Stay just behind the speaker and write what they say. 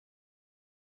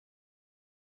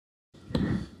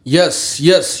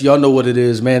Yes, y'all know what it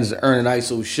is, man. It's the Earn and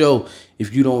ISO show.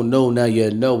 If you don't know, now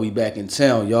you know. We back in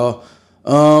town, y'all.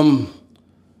 Some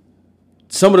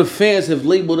of the fans have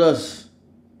labeled us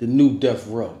the new Death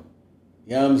Row.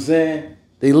 You know what I'm saying?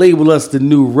 They labeled us the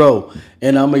new Row,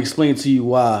 and I'm gonna explain to you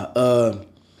why.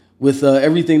 With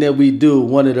everything that we do,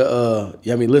 one of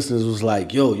the listeners was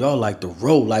like, "Yo, y'all like the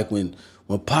Row?" Like when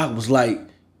Pac was like,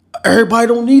 "Everybody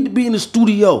don't need to be in the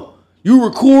studio. You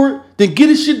record, then get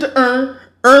his shit to earn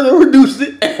and reduce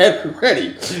it, and have it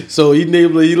ready." So he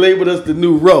labeled us the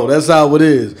new Row. That's how it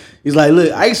is. He's like,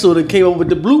 "Look, ISO that came up with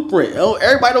the blueprint. Oh,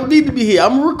 everybody don't need to be here.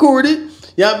 I'm gonna record it.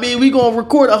 You know what I mean? We gonna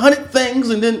record 100 things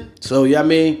and then, so, you know what I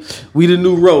mean? We the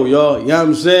new Row, y'all. You know what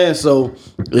I'm saying? So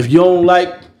if you don't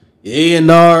like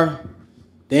A&R,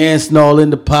 dancing all in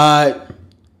the pod,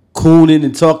 cooning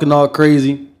and talking all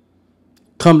crazy,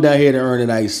 come down here to Earn an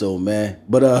ISO, man.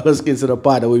 But let's get to the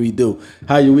pod the way we do.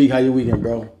 How your weekend,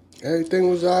 bro? Everything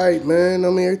was alright, man. I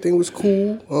mean, everything was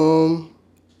cool.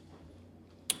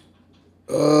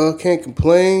 Can't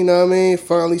complain, know what I mean?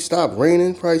 Finally stopped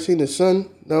raining. Probably seen the sun.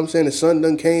 Know what I'm saying? The sun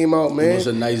done came out, man. It was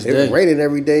a nice It day. was raining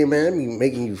every day, man. I mean,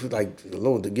 making you feel like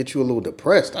to get you a little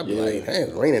depressed. I'd be like, hey,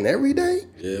 it's raining every day?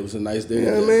 Yeah, it was a nice day. You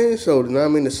know what I mean? So, know what I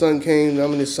mean? The sun came,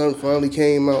 the sun finally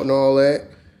came out and all that.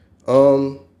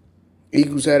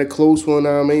 Eagles had a close one,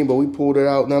 know what I mean? But we pulled it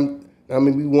out.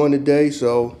 We won today,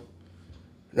 so,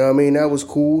 know what I mean? That was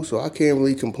cool, so I can't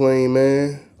really complain,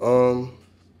 man.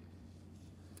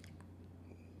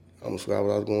 I almost forgot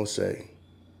what I was going to say.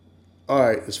 All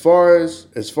right, as far as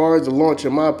the launch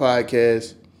of my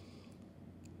podcast,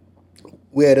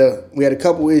 we had a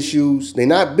couple issues. They're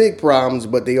not big problems,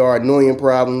 but they are annoying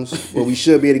problems. But we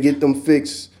should be able to get them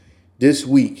fixed this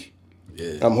week.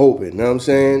 Yeah. I'm hoping. Know what I'm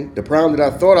saying? The problem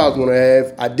that I thought I was going to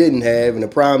have, I didn't have, and the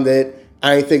problem that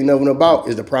I ain't think nothing about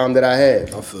is the problem that I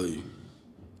have. I feel you.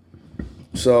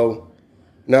 So,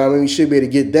 now we should be able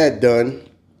to get that done.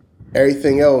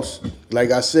 Everything else,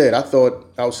 like I said, I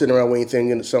thought I was sitting around waiting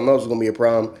thinking something else was going to be a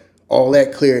problem. All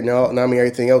that cleared now.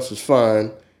 Everything else was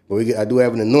fine. But I do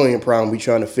have an annoying problem we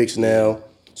trying to fix now.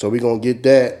 So we're going to get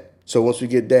that. So once we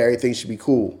get that, everything should be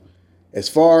cool. As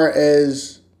far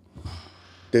as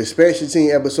the expansion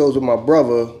team episodes with my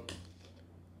brother,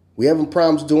 we having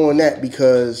problems doing that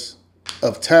because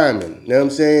of timing. You know what I'm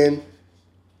saying?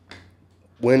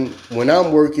 When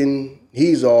I'm working,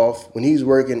 he's off. When he's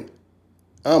working,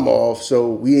 I'm off, so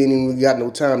we ain't even got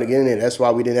no time to get in there. That's why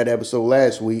we didn't have the episode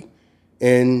last week.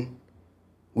 And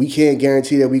we can't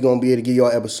guarantee that we're going to be able to get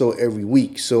y'all episode every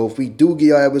week. So if we do get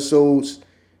y'all episodes,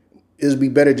 it'd be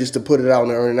better just to put it out on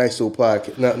the Earn a ISO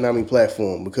podcast,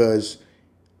 platform, because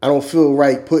I don't feel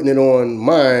right putting it on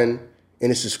mine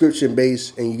and it's subscription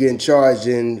based and you're getting charged,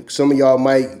 and some of y'all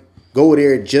might go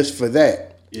there just for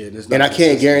that. Yeah, and I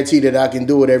can't guarantee that I can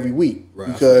do it every week,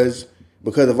 right,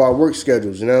 because of our work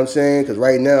schedules, you know what I'm saying? Because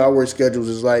right now our work schedules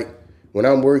is like when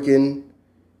I'm working,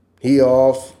 he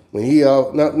off. When he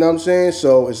off, know what I'm saying?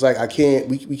 So it's like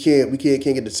we can't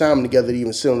get the time together to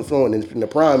even sit on the phone. And the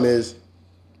problem is,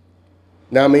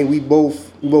 we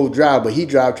both drive, but he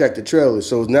drive tractor trailer,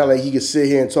 so it's not like he can sit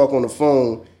here and talk on the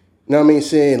phone.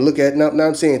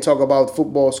 Talk about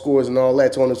football scores and all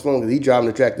that on his phone because he driving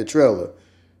the tractor trailer.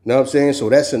 Know what I'm saying? So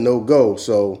that's a no go.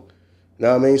 So.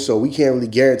 So we can't really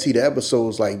guarantee the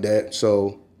episodes like that.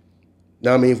 So,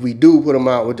 if we do put them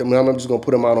out, I'm just gonna put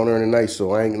them out on Earn a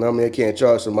ISO. I can't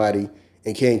charge somebody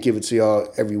and can't give it to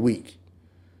y'all every week.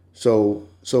 So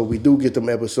we do get them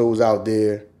episodes out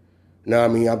there.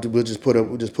 We'll just put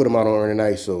them out on Earn a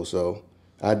ISO. So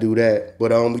I do that.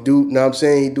 But we do.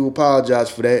 He do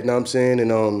apologize for that.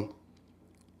 And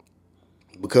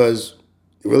because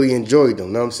really enjoyed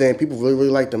them. People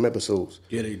really like them episodes.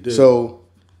 Yeah, they do. So.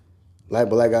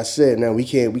 Like I said, now we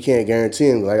can't guarantee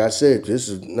him. Like I said, this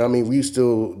is. We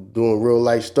still doing real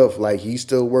life stuff. Like he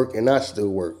still work and I still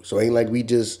work. So it ain't like we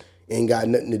just ain't got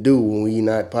nothing to do when we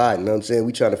not podding. You know what I'm saying?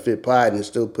 We trying to fit podding and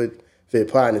still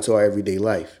fit podding into our everyday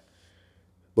life.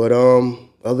 But other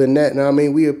than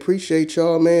that, we appreciate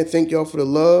y'all, man. Thank y'all for the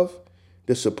love,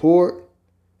 the support,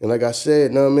 and like I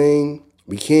said,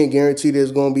 we can't guarantee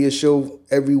there's gonna be a show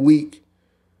every week.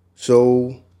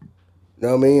 So,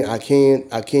 I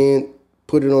can't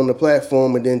put it on the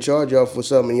platform and then charge y'all for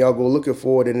something and y'all go looking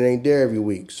for it and it ain't there every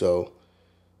week. So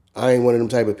I ain't one of them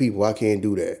type of people. I can't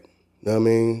do that. Know what I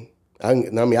mean? I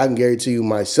can guarantee you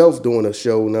myself doing a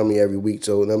show, every week.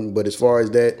 So, but as far as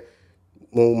that,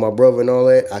 with my brother and all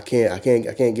that, I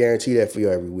can't guarantee that for you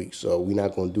every week. So we're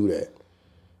not gonna do that.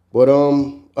 But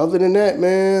other than that,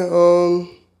 man,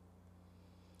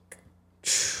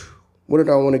 what did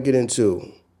I want to get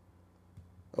into?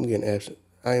 I'm getting absent.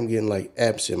 I am getting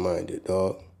absent-minded,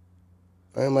 dog.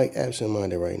 I am like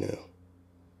absent-minded right now.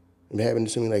 It's happening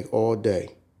to me like all day.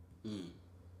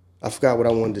 I forgot what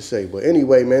I wanted to say, but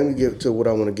anyway, man, we get to what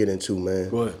I want to get into, man.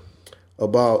 Go ahead.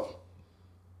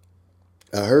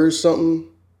 I heard something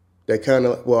that kind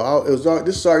of this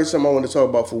is already something I wanted to talk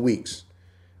about for weeks,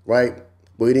 right?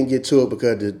 But we didn't get to it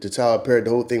because the Tyler Perry, the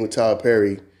whole thing with Tyler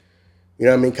Perry, you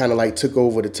know what I mean, kind of like took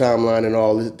over the timeline and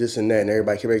all this and that, and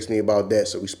everybody corrects me about that,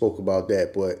 so we spoke about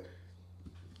that. But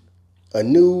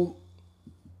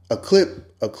a clip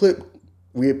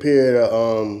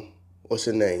reappeared. What's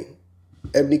her name?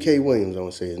 Ebony K. Williams, I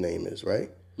want to say his name is, right?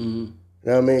 Mm-hmm. You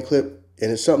know what I mean? Clip,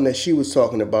 and it's something that she was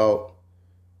talking about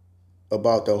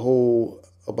about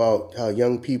how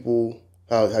young people,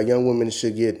 how young women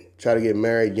should try to get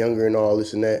married younger and all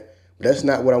this and that. But that's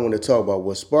not what I want to talk about.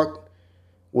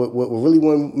 What really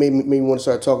made me want to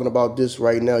start talking about this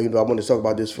right now, you know, I want to talk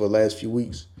about this for the last few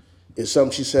weeks, is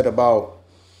something she said about,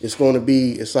 it's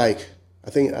like,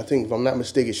 I think if I'm not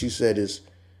mistaken, she said is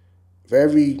for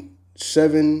every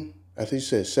 7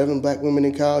 black women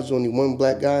in college, only 1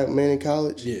 black man in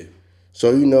college. Yeah.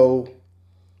 So, you know,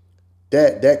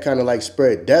 that kind of like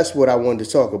spread. That's what I wanted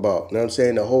to talk about. You know what I'm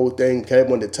saying? The whole thing, I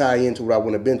wanted to tie into what I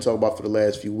want to been talking about for the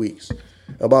last few weeks.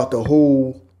 About the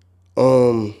whole,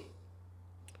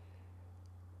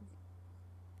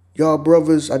 y'all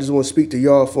brothers, I just want to speak to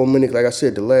y'all for a minute. Like I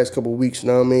said, the last couple of weeks, you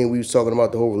know what I mean? We was talking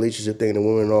about the whole relationship thing, the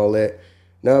women and all that.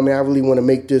 You know what I mean? I really want to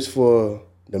make this for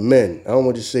the men. I don't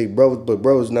want to just say brothers, but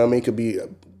brothers, you know what I mean? Could be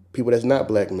people that's not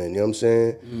black men, you know what I'm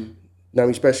saying? Mm-hmm. You know what I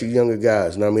mean? Especially younger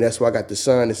guys, you know what I mean? That's why I got the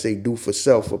sign that say do for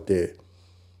self up there.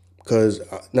 Because, you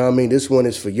know what I mean? This one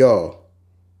is for y'all.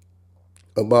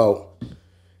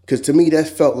 Because to me, that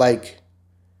felt like,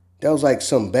 that was like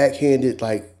some backhanded,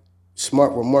 like,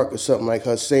 smart remark or something, like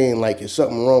her saying, like, there's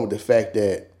something wrong with the fact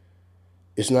that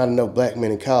it's not enough black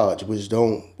men in college, which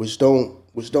don't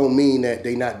mean that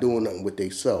they not doing nothing with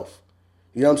themselves.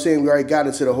 You know what I'm saying? We already got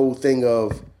into the whole thing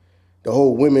of the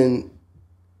whole women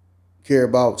care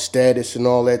about status and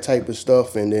all that type of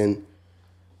stuff, and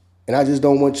I just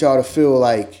don't want y'all to feel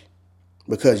like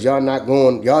because y'all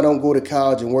don't go to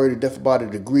college and worry to death about a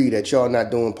degree that y'all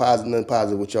not doing nothing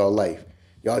positive with y'all life.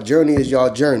 Y'all journey is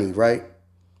y'all journey, right?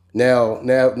 Now,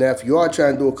 if you are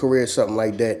trying to do a career or something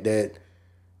like that,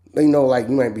 you know, like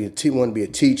you might want to be a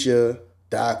teacher,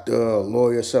 doctor, a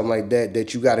lawyer, something like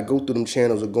that you got to go through them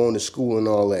channels of going to school and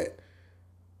all that.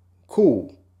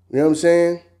 Cool. You know what I'm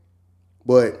saying?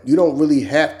 But you don't really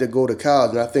have to go to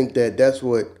college. And I think that's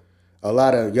what a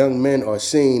lot of young men are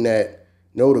seeing, that,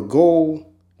 no, the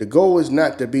goal is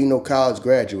not to be no college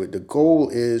graduate. The goal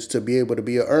is to be able to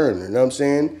be an earner. You know what I'm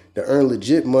saying? To earn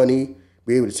legit money,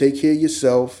 be able to take care of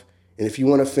yourself. And if you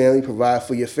want a family, provide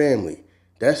for your family.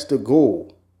 That's the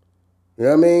goal. You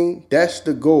know what I mean? That's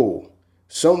the goal.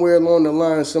 Somewhere along the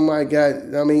line, somebody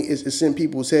it's in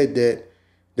people's head that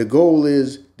the goal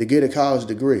is to get a college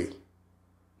degree.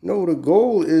 No, the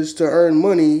goal is to earn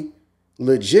money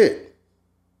legit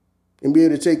and be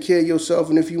able to take care of yourself.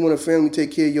 And if you want a family,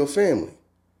 take care of your family.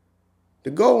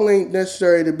 The goal ain't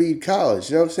necessarily to be college.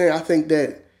 You know what I'm saying? I think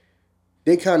that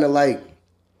they kind of like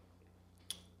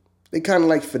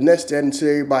finesse that into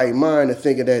everybody's mind and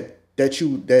thinking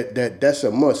that's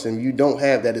a must, and you don't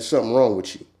have that, there's something wrong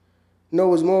with you.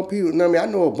 No, it's more people. I mean, I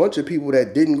know a bunch of people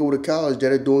that didn't go to college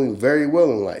that are doing very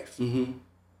well in life. Mm-hmm.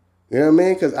 You know what I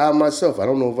mean? Because I myself, I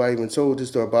don't know if I even told this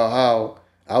story about how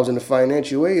I was in the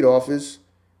financial aid office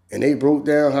and they broke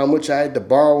down how much I had to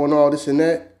borrow and all this and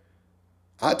that.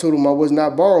 I told them I was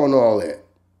not borrowing all that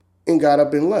and got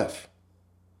up and left.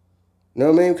 You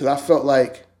know what I mean? Because I felt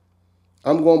like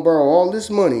I'm going to borrow all this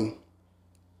money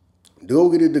to go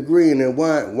get a degree, and then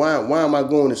why am I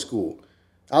going to school?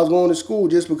 I was going to school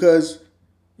just because,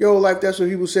 like that's what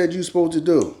people said you're supposed to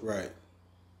do. Right.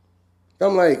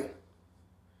 I'm like,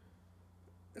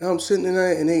 and I'm sitting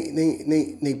there and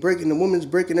they breaking, the woman's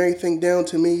breaking everything down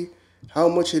to me, how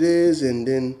much it is, and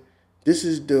then this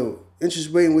is the interest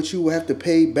rate in which you will have to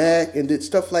pay back, and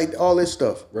stuff like all this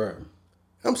stuff. Right.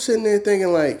 I'm sitting there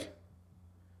thinking like,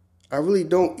 I really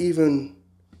don't even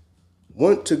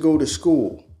want to go to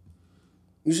school.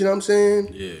 You see what I'm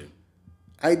saying? Yeah.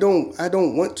 I don't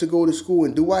want to go to school,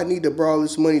 and do I need to borrow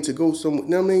this money to go somewhere? You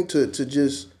know what I mean? To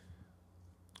just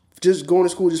going to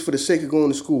school just for the sake of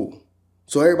going to school.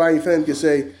 So everybody in your family can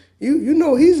say, you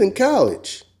know he's in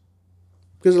college.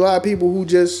 Because a lot of people who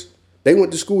they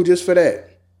went to school just for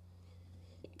that.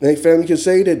 And their family can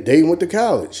say that they went to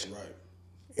college. Right.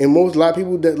 And a lot of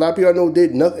people I know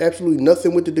did absolutely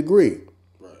nothing with the degree.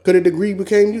 Right. Because the degree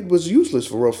was useless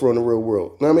for in the real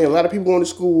world. You know what I mean? A lot of people going to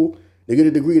school, they get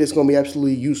a degree that's going to be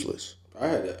absolutely useless. I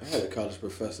had a college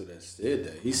professor that said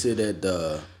that. He said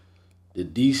that the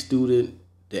D student,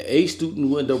 the A student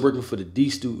will end up working for the D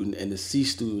student, and the C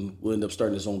student will end up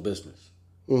starting his own business.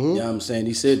 You know what I'm saying?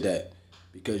 He said that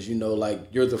because, like,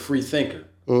 you're the free thinker.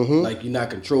 Like, you're not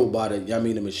controlled by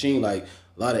the machine. Like,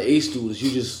 a lot of A students,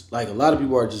 you just, like, a lot of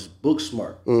people are just book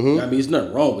smart. You know what I mean? There's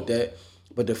nothing wrong with that.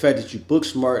 But the fact that you book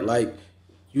smart, like,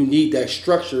 you need that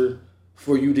structure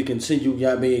for you to continue,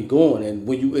 going. And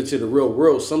when you enter the real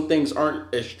world, some things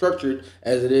aren't as structured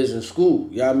as it is in school.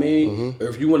 You know what I mean? Or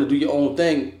if you want to do your own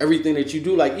thing, everything that you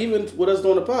do, like even with us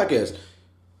doing the podcast,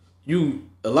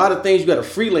 a lot of things you got to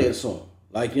freelance on.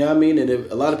 Like, you know what I mean? And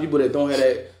a lot of people that don't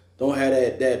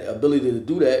have that ability to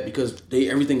do that because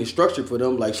everything is structured for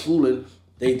them, like schooling,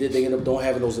 they end up don't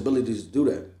having those abilities to do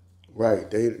that. Right.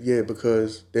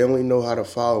 Because they only know how to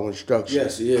follow instructions.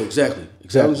 Yes, yeah, exactly. You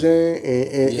know what I'm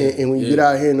saying? And when you get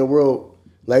out here in the world,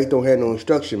 life don't have no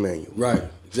instruction manual. Right,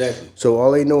 exactly. So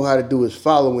all they know how to do is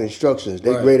follow instructions.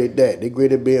 They great at that. They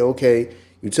great at being, okay,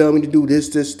 you tell me to do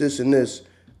this, and this,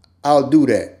 I'll do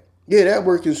that. Yeah, that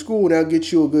worked in school, and that'll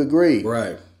get you a good grade.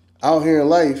 Right. Out here in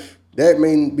life, that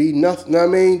may be nothing, know what I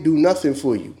mean? Do nothing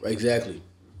for you. Exactly.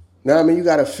 Know what I mean? You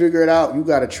got to figure it out. You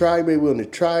got to try, be willing to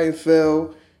try and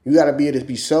fail. You got to be able to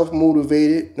be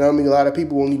self-motivated. Know what I mean? A lot of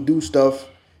people only do stuff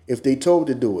if they told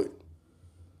to do it.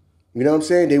 You know what I'm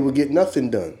saying? They would get nothing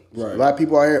done. Right. A lot of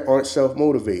people out here aren't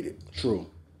self-motivated. True.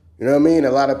 You know what I mean?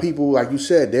 A lot of people, like you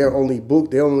said, they're only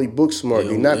book smart.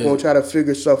 They're not going to try to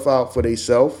figure stuff out for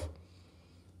themselves.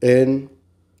 And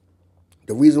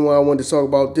the reason why I wanted to talk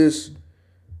about this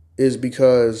is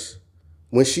because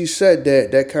when she said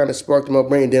that, that kind of sparked in my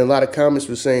brain. Then a lot of comments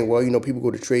were saying, well, people go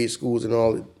to trade schools and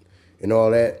all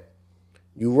that.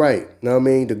 You're right. Know what I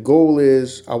mean? The goal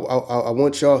is I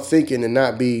want y'all thinking and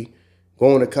not be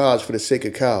going to college for the sake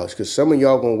of college, because some of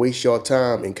y'all going to waste your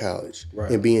time in college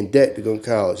and be in debt to go to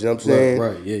college. You know what I'm saying?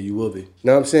 Right. Yeah, you will be. You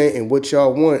know what I'm saying? And what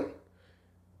y'all want,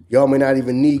 y'all may not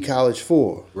even need college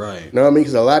for. Right. You know what I mean?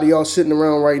 Because a lot of y'all sitting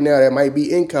around right now that might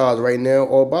be in college right now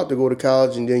or about to go to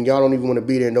college, and then y'all don't even want to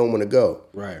be there and don't want to go.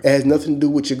 Right. It has nothing to do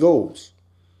with your goals.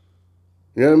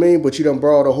 You know what I mean? But you done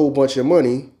borrowed a whole bunch of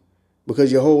money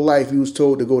because your whole life you was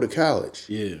told to go to college.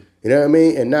 Yeah. You know what I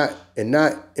mean?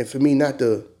 And for me not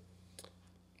to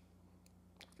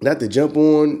jump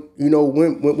on,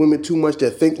 women too much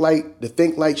that think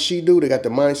like she do. They got the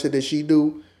mindset that she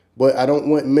do. But I don't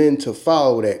want men to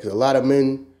follow that, because a lot of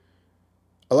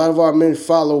our men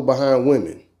follow behind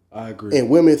women. I agree. And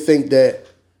women think that,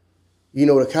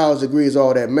 the college degree is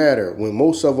all that matter. When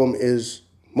most of them,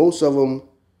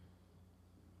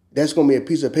 that's going to be a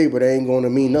piece of paper that ain't going to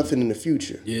mean nothing in the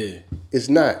future. Yeah. It's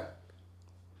not.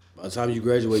 By the time you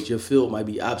graduate, your field might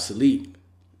be obsolete.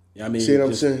 You know what I mean? See what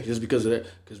I'm saying? Just because of that.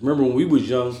 Because remember when we was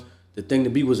young, the thing to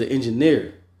be was an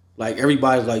engineer. Like,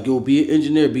 everybody's like, yo, be an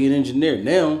engineer.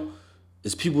 Now,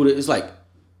 it's people that, it's like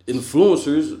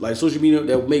influencers, like social media,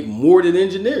 that make more than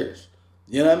engineers.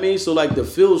 You know what I mean? So, like, the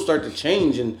fields start to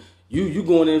change, and you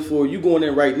going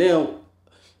in right now,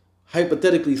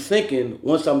 hypothetically thinking,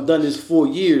 once I'm done this 4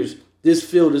 years, this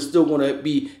field is still going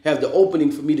to have the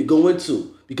opening for me to go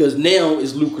into, because now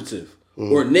it's lucrative.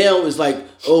 Or now it's like,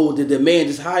 oh, the demand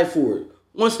is high for it.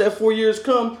 Once that 4 years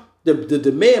come, the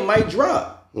demand might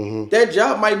drop. That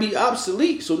job might be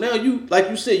obsolete. So now you, like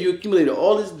you said, you accumulated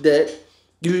all this debt.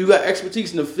 You got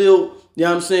expertise in the field, you know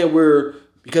what I'm saying, where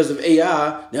because of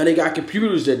AI, now they got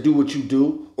computers that do what you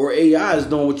do, or AI is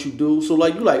doing what you do. So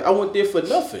I went there for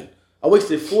nothing. I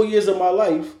wasted 4 years of my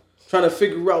life trying to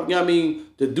figure out,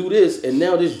 to do this, and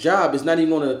now this job is not even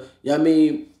gonna,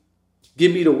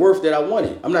 give me the worth that I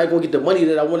wanted. I'm not gonna get the money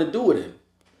that I want to do it in.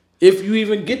 If you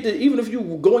even even if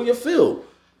you go in your field.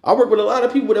 I work with a lot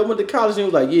of people that went to college and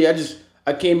was like, yeah,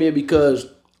 I came here because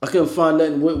I couldn't find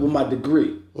nothing with my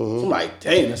degree. So I'm like,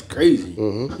 dang, that's crazy.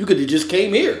 You could have just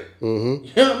came here. You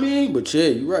know what I mean? But yeah,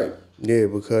 you're right. Yeah,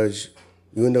 because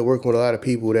you end up working with a lot of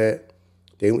people that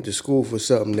they went to school for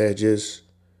something that just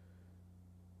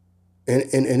and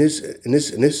this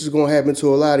is gonna happen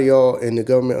to a lot of y'all, and the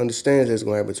government understands that's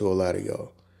gonna happen to a lot of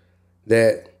y'all.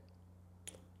 That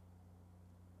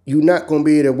you're not gonna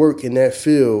be able to work in that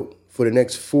field for the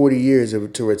next 40 years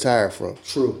to retire from.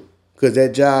 True. Because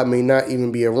that job may not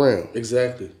even be around.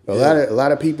 Exactly. A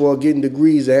lot of people are getting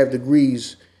degrees, they have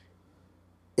degrees,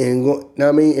 and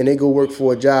and they go work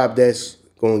for a job that's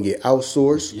going to get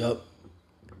outsourced. Yep.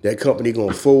 That company going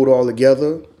to fold all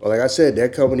together. Or like I said,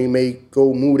 that company may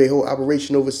go move their whole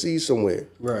operation overseas somewhere.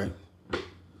 Right. You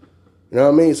know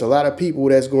what I mean? It's a lot of people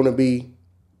that's going to be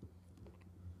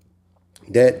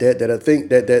that I think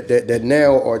that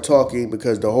now are talking,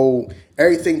 because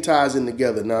everything ties in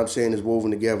together. Now I'm saying is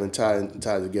woven together and tied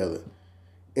together.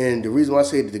 And the reason why I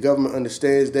say that the government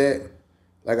understands that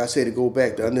like I said, to go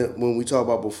back to when we talked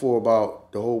about before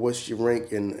about the whole what's your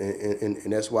rank and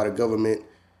that's why the government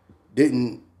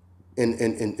didn't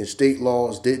and state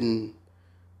laws didn't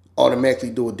automatically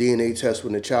do a DNA test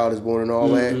when the child is born and all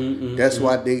that. That's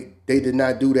why they did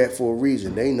not do that for a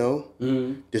reason. They know.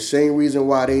 The same reason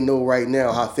why they know right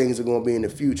now how things are going to be in the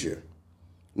future.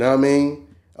 Know what I mean?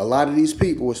 A lot of these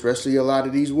people, especially a lot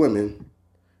of these women,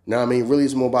 know what I mean? Really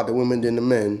it's more about the women than the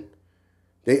men.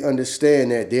 They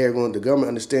understand that the government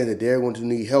understands that they're going to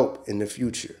need help in the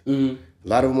future. A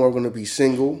lot of them are going to be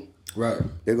single. Right.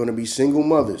 They're going to be single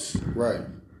mothers. Right.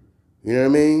 You know what I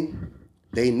mean?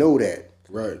 They know that.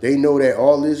 Right. They know that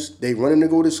all this, they running to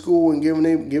go to school and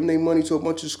giving their money to a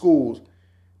bunch of schools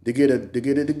to get a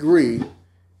degree,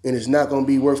 and it's not going to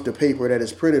be worth the paper that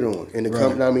it's printed on in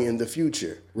the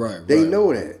future. Right. They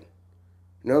know that.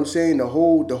 You know what I'm saying? The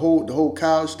whole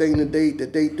college thing that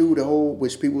they do,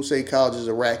 which people say college is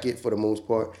a racket for the most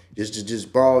part,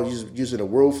 just borrow, using a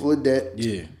world full of debt.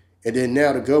 Yeah. And then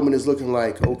now the government is looking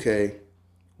like, okay,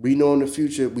 we know in the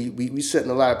future we setting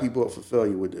a lot of people up for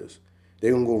failure with this.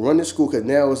 They're gonna go run to school because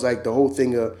now it's like the whole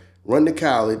thing of run to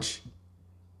college,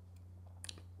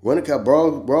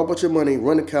 borrow a bunch of money,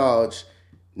 run to college,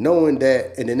 knowing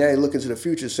that, and then now you look into the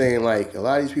future saying like a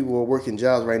lot of these people are working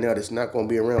jobs right now that's not going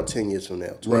to be around 10 years from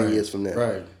now, 20 years from now.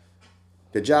 Right.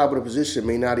 The job or the position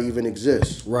may not even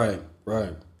exist. Right.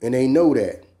 And they know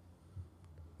that.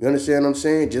 You understand what I'm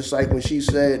saying? Just like when she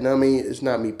said, and I mean, it's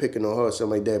not me picking on her or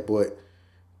something like that,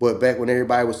 but back when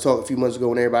everybody was talking a few months ago,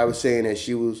 when everybody was saying that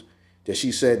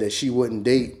she said that she wouldn't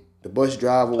date the bus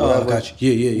driver or whatever. Oh, got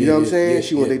you. Yeah. You know what I'm saying? Yeah,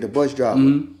 she wouldn't date the bus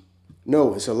driver.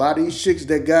 No, it's a lot of these chicks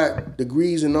that got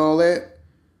degrees and all that,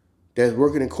 that's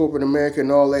working in corporate America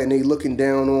and all that, and they looking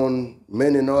down on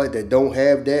men and all that don't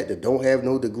have that don't have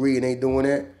no degree and ain't doing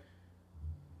that.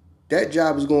 That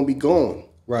job is going to be gone.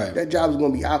 Right. That job is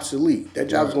going to be obsolete. That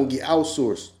job is going to get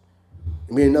outsourced.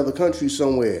 I mean, in another country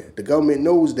somewhere. The government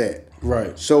knows that.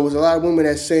 Right. So there's a lot of women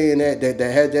that's saying that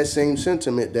had that same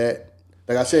sentiment that,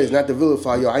 like I said, it's not to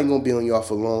vilify y'all. I ain't going to be on y'all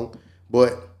for long,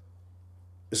 but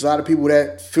there's a lot of people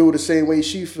that feel the same way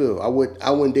she feel. I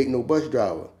wouldn't date no bus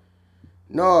driver.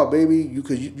 No, baby,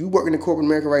 because you working in corporate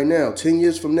America right now. 10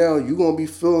 years from now, you're going to be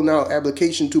filling out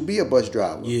application to be a bus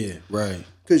driver. Yeah, right.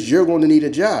 Because you're going to need a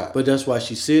job. But that's why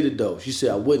she said it, though. She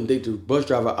said, I wouldn't date the bus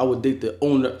driver. I would date the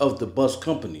owner of the bus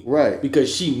company. Right.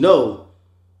 Because she know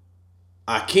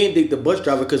I can't date the bus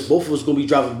driver because both of us going to be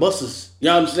driving buses. You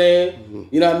know what I'm saying?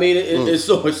 You know what I mean? It's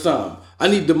so much time. I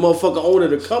need the motherfucking owner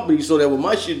of the company so that when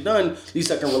my shit done, at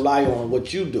least I can rely on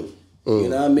what you do. You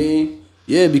know what I mean?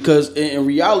 Yeah, because in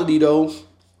reality, though,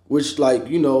 which, like,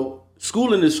 you know,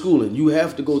 schooling is schooling. You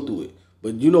have to go through it.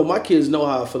 But, you know, my kids know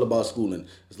how I feel about schooling.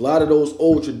 There's a lot of those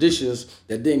old traditions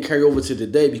that didn't carry over to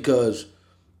today because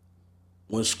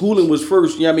when schooling was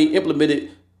first, you know what I mean,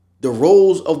 implemented, the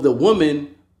roles of the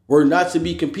woman were not to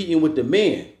be competing with the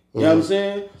man. You know what I'm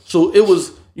saying? So it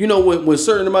was, you know, when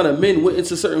certain amount of men went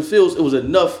into certain fields, it was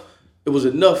enough, you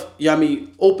know what I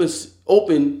mean,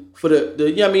 open for the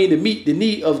you know what I mean, to meet the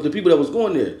need of the people that was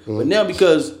going there. But now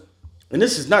because, and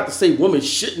this is not to say women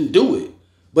shouldn't do it,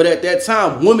 but at that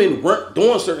time, women weren't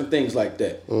doing certain things like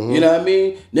that. You know what I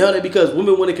mean? Now that because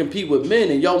women want to compete with men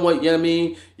and y'all want, you know what I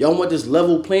mean, y'all want this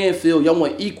level playing field, y'all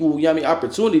want equal, you know what I mean,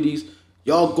 opportunities,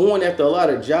 y'all going after a lot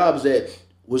of jobs that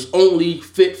was only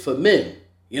fit for men.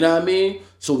 You know what I mean?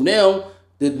 So now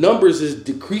the numbers is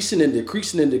decreasing,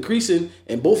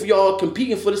 and both of y'all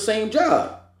competing for the same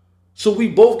job. So we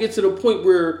both get to the point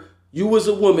where you as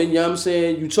a woman, you know what I'm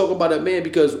saying, you talk about a man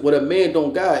because what a man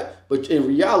don't got, but in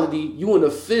reality, you in a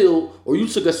field or you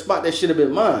took a spot that should have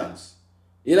been mine.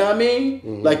 You know what I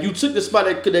mean? Like you took the spot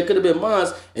that could have been mine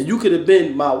and you could have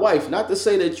been my wife. Not to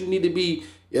say that you need to be,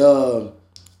 you know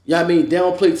what I mean,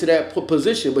 downplayed to that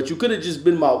position, but you could have just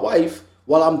been my wife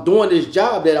while I'm doing this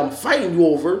job that I'm fighting you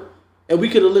over, and we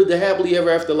could have lived a happily ever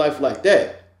after life like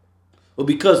that. But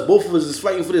because both of us is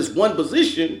fighting for this one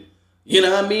position, you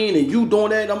know what I mean, and you doing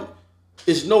that,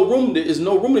 it's no room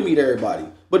to meet everybody.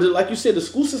 But like you said, the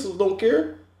school systems don't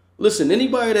care. Listen,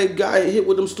 anybody that got hit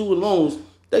with them student loans,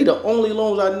 they the only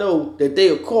loans I know that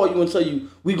they'll call you and tell you,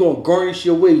 we gonna garnish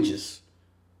your wages.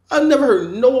 I've never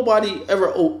heard nobody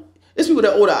ever it's people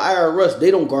that owe the IRS,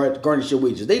 they don't garnish your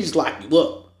wages. They just lock you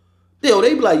up. They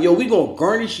be like, yo, we gonna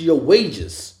garnish your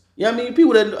wages. You know what I mean?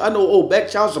 People that I know owe back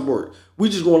child support, we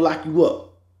just gonna lock you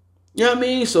up. You know what I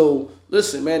mean? So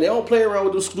listen, man, they don't play around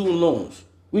with those student loans.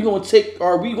 We gonna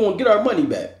get our money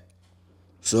back.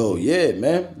 So yeah,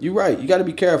 man, you're right. You gotta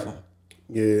be careful.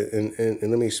 Yeah, and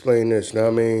let me explain this. Now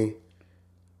I mean,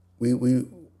 we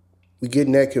you we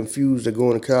getting that confused of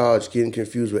going to college, getting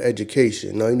confused with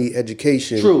education. No, you need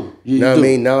education. True. You know what I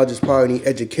mean? Knowledge is power. You need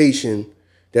education.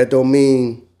 That don't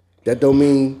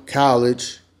mean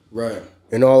college. Right.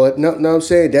 And all that. No, I'm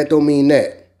saying? That don't mean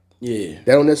that. Yeah.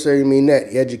 That don't necessarily mean that.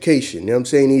 Education. You know what I'm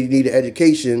saying? You need an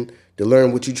education to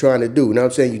learn what you're trying to do. You know what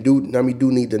I'm saying? You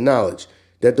do need the knowledge.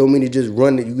 That don't mean you just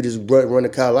run it. You can just run to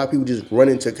college. A lot of people just run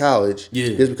into college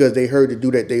just because they heard to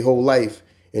do that their whole life.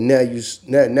 And now you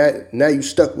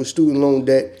stuck with student loan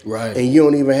debt. Right. And you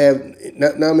don't even have,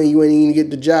 you ain't even get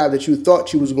the job that you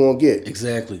thought you was going to get.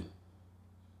 Exactly.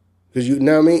 Because you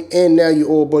know what I mean? And now you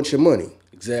owe a bunch of money.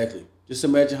 Exactly. Just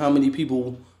imagine how many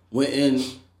people went in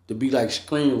to be like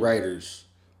screenwriters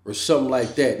or something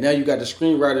like that. Now you got the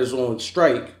screenwriters on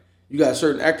strike. You got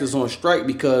certain actors on strike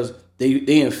because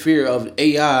they in fear of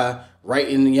AI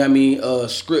writing,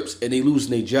 scripts, and they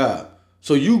losing their job.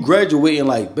 So you graduating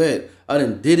like, bet, I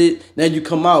done did it. Now you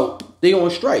come out, they on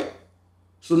strike.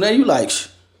 So now you like,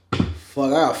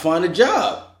 fuck, I'll find a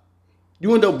job.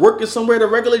 You end up working somewhere at a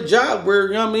regular job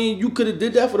where, you could have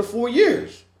did that for the 4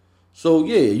 years. So,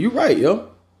 yeah, you're right, yo.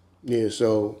 Yeah,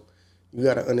 so you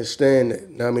got to understand,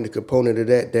 the component of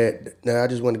that now I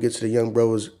just want to get to the young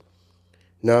brothers,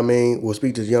 we'll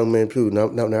speak to the young men too.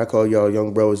 Now I call y'all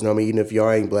young brothers, even if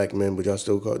y'all ain't black men, but I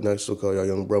still call y'all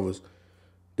young brothers.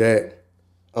 That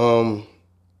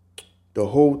the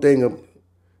whole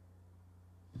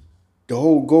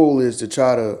goal is to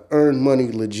try to earn money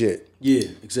legit. Yeah,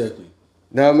 exactly.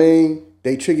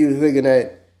 They trick you into thinking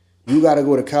that you got to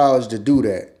go to college to do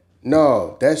that.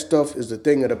 No, that stuff is the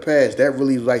thing of the past. That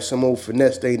really is like some old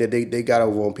finesse thing that they got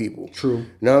over on people. True. You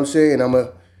know what I'm saying? I'm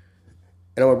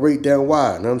gonna break down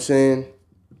why. You know what I'm saying?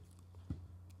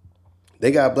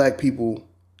 They got black people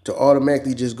to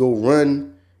automatically just go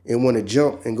run and want to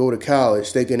jump and go to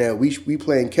college, thinking that we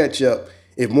playing catch up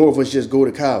if more of us just go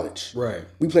to college. Right.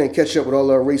 We playing catch up with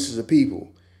all our races of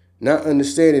people. Not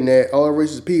understanding that all our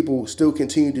races of people still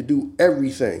continue to do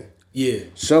everything. Yeah.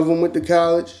 Some of them went to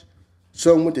college,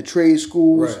 some went to trade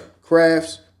schools, right.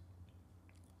 crafts.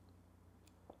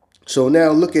 So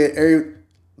now look at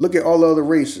all the other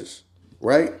races,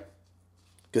 right?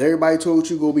 Because everybody told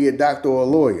you go be a doctor or a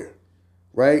lawyer,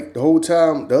 right? The whole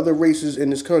time, the other races in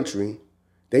this country,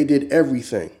 they did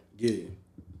everything. Yeah.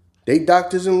 They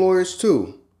doctors and lawyers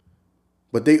too,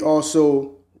 but they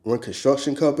also run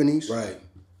construction companies, right?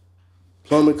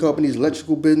 Plumbing companies,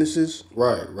 electrical businesses,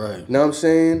 right. Know what I'm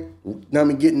saying?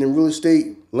 Getting in real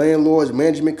estate, landlords,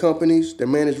 management companies that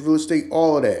manage real estate,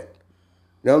 all of that.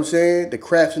 Know what I'm saying? The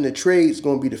crafts and the trades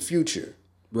going to be the future.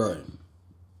 Right.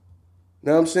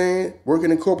 Know what I'm saying?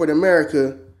 Working in corporate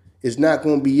America is not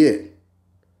going to be it.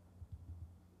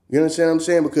 You understand what I'm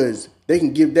saying? Because they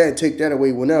can give that and take that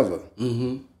away whenever.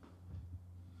 Mm-hmm.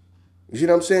 You see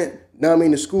what I'm saying? Now,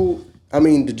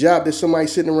 the job that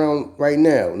somebody's sitting around right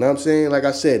now. Know what I'm saying? Like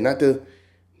I said, not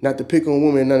to pick on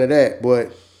women, none of that,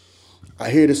 but I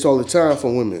hear this all the time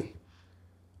from women.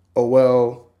 Oh,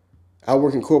 well, I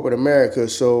work in corporate America,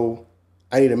 so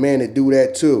I need a man to do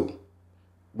that too.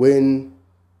 When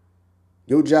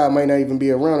your job might not even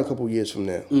be around a couple years from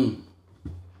now.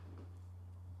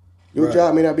 Your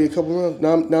job may not be a couple months.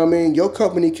 Now, your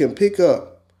company can pick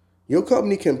up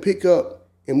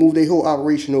and move their whole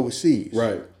operation overseas.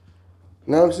 Right.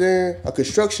 You know what I'm saying? A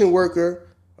construction worker,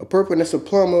 a person that's a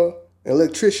plumber, an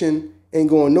electrician ain't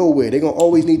going nowhere. They're going to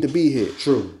always need to be here.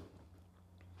 True.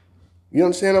 You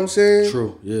understand what I'm saying?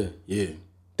 True. Yeah.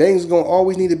 Things are going to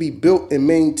always need to be built and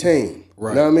maintained. Right.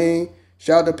 You know what I mean?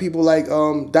 Shout out to people like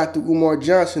Dr. Umar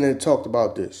Johnson that talked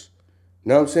about this. You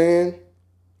know what I'm saying?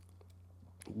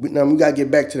 Now we got to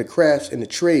get back to the crafts and the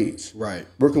trades. Right.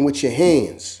 Working with your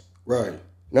hands. Right. You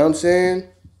know what I'm saying?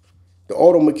 The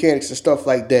auto mechanics and stuff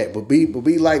like that. But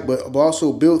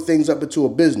also build things up into a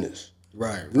business.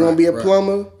 Right. You want to be a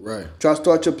plumber? Right. Try to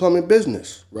start your plumbing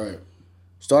business. Right.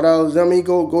 Start out,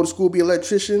 go to school, be an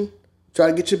electrician. Try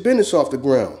to get your business off the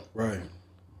ground. Right.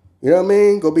 You know what I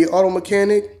mean? Go be an auto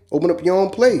mechanic. Open up your own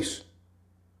place.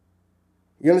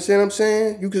 You understand what I'm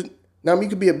saying? You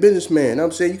could be a businessman. You know what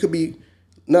I'm saying? You could be.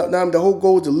 Now the whole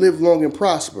goal is to live long and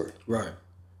prosper. Right.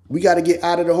 We got to get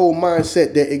out of the whole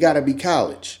mindset that it got to be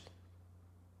college.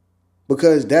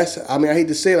 Because I hate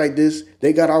to say it like this,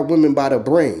 they got our women by the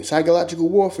brain. Psychological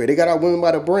warfare. They got our women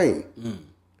by the brain.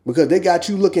 Because they got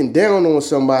you looking down on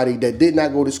somebody that did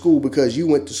not go to school because you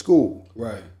went to school.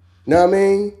 Right. Know what I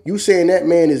mean? You saying that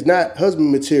man is not husband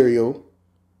material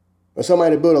or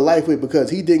somebody to build a life with because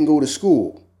he didn't go to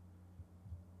school.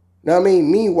 Know what I mean?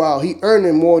 Meanwhile, he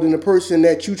earning more than the person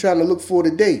that you trying to look for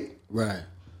to date. Right.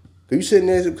 Cause you sitting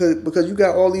there because you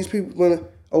got all these people going,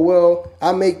 oh well,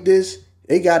 I make this,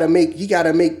 he gotta make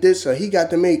this, or he got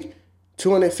to make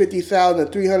 $250,000 or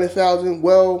 $300,000.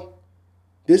 Well,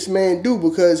 this man do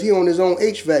because he on his own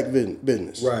HVAC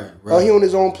business. Right. Or he on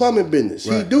his own plumbing business.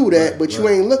 He do that, but you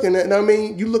ain't looking at. I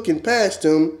mean, you looking past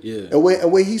him. Yeah. And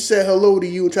when he said hello to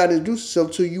you and tried to introduce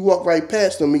himself to you, you walk right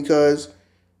past him because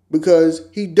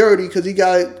he dirty because he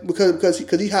got because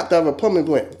he hopped out of a plumbing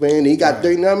plant, man. And he got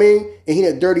dirty. You know what I mean? And he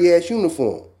had a dirty ass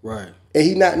uniform. Right. And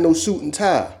he not in no suit and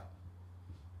tie.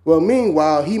 Well,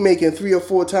 meanwhile, he making 3 or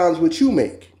 4 times what you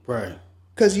make. Right.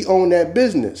 Because he own that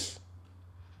business.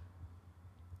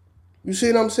 You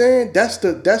see what I'm saying? That's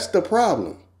the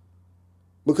problem.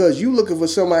 Because you looking for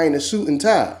somebody in a suit and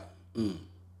tie.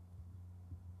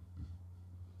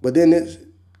 But then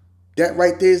that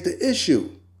right there is the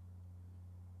issue.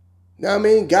 Know what I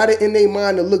mean? Got it in their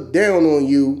mind to look down on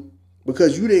you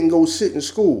because you didn't go sit in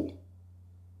school.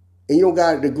 And you don't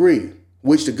got a degree.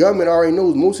 Which the government already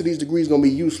knows most of these degrees going to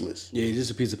be useless. Yeah,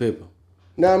 just a piece of paper.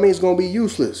 Know what I mean? It's going to be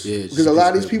useless. Yeah, because a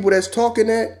lot of these people that's talking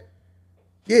that,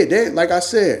 yeah, they like I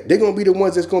said, they're going to be the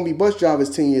ones that's going to be bus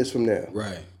drivers 10 years from now.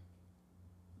 Right.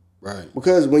 Right.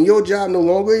 Because when your job no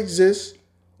longer exists,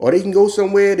 or they can go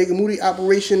somewhere, they can move the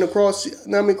operation across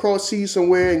seas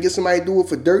somewhere and get somebody to do it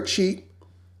for dirt cheap,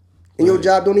 and your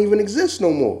job don't even exist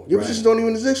no more. Your positions don't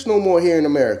even exist no more here in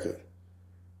America.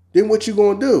 Then what you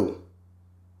going to do?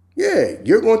 Yeah,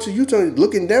 you're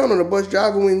looking down on the bus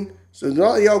driver so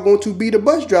y'all going to be the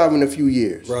bus driver in a few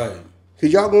years. Right.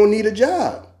 Because y'all going to need a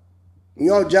job. And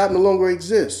y'all job no longer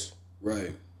exists.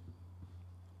 Right.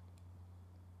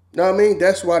 Know what I mean?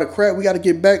 That's why the crap, we got to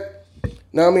get back.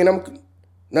 Know what I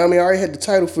mean? I already had the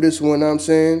title for this one, know what I'm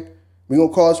saying? We're going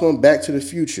to call this one Back to the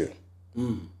Future.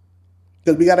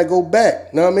 Because we got to go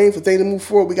back. Know what I mean? For things to move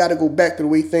forward, we got to go back to the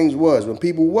way things was. When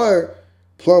people were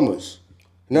plumbers.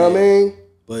 Know what I mean?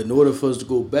 But in order for us to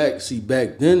go back, see,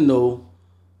 back then though,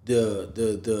 the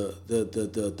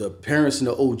parents and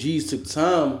the OGs took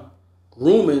time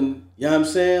grooming. You know what I'm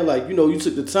saying? Like, you know, you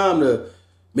took the time to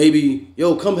maybe,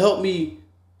 come help me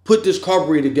put this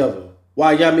carburetor together.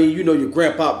 Why? I mean, you know, your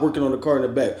grandpa working on the car in the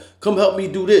back. Come help me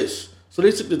do this. So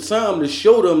they took the time to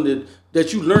show them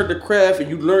that you learned the craft and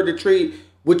you learned the trade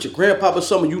with your grandpa or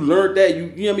something. You learned that. You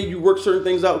know what I mean? You work certain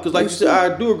things out. Because like you said,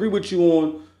 I do agree with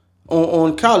you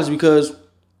on college because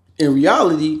in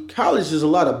reality, college is a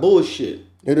lot of bullshit.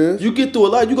 It is. You go through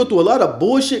a lot of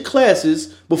bullshit classes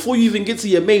before you even get to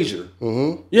your major.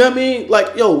 Mm-hmm. You know what I mean?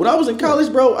 Like, when I was in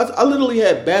college, bro, I literally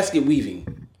had basket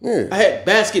weaving. Yeah. I had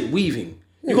basket weaving.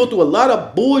 You go through a lot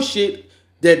of bullshit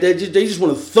that they just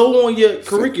want to throw on your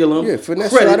curriculum. Yeah,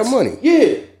 finesse a lot of money.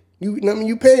 Yeah.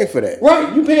 You paying for that.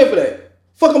 Right, you paying for that.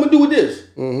 Fuck, I'm going to do with this.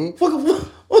 Mm-hmm. Fuck,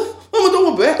 what I'm going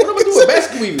to do with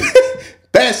basket weaving?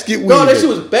 Basket weaving. Dog, that shit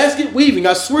was basket weaving.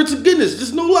 I swear to goodness.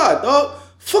 Just no lie, dog.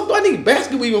 Fuck do I need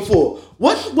basket weaving for?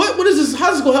 What is this?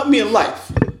 How's this gonna help me in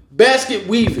life? Basket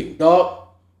weaving, dog.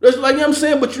 That's like, you know what I'm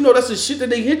saying? But you know, that's the shit that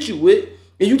they hit you with.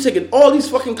 And you taking all these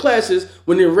fucking classes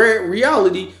when in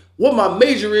reality, what my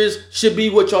major is should be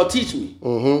what y'all teach me.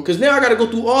 Because now I gotta go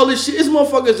through all this shit. This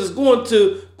motherfuckers is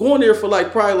going there for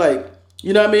like probably like,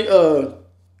 you know what I mean?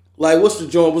 Like what's the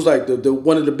joint was like the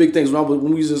one of the big things when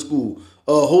we was in school.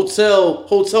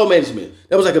 Hotel management.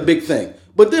 That was like a big thing.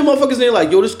 But then motherfuckers ain't like,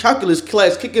 this calculus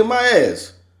class kicking my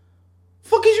ass.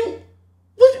 Fuck is you?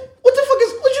 What the fuck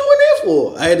is what you in there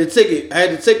for? I had to take it. I had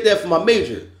to take that for my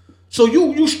major. So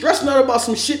you stressing out about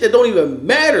some shit that don't even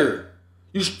matter.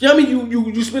 You know what I mean?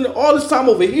 You spending all this time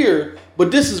over here,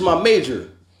 but this is my major.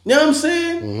 You know what I'm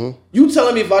saying? Mm-hmm. You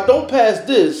telling me if I don't pass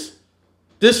this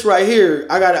right here,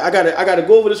 I gotta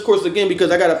go over this course again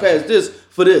because I gotta pass this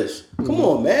for this. Mm-hmm. Come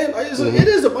on, man. Like, it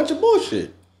is a bunch of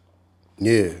bullshit.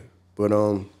 Yeah, but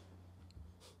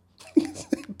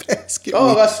basket.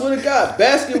 Oh, I swear to God,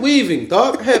 basket weaving,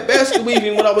 dog. I had basket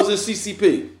weaving when I was in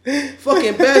CCP.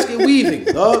 Fucking basket weaving,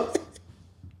 dog.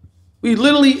 We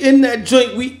literally in that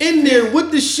joint. We in there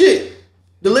with the shit.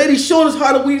 The lady showing us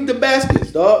how to weave the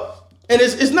baskets, dog. And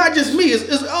it's not just me.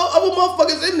 It's all other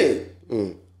motherfuckers in there.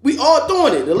 Mm. We all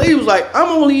doing it. The lady was like, I'm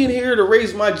only in here to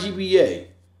raise my GPA.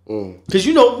 Because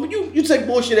you know, you take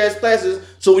bullshit ass classes,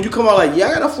 so when you come out like,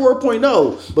 I got a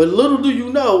 4.0, but little do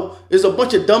you know, there's a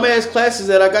bunch of dumbass classes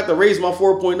that I got to raise my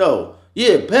 4.0.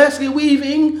 Yeah, basket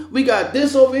weaving, we got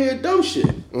this over here, dumb shit.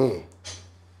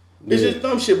 It's just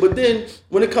dumb shit. But then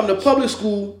when it come to public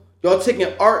school, y'all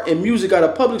taking art and music out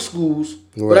of public schools,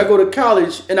 but I go to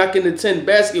college and I can attend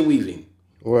basket weaving.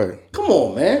 Right. Come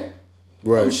on, man.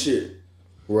 Right. Dumb shit.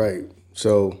 Right.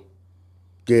 So,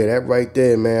 yeah, that right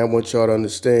there, man, I want y'all to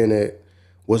understand that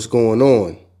what's going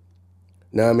on.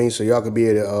 Know what I mean? So y'all can be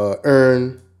able to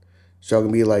earn. So y'all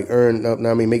can be like earn up, know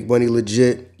what I mean, make money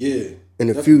legit. Yeah. In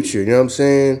the future, you know what I'm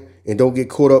saying? And don't get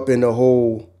caught up in the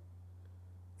whole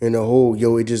and the whole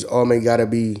it just all man gotta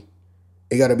be.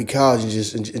 It gotta be college and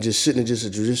just sitting in just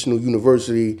a traditional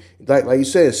university, like you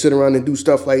said, sit around and do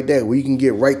stuff like that where you can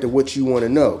get right to what you want to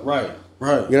know. Right.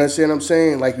 You understand what I'm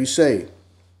saying? Like you say,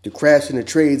 the crafts and the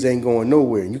trades ain't going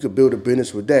nowhere, and you could build a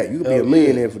business with that. You could be a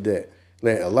millionaire for that.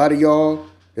 Like a lot of y'all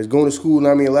that's going to school,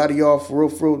 a lot of y'all for real,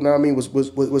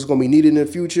 what's gonna be needed in the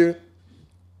future?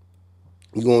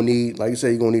 You're gonna need, like you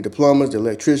say, you're gonna need the plumbers, the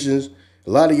electricians. A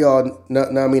lot of y'all,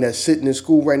 that's sitting in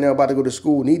school right now, about to go to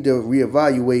school, need to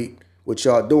reevaluate what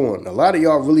y'all doing. A lot of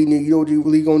y'all really need, what you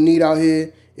really gonna need out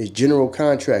here is general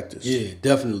contractors. Yeah,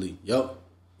 definitely. Yup.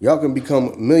 Y'all can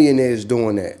become millionaires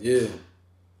doing that. Yeah.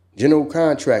 General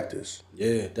contractors.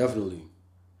 Yeah, definitely.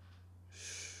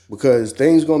 Because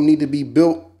things gonna need to be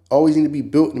built, always need to be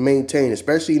built and maintained,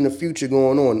 especially in the future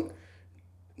going on.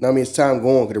 It's time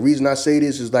going. Because the reason I say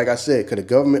this is, like I said, because the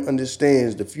government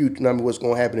understands the future, what's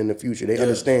gonna happen in the future. They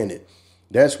understand it.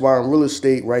 That's why in real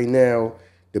estate right now,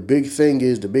 the big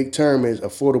term is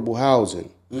affordable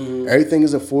housing. Mm-hmm. Everything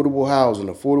is affordable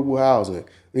housing.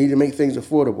 We need to make things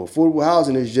affordable. Affordable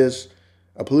housing is just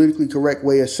a politically correct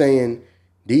way of saying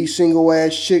these single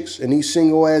ass chicks and these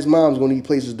single ass moms gonna need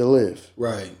places to live.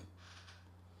 Right.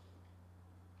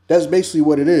 That's basically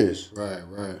what it is. Right.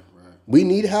 We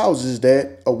need houses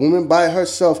that a woman by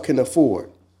herself can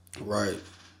afford. Right.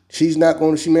 She may not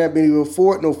be able to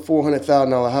afford no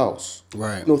 $400,000 house.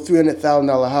 Right. No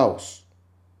 $300,000 house.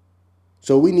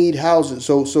 So we need houses.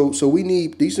 So we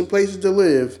need decent places to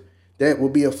live that will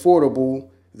be affordable,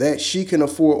 that she can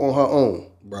afford on her own.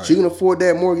 Right. She can afford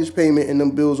that mortgage payment and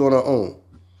them bills on her own.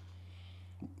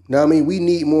 Now, we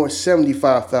need more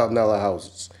 $75,000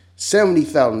 houses,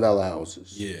 $70,000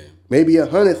 houses. Yeah. Maybe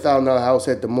 $100,000 house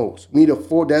at the most. We need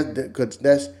because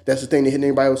that's the thing that hit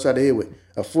everybody outside the head with.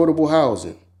 Affordable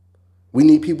housing. We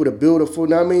need people to build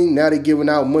now they're giving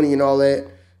out money and all that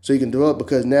so you can develop,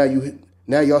 because now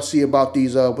y'all see about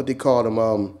these what they call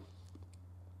them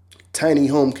tiny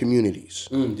home communities.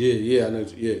 Yeah, I know.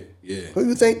 Yeah. Who do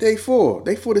you think they for?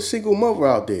 They for the single mother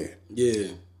out there. Yeah.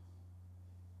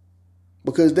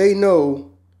 Because they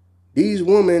know these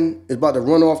women is about to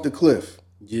run off the cliff.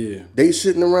 Yeah. They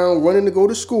sitting around running to go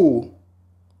to school.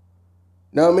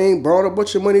 Brought a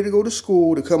bunch of money to go to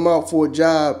school, to come out for a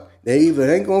job. They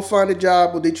either ain't gonna find a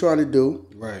job what they trying to do.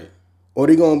 Right. Or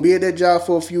they're gonna be at that job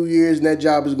for a few years and that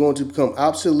job is going to become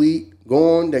obsolete,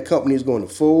 gone, that company is going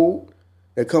to fold,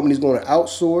 that company is going to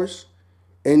outsource,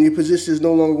 and your position is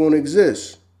no longer going to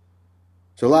exist.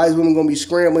 So a lot of these women are gonna be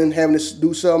scrambling, having to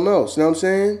do something else. You know what I'm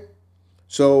saying?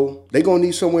 So they're gonna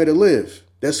need somewhere to live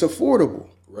that's affordable.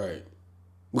 Right.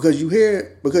 Because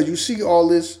you see all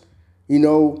this,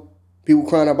 people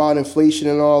crying about inflation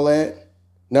and all that.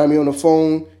 Now on the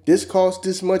phone, this costs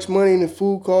this much money and the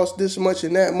food costs this much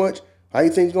and that much. How you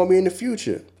think it's gonna be in the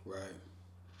future? Right.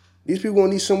 These people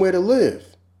gonna need somewhere to live.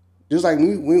 Just like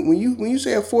when you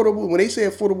say affordable, when they say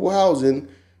affordable housing,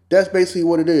 that's basically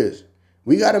what it is.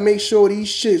 We gotta make sure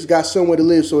these chicks got somewhere to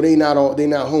live so they not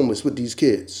homeless with these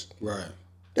kids. Right.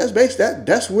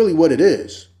 That's really what it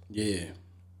is. Yeah.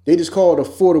 They just call it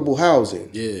affordable housing.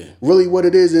 Yeah. Really what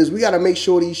it is we got to make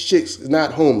sure these chicks is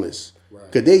not homeless. Right.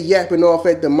 Because they yapping off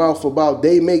at the mouth about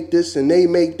they make this and they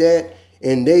make that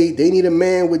and they need a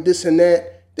man with this and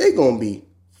that. They going to be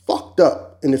fucked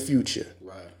up in the future.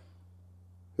 Right.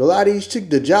 A lot of these chicks,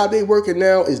 the job they working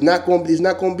now is not going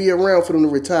to be around for them to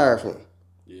retire from.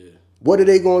 Yeah. What are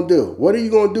they going to do? What are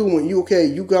you going to do when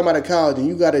you come out of college and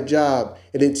you got a job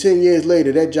and then 10 years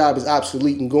later that job is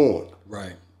obsolete and gone?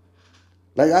 Right.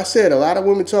 Like I said, a lot of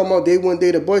women talking about they want to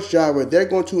date a bus driver. They're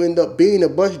going to end up being a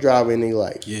bus driver in their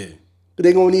life. Yeah. But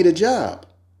they're going to need a job.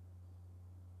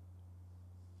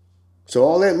 So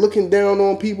all that looking down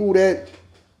on people that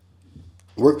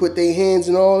work with their hands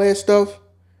and all that stuff,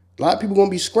 a lot of people going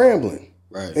to be scrambling.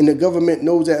 Right. And the government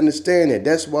knows that, understand that.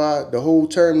 That's why the whole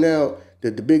term now,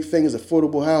 the big thing is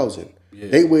affordable housing. Yeah.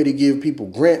 They way to give people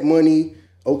grant money.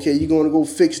 Okay, you're going to go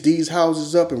fix these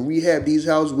houses up and rehab these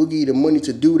houses. We'll give you the money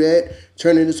to do that.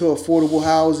 Turn it into affordable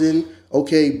housing.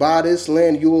 Okay, buy this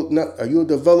land. You're a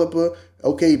developer.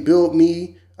 Okay, build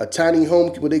me a tiny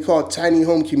home, what they call tiny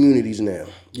home communities now.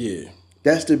 Yeah.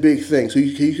 That's the big thing. So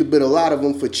you can build a lot of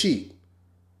them for cheap.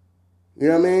 You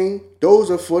know what I mean?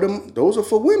 Those are for them. Those are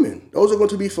for women. Those are going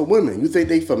to be for women. You think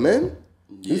they for men?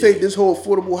 Yeah. You think this whole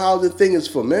affordable housing thing is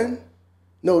for men?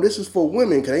 No, this is for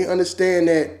women because they understand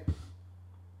that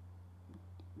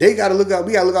they gotta look out.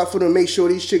 We gotta look out for them. Make sure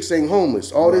these chicks ain't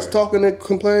homeless. All this talking and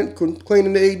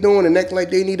complaining that they doing and acting like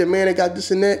they need a man that got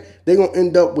this and that. They gonna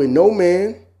end up with no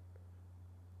man.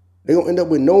 They gonna end up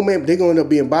with no man. They gonna end up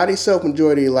being by themselves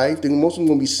majority of their life. Most of them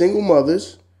gonna be single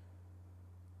mothers.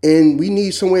 and we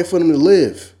need somewhere for them to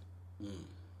live.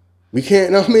 We can't,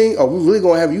 you know what I mean? Are we really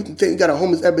going to have, you think you got a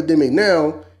homeless epidemic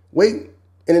now, wait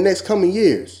in the next coming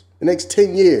years, the next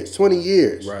 10 years, 20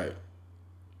 years. Right.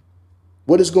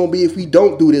 What it's going to be if we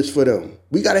don't do this for them?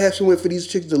 We got to have somewhere for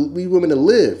these these women to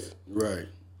live. Right.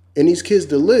 And these kids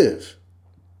to live.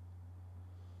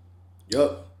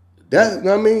 Yup. That, you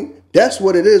know what I mean? That's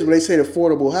what it is when they say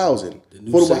affordable housing. The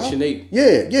new affordable Section 8.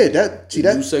 Yeah. That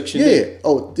new Section yeah. 8.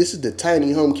 Oh, this is the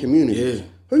tiny home community. Yeah.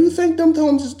 Who do you think them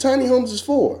tiny homes is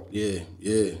for? Yeah.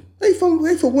 Yeah. They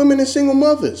for women and single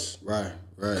mothers. Right.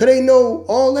 Right. Cause they know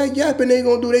all that yapping they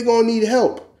gonna do, they gonna need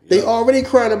help. They already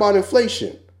crying about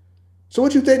inflation. So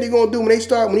what you think they gonna do when these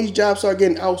jobs start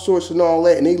getting outsourced and all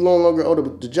that, and they no longer,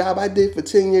 the job I did for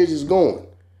 10 years is gone.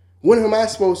 What am I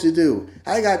supposed to do?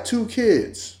 I got 2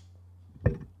 kids.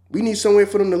 We need somewhere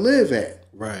for them to live at.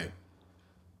 Right.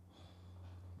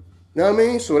 Know what I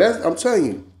mean? So I'm telling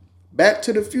you, back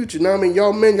to the future. Know what I mean?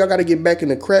 Y'all men, y'all gotta get back in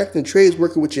the craft and trades,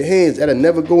 working with your hands. That'll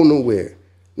never go nowhere.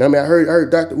 Know what I mean? I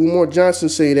heard Dr. Umar Johnson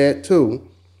say that too.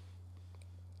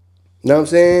 Know what I'm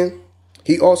saying?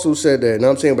 He also said that. Know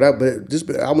what I'm saying?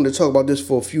 But I want to talk about this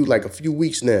for a few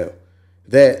weeks now.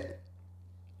 That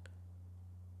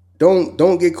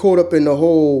don't get caught up in the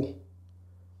whole,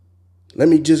 let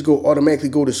me just automatically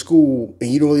go to school,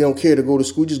 and you really don't care to go to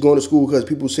school. Just going to school because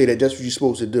people say that that's what you're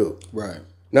supposed to do. Right.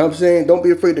 Know what I'm saying? Don't be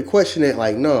afraid to question it.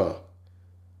 Like, no,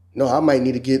 I might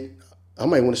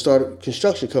want to start a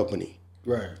construction company.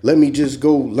 Right. Let me just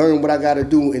go learn what I got to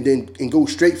do and go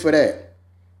straight for that.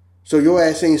 So your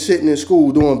ass ain't sitting in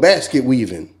school doing basket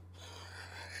weaving.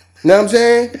 Know what I'm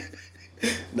saying?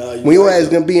 When your ass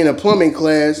gonna be in a plumbing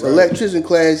class, right, electrician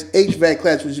class, HVAC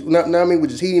class, which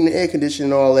is heating and air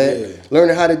conditioning and all that. Yeah.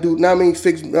 Learning how to do,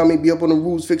 be up on the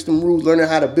roofs, fix them roofs, learning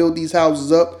how to build these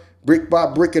houses up, brick by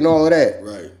brick and all of that.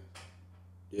 Right.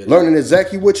 Yeah, learning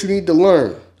exactly what you need to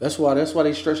learn. That's why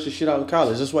they stretch the shit out in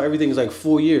college. That's why everything is like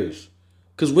 4 years.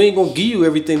 Cause we ain't gonna give you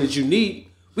everything that you need.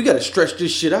 We gotta stretch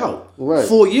this shit out. Right.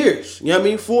 4 years. You know what I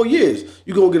mean? 4 years.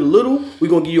 You gonna get a little. We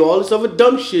gonna give you all this other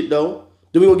dumb shit though.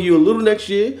 Then we gonna give you a little next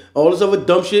year. All this other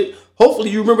dumb shit.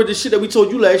 Hopefully you remember the shit that we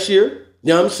told you last year.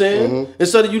 You know what I'm saying? Mm-hmm.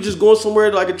 Instead of you just going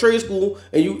somewhere like a trade school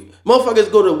and you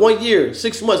motherfuckers go to 1 year,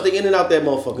 6 months, they in and out that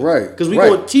motherfucker. Right. Because we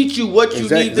gonna teach you what you need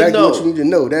to know. Exactly what you need to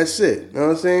know. That's it. You know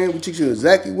what I'm saying? We teach you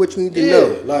exactly what you need to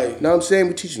know. Like, you know what I'm saying?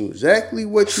 We teach you exactly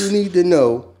what you need to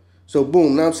know. So boom, you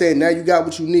know what I'm saying? Now you got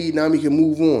what you need, now we can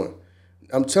move on.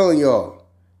 I'm telling y'all,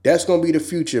 that's gonna be the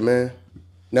future, man.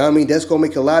 Know what I mean? That's gonna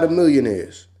make a lot of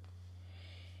millionaires.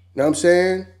 Know what I'm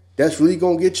saying? That's really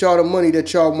gonna get y'all the money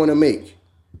that y'all wanna make.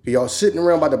 Y'all sitting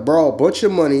around about to borrow a bunch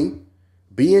of money,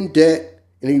 be in debt,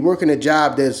 and you working a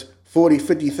job that's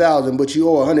 $40,000-$50,000, but you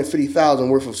owe $150,000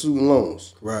 worth of student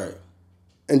loans. Right.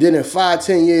 And then in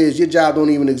 5-10 years, your job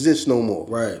don't even exist no more.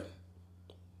 Right.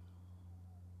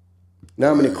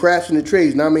 Now I'm in the crafts and the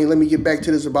trades. Now let me get back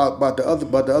to this about the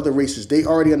other races. They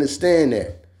already understand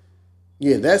that.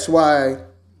 Yeah, that's why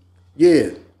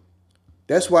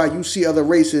you see other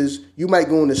races. You might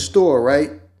go in the store, right,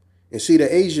 and see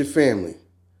the Asian family.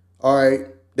 All right,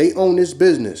 they own this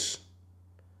business.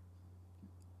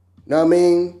 Know what I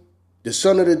mean? The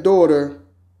son or the daughter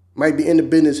might be in the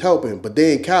business helping, but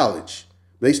they in college.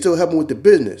 They still helping with the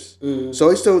business. Mm-hmm.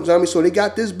 So so they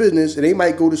got this business, and they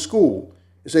might go to school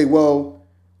and say, well,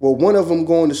 one of them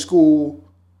going to school,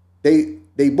 they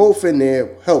both in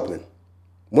there helping.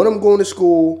 One of them going to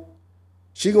school,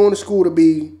 she going to school to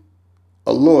be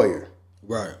a lawyer.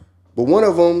 Right. But one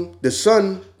of them, the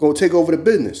son, going to take over the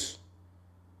business.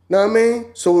 Know what I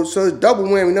mean? So it's double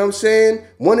whammy, you know what I'm saying?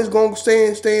 One is going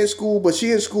to stay in school, but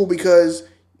she in school because,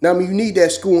 you need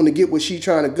that school to get where she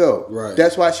trying to go. Right.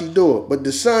 That's why she do it. But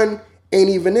the son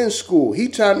ain't even in school. He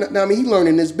he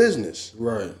learning this business.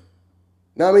 Right.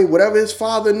 Whatever his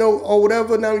father know or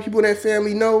whatever, people in that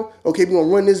family know, okay, we're going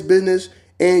to run this business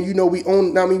and, we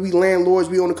own, we landlords,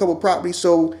 we own a couple properties,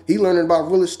 so he learning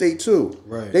about real estate too.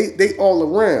 Right. They all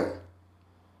around.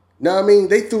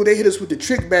 They hit us with the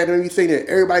trick bag and everything that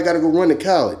everybody got to go run to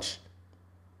college.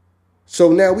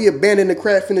 So now we abandon the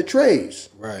craft and the trades.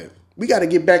 Right. We got to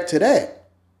get back to that.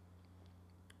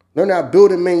 Learn how to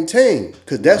build and maintain,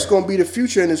 because that's going to be the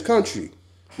future in this country.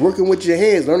 Working with your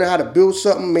hands, learning how to build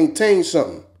something, maintain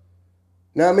something.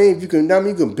 If you can,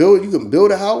 you can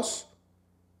build a house.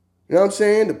 You know what I'm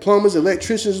saying? The plumbers,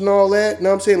 electricians, and all that. You know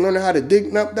what I'm saying? Learning how to dig.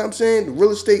 You know what I'm saying? The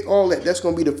real estate, all that. That's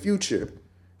gonna be the future.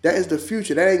 That is the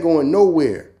future. That ain't going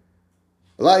nowhere.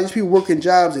 A lot of these people working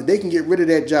jobs that they can get rid of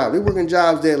that job. They working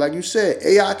jobs that, like you said,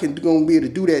 AI gonna be able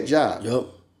to do that job. Yep.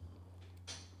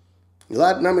 A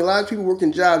lot of people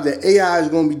working jobs that AI is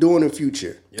going to be doing in the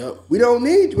future. Yep. We don't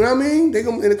need you. You know what I mean? They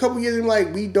gonna, in a couple of years, they're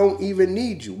like, we don't even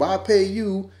need you. Why pay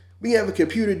you? We have a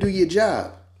computer do your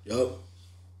job. Yep.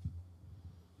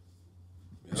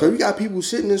 So you got people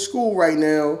sitting in school right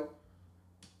now.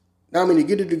 I mean, to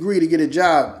get a degree, to get a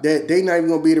job, that they not even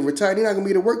gonna be able to retire. They're not gonna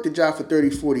be able to work the job for 30,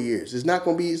 40 years. It's not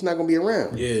gonna be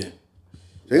around. Yeah.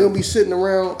 They're gonna be sitting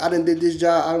around. I done did this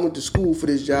job. I went to school for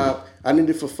this job. I did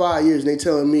it for 5 years, and they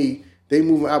telling me they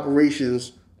moving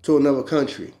operations to another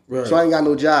country. Right. So I ain't got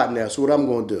no job now. So what I'm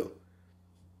gonna do?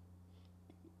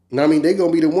 And I mean, they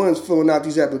gonna be the ones filling out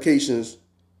these applications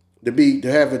to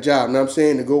have a job. You know what I'm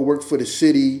saying? To go work for the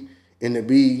city and to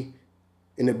be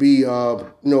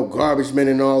garbage men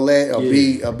and all that,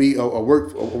 or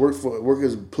work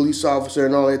as a police officer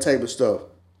and all that type of stuff.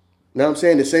 You know what I'm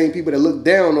saying? The same people that look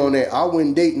down on that, I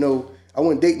wouldn't date no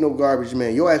garbage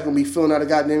man. Your ass gonna be filling out a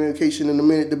goddamn application in a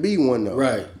minute to be one though.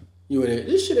 Right. You in there?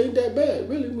 This shit ain't that bad,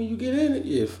 really. When you get in it,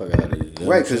 yeah, fuck out of here. You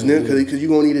know Right, because you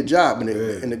gonna need a job, and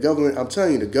the government. I'm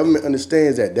telling you, the government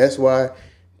understands that. That's why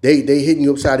they hitting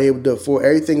you upside the head with the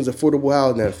everything's affordable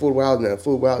housing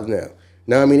now.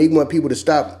 Now I mean, they want people to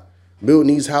stop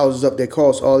building these houses up that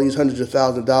cost all these hundreds of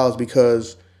thousands of dollars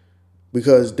because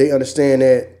they understand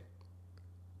that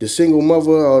the single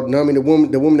mother, or I mean the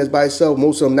woman that's by herself,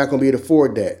 most of them not gonna be able to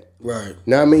afford that. Right.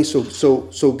 Now I mean,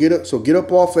 so get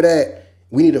up off of that.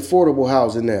 We need affordable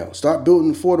housing now. Start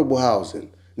building affordable housing.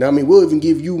 Now I mean, we'll even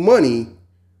give you money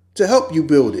to help you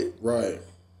build it. Right.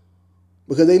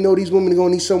 Because they know these women are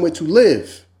gonna need somewhere to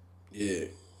live. Yeah.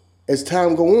 As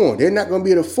time go on, they're not gonna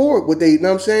be able to afford what they. You know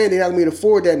what I'm saying? They're not gonna be able to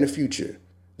afford that in the future.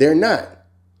 They're not.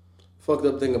 Fucked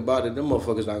up thing about it, them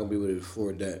motherfuckers not gonna be able to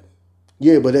afford that.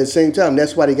 Yeah, but at the same time,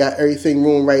 that's why they got everything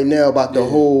wrong right now about the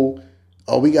whole.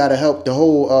 We gotta help the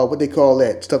whole what they call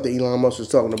that stuff that Elon Musk was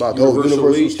talking about, the whole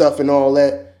universal stuff and all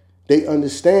that. They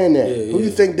understand that. Yeah, Who do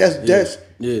you think that's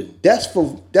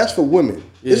for women?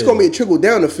 Yeah. It's gonna be a trickle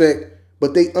down effect,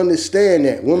 but they understand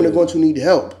that women are going to need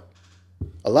help.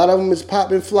 A lot of them is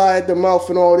popping fly at the mouth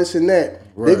and all this and that.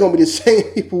 Right. They're gonna be the same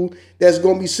people that's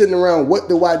gonna be sitting around. What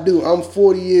do I do? I'm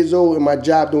 40 years old and my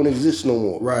job don't exist no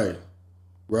more. Right.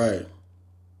 Right.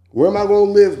 Where am I going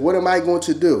to live? What am I going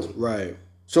to do? Right.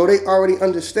 So they already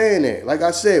understand that. Like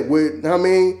I said,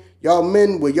 y'all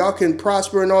men, where y'all can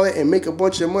prosper and all that and make a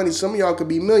bunch of money, some of y'all could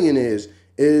be millionaires,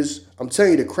 I'm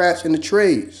telling you, the crafts and the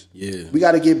trades. Yeah. We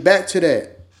got to get back to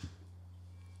that.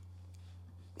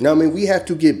 Now, I mean, we have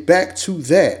to get back to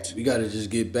that. We got to just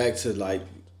get back to, like,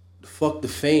 fuck the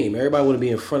fame. Everybody want to be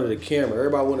in front of the camera.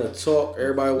 Everybody want to talk.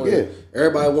 Everybody want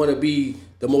to be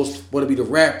the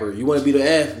rapper. You want to be the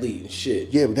athlete and shit.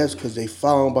 Yeah, but that's because they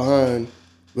following behind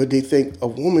what they think a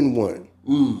woman want.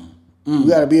 You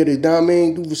got to be able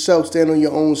to, do yourself, stand on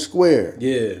your own square.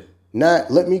 Yeah.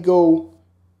 Not let me go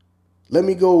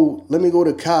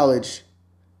to college.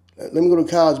 Let me go to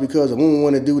college because a woman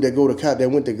want to do that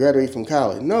went to graduate from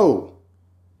college. No,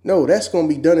 that's gonna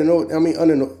be done and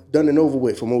over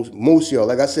with for most of y'all.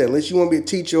 Like I said, unless you want to be a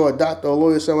teacher or a doctor or a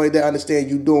lawyer or something like that, I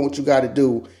understand you doing what you got to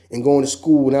do and going to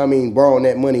school and borrowing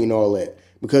that money and all that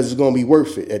because it's gonna be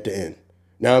worth it at the end.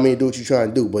 Now do what you're trying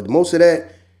to do, but most of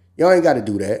that y'all ain't got to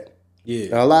do that. Yeah.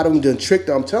 Now, a lot of them done tricked.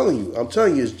 I'm telling you,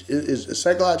 it's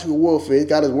psychological warfare. It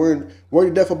got us worried to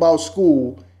death about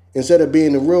school instead of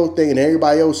being the real thing. And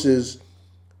everybody else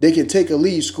they can take a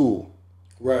leave school.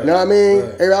 Right. You know what I mean? Right.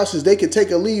 Everybody else they can take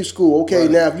a leave school. Okay,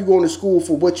 right. Now if you going to school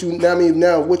for what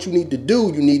what you need to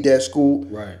do, you need that school.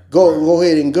 Right. Go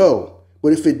ahead and go.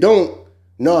 But if it don't,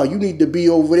 you need to be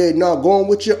over there. Going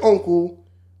with your uncle.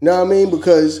 You know what I mean?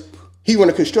 Because he run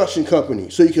a construction company,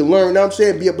 so you can learn,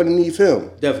 be up underneath him.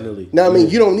 Definitely. Now,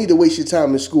 you don't need to waste your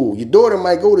time in school. Your daughter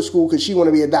might go to school because she want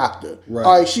to be a doctor. Right.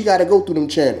 All right, she got to go through them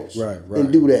channels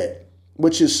and do that.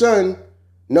 But your son,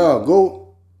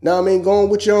 go on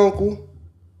with your uncle.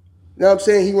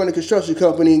 He run a construction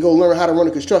company and go learn how to run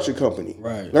a construction company.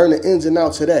 Right. Learn the ins and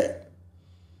outs of that.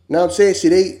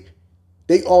 See,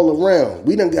 they all around.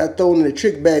 We done got thrown in the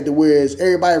trick bag to where it's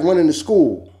everybody running to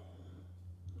school.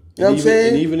 You know what I'm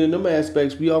saying? And even in them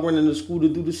aspects, we all running to school to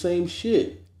do the same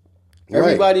shit.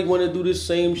 Everybody want to do the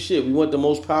same shit. We want the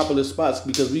most popular spots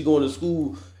because we going to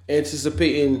school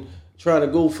anticipating trying to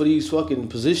go for these fucking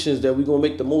positions that we going to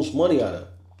make the most money out of.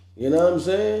 You know what I'm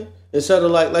saying? Instead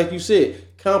of like you said,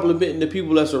 complimenting the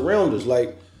people that's around us.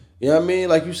 Like, you know what I mean?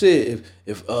 Like you said,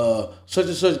 if such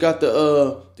and such got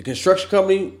the construction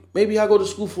company, maybe I go to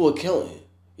school for accounting.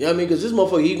 You know what I mean? Because this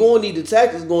motherfucker, he going to need the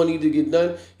taxes going to need to get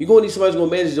done. You going to need somebody who's going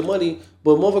to manage the money.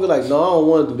 But motherfucker like, no, I don't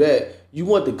want to do that. You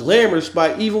want the glamour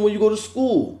spot even when you go to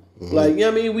school. Mm-hmm. Like, you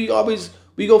know what I mean?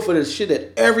 We go for the shit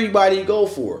that everybody go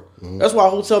for. That's why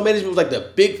hotel management was like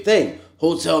the big thing.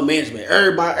 Hotel management.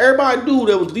 Everybody knew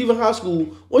that was leaving high school.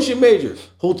 What's your major?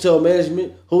 Hotel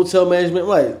management. Hotel management.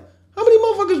 Like, how many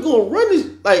motherfuckers gonna run this?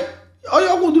 Like, are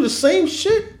y'all gonna do the same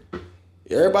shit?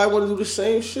 Everybody wanna do the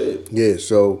same shit. Yeah,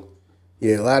 so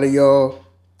a lot of y'all,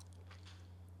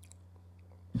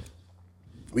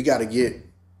 we gotta get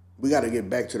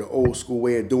back to the old school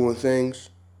way of doing things.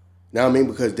 Know what I mean?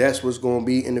 Because that's what's gonna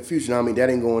be in the future. Know what I mean?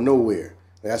 That ain't going nowhere.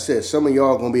 Like I said, some of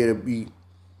y'all gonna be able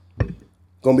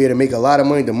to make a lot of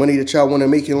money, the money that y'all want to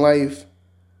make in life,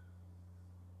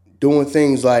 doing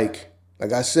things like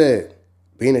I said,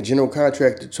 being a general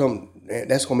contractor.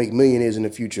 That's gonna make millionaires in the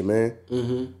future, man.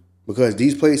 Mm-hmm. Because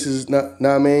these places, know what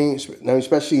I mean,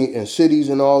 especially in cities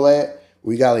and all that,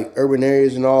 we got like urban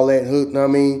areas and all that. Know what I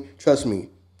mean? Trust me,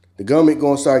 the government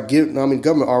gonna start giving. I mean,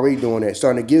 government already doing that,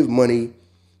 starting to give money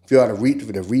for y'all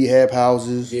for the rehab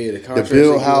houses, the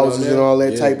build houses and all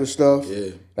that type of stuff.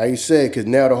 Yeah. Like you said, because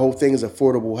now the whole thing is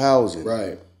affordable housing.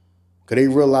 Right. Because they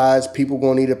realize people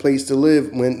going to need a place to live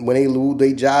when they lose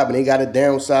their job and they got to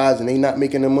downsize and they not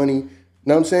making the money. You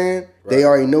know what I'm saying? Right. They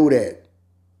already know that.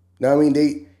 You know what I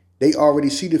mean? They already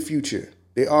see the future.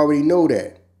 They already know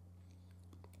that.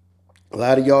 A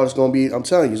lot of y'all is going to be, I'm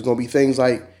telling you, it's going to be things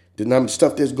like the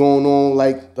stuff that's going on,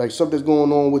 like stuff that's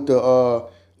going on with the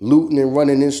looting and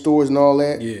running in stores and all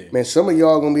that. Yeah. Man, some of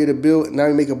y'all going to be able to build, now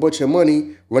make a bunch of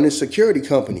money running security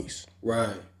companies.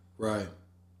 Right.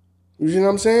 You know what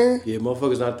I'm saying? Yeah,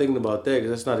 motherfuckers not thinking about that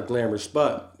because that's not a glamorous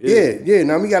spot. Yeah.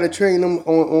 Now we got to train them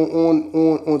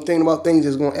on thinking about things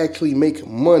that's going to actually make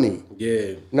money. Yeah.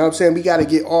 You know what I'm saying? We got to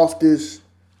get off this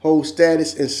whole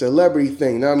status and celebrity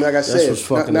thing. Now, I mean, like I said, what's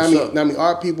fucking us up. I mean,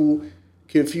 our people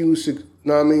confuse,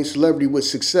 celebrity with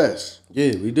success.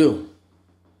 Yeah, we do.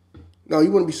 No, you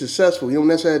want to be successful. You don't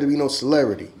necessarily have to be no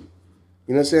celebrity.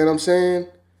 You know what I'm saying?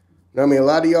 I mean, a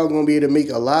lot of y'all going to be able to make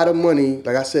a lot of money.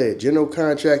 Like I said, general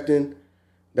contracting, you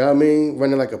know what I mean?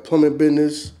 Running like a plumbing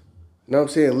business, you know what I'm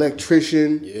saying?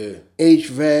 Electrician,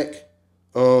 HVAC,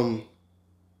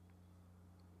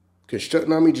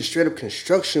 just straight up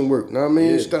construction work, you know what I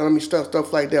mean?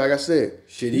 Stuff like that, like I said.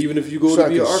 Shit, even if you go to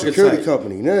be an architect. Security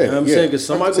company, You know what I'm saying? Because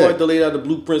somebody going to have to lay out the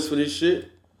blueprints for this shit.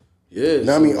 Yeah.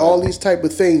 Now, I mean, all these type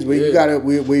of things where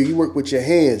you work with your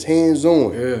hands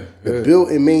on. The build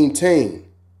and maintain.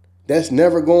 That's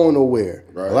never going nowhere.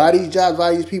 Right. A lot of these jobs, a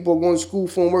lot of these people are going to school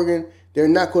for and working, they're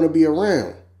not going to be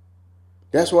around.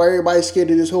 That's why everybody's scared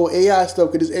of this whole AI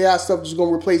stuff, because this AI stuff is going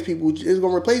to replace people. It's going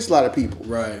to replace a lot of people.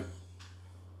 Right. You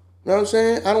know what I'm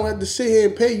saying? I don't have to sit here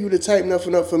and pay you to type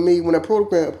nothing up for me when a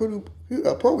program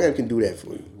can do that for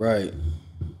you. Right. You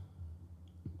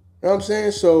know what I'm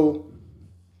saying? So,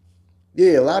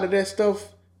 yeah, a lot of that stuff,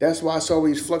 that's why it's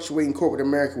always fluctuating corporate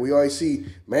America. We always see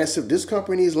massive, this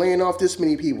company is laying off this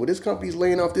many people. This company is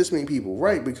laying off this many people.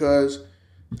 Right, because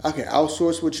I can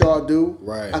outsource what y'all do.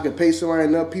 Right. I can pay somebody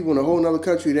enough people in a whole nother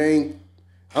country that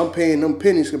I'm paying them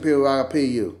pennies compared to what I pay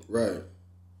you. Right.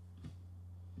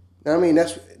 And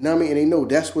they know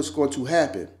that's what's going to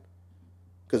happen.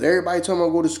 Because everybody talking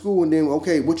about go to school and then,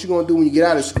 okay, what you going to do when you get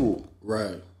out of school?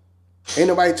 Right. Ain't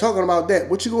nobody talking about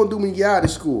that. What you going to do when you get out of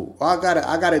school? Well,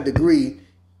 I got a degree.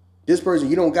 This person,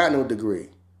 you don't got no degree.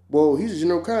 Well, he's a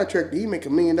general contractor. He make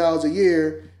 $1 million a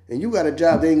year, and you got a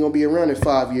job that ain't going to be around in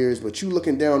 5 years, but you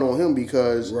looking down on him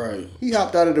because he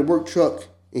hopped out of the work truck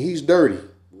and he's dirty.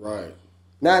 Right.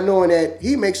 Not knowing that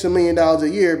he makes $1 million a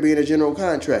year being a general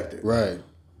contractor. Right.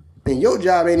 And your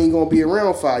job ain't even going to be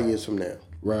around 5 years from now.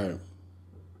 Right.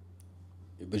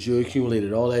 But you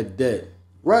accumulated all that debt.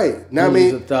 Right. Now I mean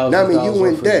you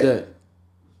in debt.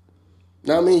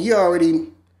 Now I mean he already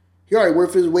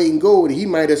worth his weight in gold. He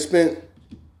might have spent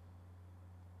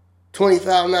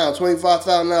 $20,000,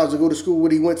 $25,000 to go to school.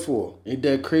 What he went for? Ain't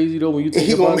that crazy though? When you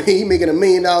think about it, he making $1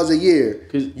 million a year.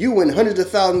 You in hundreds of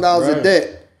 $1,000s of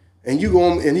debt, and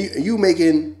you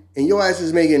making, and your ass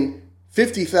is making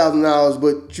 $50,000.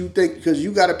 But you think because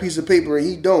you got a piece of paper and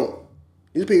he don't.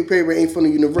 His piece of paper ain't from the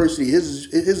university. His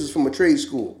is from a trade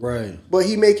school. Right. But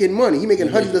he making money. He making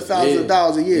hundreds of thousands of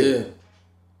dollars a year. Yeah.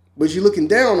 But you looking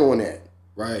down on that.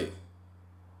 Right.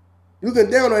 You looking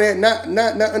down on that,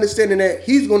 not understanding that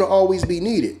he's going to always be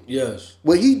needed. Yes.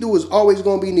 What he do is always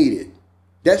going to be needed.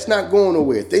 That's not going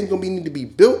nowhere. Things going to need to be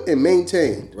built and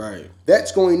maintained. Right.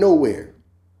 That's going nowhere.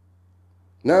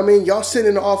 Know what I mean? Y'all sit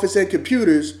in the office and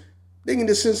computers. They can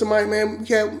just send somebody, man,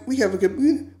 we have a computer.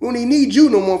 We don't even need you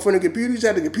no more for the computer. You just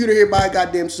have the computer here by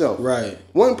goddamn self. Right.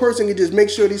 One person can just make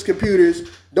sure these computers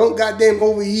don't goddamn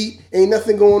overheat. Ain't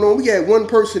nothing going on. We got one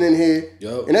person in here.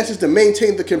 Yep. And that's just to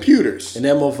maintain the computers. And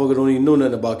that motherfucker don't even know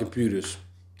nothing about computers.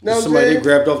 Know Somebody they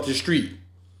grabbed off the street.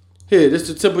 Here, this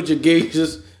the temperature gauge.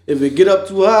 If it get up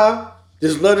too high,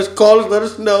 just call us, let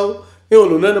us know. He don't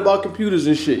know nothing about computers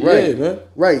and shit. Right. Yeah, man.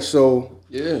 Right. So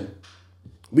Yeah.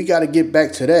 we got to get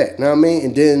back to that. Know what I mean?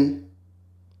 And then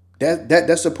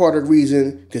that's a part of the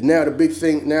reason, because now the big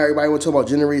thing, now everybody want to talk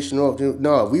about generational wealth.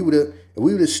 No, if we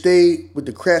would have stayed with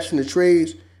the crafts and the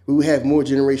trades, we would have more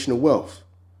generational wealth.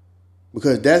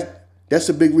 Because that's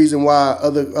a big reason why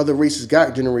other races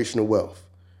got generational wealth.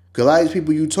 Because a lot of these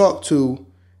people you talk to,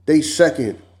 they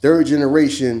second, third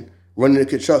generation running a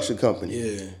construction company.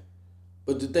 Yeah.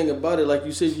 But the thing about it, like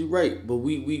you said, you're right. But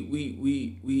we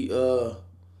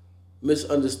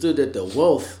misunderstood that the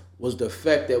wealth was the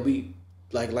fact that we,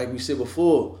 like we said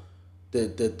before,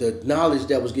 the knowledge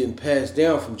that was getting passed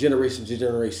down from generation to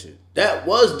generation. That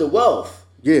was the wealth.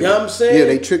 Yeah. You know what I'm saying? Yeah,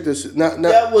 they tricked us.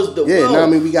 That was the wealth. Yeah, now I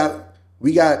mean we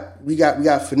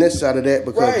got finesse out of that,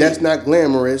 because Right. that's not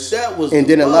glamorous. That was and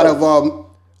the then wealth.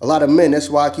 a lot of men, that's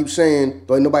why I keep saying,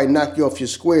 but nobody knock you off your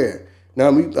square. Now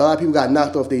a lot of people got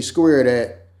knocked off their square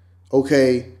that,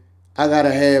 okay, I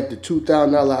gotta have the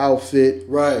 $2,000 outfit.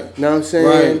 Right. You know what I'm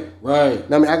saying? Right.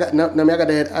 Now I mean I got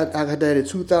that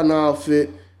 $2,000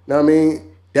 outfit. Now I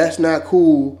mean that's not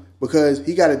cool, because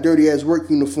he got a dirty ass work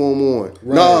uniform on.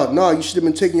 Right. No, you should have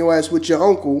been taking your ass with your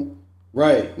uncle.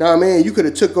 Right. Now, man, you could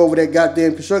have took over that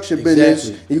goddamn construction business,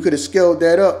 and you could have scaled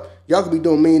that up. Y'all could be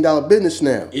doing $1 million business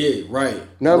now. Yeah, right.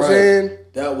 Know what I'm saying?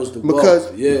 That was the Because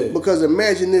wealth. Yeah. because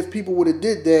imagine if people would have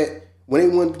did that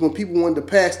when people wanted to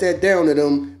pass that down to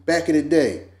them back in the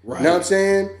day. Right. Know what I'm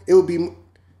saying? It would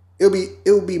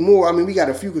be more. I mean, we got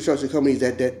a few construction companies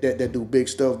that do big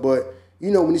stuff, but you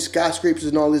know when these skyscrapers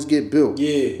and all this get built.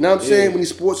 Yeah. Know what I'm saying? When these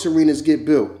sports arenas get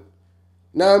built.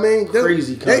 Know what I mean?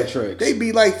 Crazy contracts. They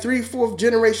be like 3, 4th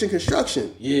generation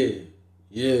construction. Yeah.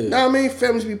 Yeah. Know what I mean?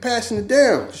 Families be passing it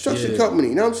down. Construction company.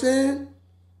 You know what I'm saying?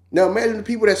 Now imagine the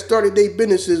people that started their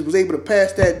businesses was able to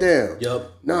pass that down.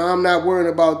 Yup. No, I'm not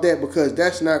worrying about that, because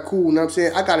that's not cool. You know what I'm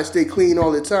saying? I gotta stay clean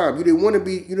all the time. You didn't want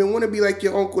to be like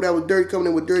your uncle that was dirty, coming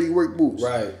in with dirty work boots.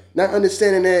 Right. Not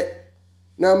understanding that.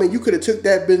 Now I mean, you could have took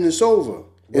that business over.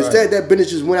 Instead, that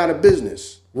business just went out of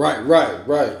business. Right.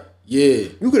 Yeah.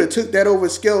 You could have took that over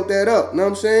and scaled that up. You know what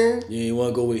I'm saying? You ain't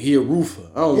want to go with here roofer.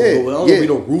 I don't Yeah, want to be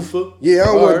no roofer. Yeah, I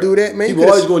don't want to do that, man. People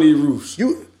always going to need roofs.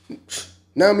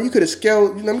 Now I mean, you could have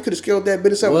scaled. You could have scaled that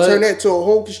business up and turned that to a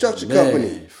whole construction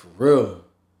company. For real.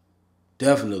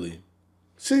 Definitely.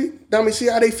 See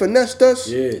how they finessed us?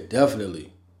 Yeah,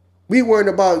 definitely. We worried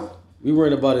about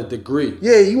a degree.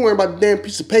 Yeah, you worried about the damn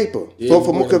piece of paper. Yeah,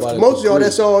 For most of y'all,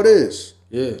 that's all it is.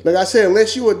 Yeah. Like I said,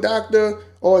 unless you a doctor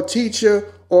or a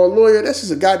teacher or a lawyer, that's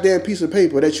just a goddamn piece of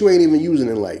paper that you ain't even using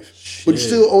in life. Shit. But you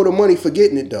still owe the money for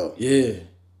getting it though. Yeah.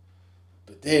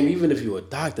 But damn, even if you're a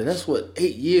doctor, that's what,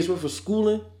 8 years worth of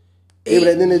schooling? Yeah, but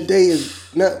at the end of the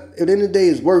day,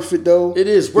 it's worth it though. It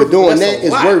is worth it. For doing That's that,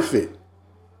 it's worth it.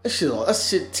 That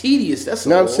shit tedious. That's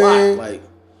Know a what I'm saying? lot. Like,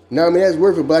 No, I mean that's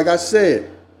worth it. But like I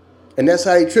said, and that's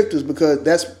how they tricked us, because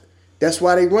that's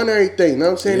why they run everything. You know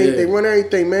what I'm saying? Yeah. They run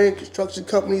everything, man. Construction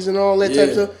companies and all that type of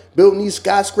Yeah. stuff. Building these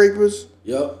skyscrapers.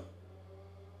 yup.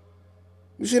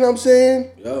 You see what I'm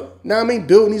saying? Yup. Now I mean,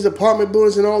 building these apartment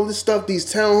buildings and all this stuff,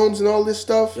 these townhomes and all this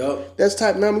stuff. Yup. That's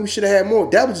type. Now I mean, we should have had more.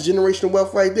 That was generational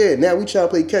wealth right there. Now we try to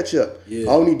play catch up. Yeah.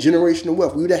 I don't need generational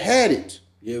wealth. We would have had it.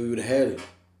 Yeah, we would have had it.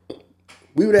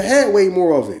 We would have had way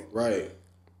more of it. Right.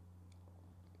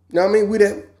 Now I mean, we'd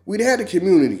have had the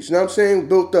communities. You know what I'm saying?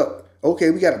 Built up. Okay,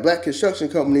 we got a black construction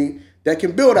company that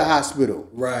can build a hospital.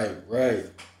 Right.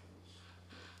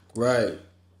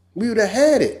 We would have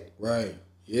had it. Right.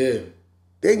 Yeah.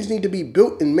 Things need to be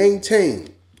built and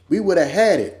maintained. We would have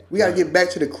had it. We got to get back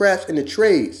to the crafts and the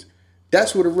trades.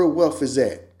 That's where the real wealth is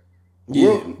at.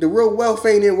 The real wealth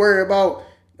ain't in worrying about,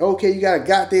 okay, you got a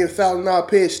goddamn $1,000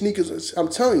 pair of sneakers. I'm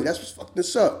telling you, that's what's fucking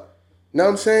this up. You know what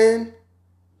I'm saying?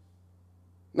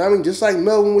 Now, I mean, just like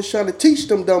Melvin was trying to teach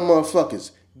them dumb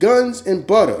motherfuckers. Guns and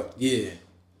butter. Yeah. You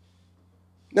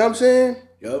know what I'm saying?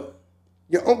 Yup.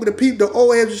 Your uncle, the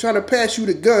old heads was trying to pass you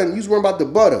the gun. You was worrying about the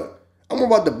butter. I'm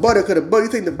worried about the butter, because the butter, you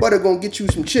think the butter gonna get you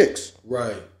some chicks.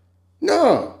 Right.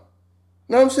 No.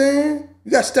 Know what I'm saying?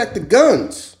 You gotta stack the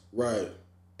guns. Right.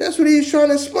 That's what he's trying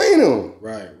to explain to them.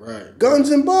 Right. Guns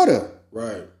and butter.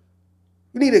 Right.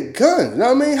 You need a gun. You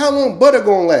know what I mean? How long butter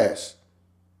gonna last?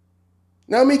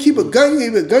 You know what I mean? Keep a gun.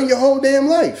 You keep a gun your whole damn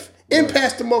life. And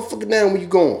pass the motherfucker down when you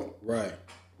going. Right.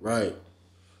 A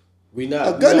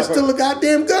gun is still a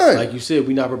goddamn gun. Like you said,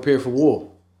 we not prepared for war.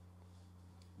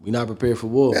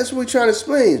 That's what we're trying to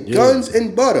explain. Yeah. Guns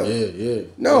and butter. Yeah.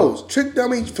 No,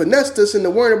 finessed us into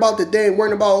worrying about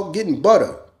getting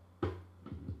butter.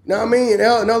 Know what I mean?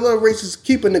 And other races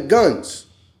keeping the guns.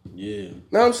 Yeah.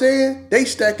 Know what I'm saying? They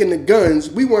stacking the guns.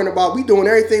 We doing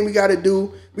everything we got to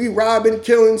do. We robbing,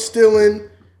 killing, stealing.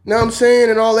 Know what I'm saying?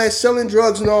 And all that, selling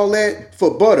drugs and all that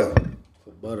for butter.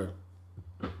 For butter.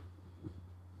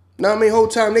 Know what I mean? Whole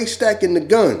time they stacking the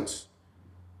guns.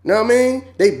 Know what I mean?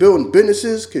 They building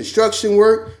businesses, construction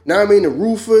work. Know what I mean? The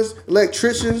roofers,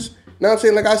 electricians. Know what I'm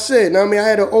saying? Like I said, know what I mean? I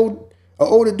had an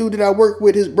older dude that I worked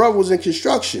with. His brother was in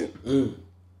construction. Know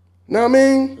what I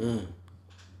mean?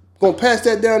 Gonna pass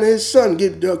that down to his son.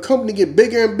 Get the company get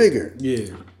bigger and bigger.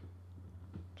 Yeah.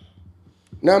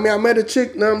 Know what I mean? I met a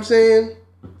chick. Know what I'm saying?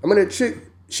 I met a chick.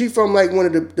 She from like one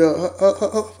of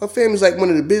her family's like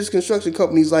one of the biggest construction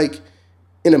companies like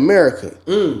in America.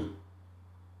 Know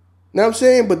what I'm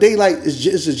saying? But they like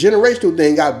it's a generational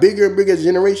thing. Got bigger and bigger as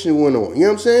generation went on. You know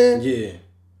what I'm saying? Yeah.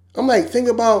 I'm like think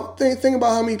about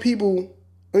how many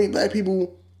black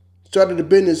people started the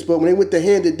business, but when they went to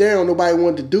hand it down, nobody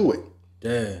wanted to do it.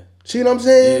 Yeah. See what I'm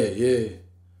saying? Yeah.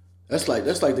 That's like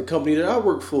the company that I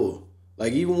work for.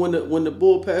 Like even when the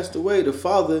bull passed away, the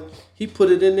father, he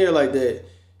put it in there like that.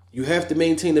 You have to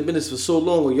maintain the business for so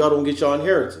long or y'all don't get your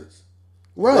inheritance.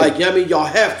 Right. Like, you know what I mean? Y'all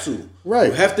have to. Right.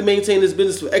 You have to maintain this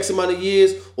business for X amount of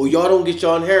years or y'all don't get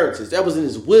your inheritance. That was in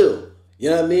his will.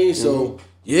 You know what I mean? So,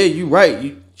 yeah, you right.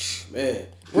 You just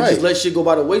let shit go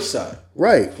by the wayside.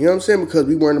 Right. You know what I'm saying? Because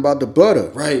we weren't about the butter.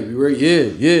 Right.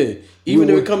 Yeah. Even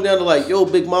if it come down to like, yo,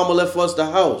 Big Mama left us the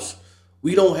house.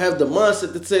 We don't have the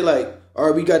mindset to say like, all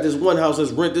right, we got this one house,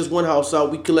 let's rent this one house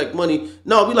out, we collect money.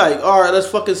 No, we like, all right, let's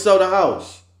fucking sell the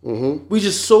house. We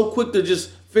just so quick to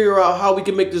just figure out how we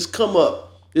can make this come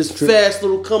up, fast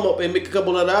little come up and make a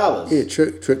couple of dollars. Yeah,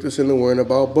 tricked us into worrying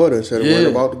about butter instead of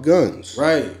worrying about the guns.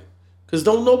 Right. Because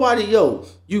don't nobody,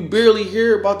 you barely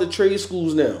hear about the trade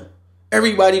schools now.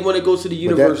 Everybody want to go to the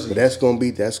university.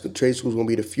 But trade schools going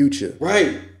to be the future.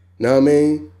 Right. Know what I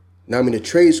mean? Now, I mean, the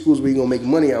trade schools where you going to make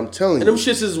money, I'm telling you. And them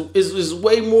shits is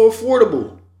way more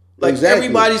affordable. Like,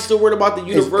 everybody's still worried about the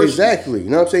university. Exactly. You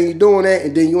know what I'm saying? You're doing that,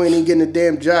 and then you ain't even getting a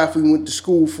damn job for you went to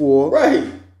school for. Right.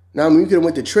 Now, I mean, you could have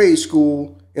went to trade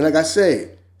school, and like I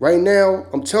said, right now,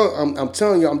 I'm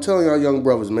telling y'all young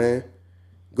brothers, man,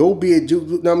 go be do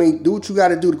what you got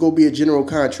to do to go be a general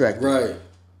contractor. Right.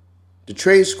 The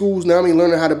trade schools, now I mean,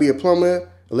 learning how to be a plumber,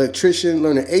 electrician,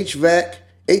 learning HVAC.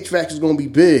 HVAC is going to be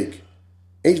big.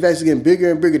 HVAC is getting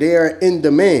bigger and bigger. They are in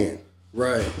demand.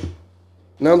 Right.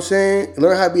 You know what I'm saying?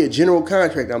 Learn how to be a general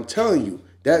contractor. I'm telling you,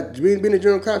 that being a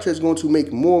general contractor is going to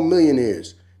make more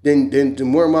millionaires than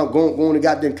more amount going to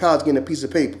goddamn college getting a piece of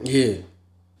paper. Yeah. You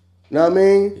know what I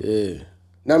mean? Yeah.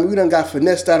 Now, I mean, we done got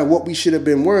finessed out of what we should have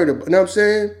been worried about. You know what I'm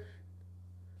saying?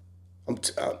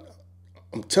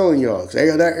 I'm telling y'all, because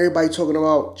everybody talking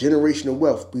about generational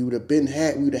wealth. We would have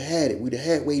had it. We'd have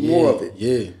had way more of it.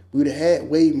 Yeah. We would have had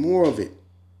way more of it.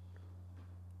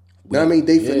 You know what I mean?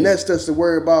 They finessed us to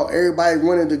worry about everybody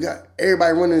running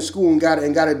to school and got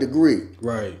a degree.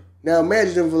 Right. Now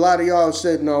imagine if a lot of y'all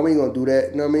said, no, we ain't gonna do that.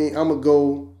 You know what I mean? I'm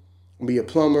gonna be a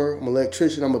plumber, I'm an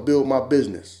electrician, I'm gonna build my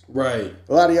business. Right.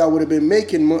 A lot of y'all would have been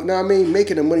making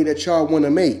the money that y'all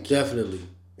wanna make. Definitely.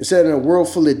 Instead of a world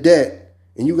full of debt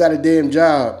and you got a damn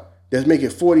job that's making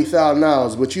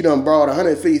 $40,000, but you done borrowed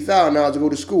 $150,000 to go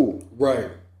to school. Right.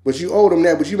 But you owe them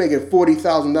that, but you making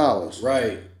 $40,000.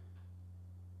 Right.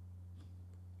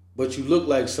 But you look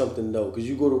like something though, because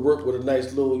you go to work with a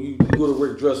nice little, you go to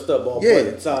work dressed up, all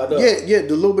tied up. Yeah,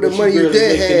 the little bit of money you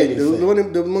did have,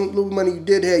 the little money you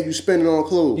did have, you spend it on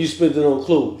clothes. You spent it on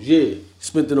clothes,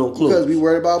 spent it on clothes. Because we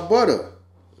worried about butter.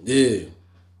 Yeah. You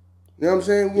know what I'm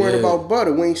saying? We worried about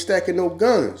butter. We ain't stacking no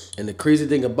guns. And the crazy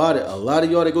thing about it, a lot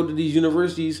of y'all that go to these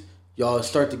universities, y'all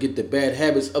start to get the bad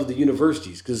habits of the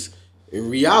universities, because in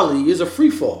reality, it's a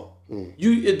free fall.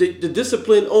 The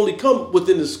discipline only come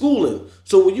within the schooling.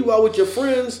 So when you out with your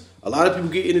friends, a lot of people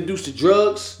get introduced to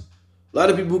drugs. A lot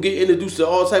of people get introduced to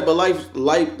all type of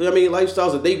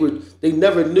lifestyles that they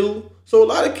never knew. So a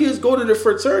lot of kids go to the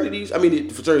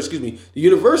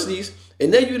universities,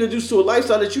 and then you're introduced to a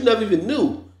lifestyle that you never even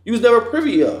knew. You was never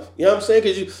privy of. You know what I'm saying?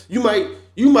 Because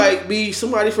you might be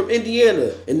somebody from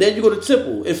Indiana, and then you go to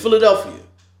Temple in Philadelphia.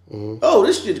 Oh,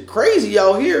 this shit crazy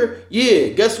out here. Yeah,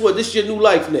 guess what? This is your new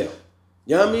life now.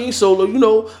 You know what I mean? So,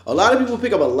 a lot of people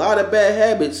pick up a lot of bad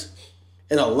habits,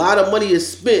 and a lot of money is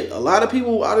spent. A lot of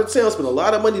people out of town spend a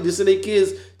lot of money to send their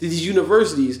kids to these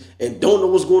universities and don't know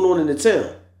what's going on in the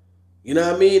town. You know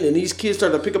what I mean? And these kids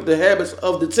start to pick up the habits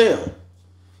of the town.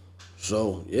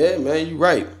 So, yeah, man, you're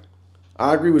right.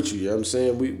 I agree with you. You know what I'm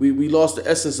saying? We lost the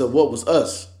essence of what was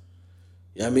us.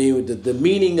 You know what I mean? The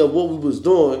meaning of what we was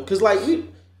doing. Because, I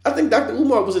think Dr.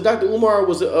 Umar was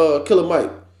a Killer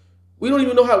Mike. We don't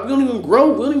even know how. We don't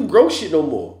even grow shit no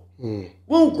more. We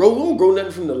don't grow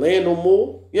nothing from the land no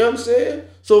more. You know what I'm saying?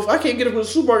 So if I can't get it from the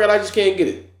supermarket, I just can't get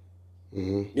it.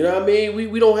 You know what I mean?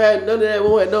 We don't have none of that. We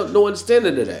don't have no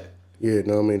understanding of that. Yeah,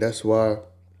 no, I mean that's why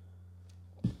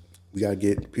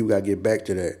people gotta get back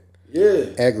to that.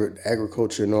 Yeah.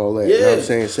 Agriculture and all that. Yeah. You know what I'm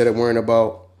saying? Instead of worrying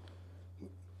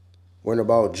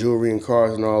about jewelry and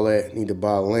cars and all that, need to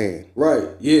buy land. Right.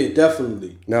 Yeah,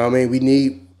 definitely. Now I mean we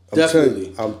need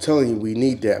Definitely. I'm telling you, we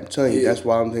need that. I'm telling you, that's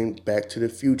why I'm thinking back to the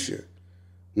future.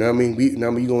 You know what I mean?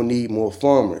 You're gonna need more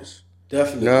farmers.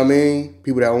 Definitely. You know what I mean?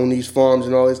 People that own these farms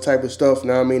and all this type of stuff. You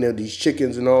know what I mean? These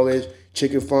chickens and all this,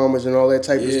 chicken farmers and all that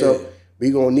type of stuff.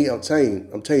 We gonna need. I'm telling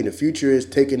you, the future is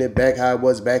taking it back how it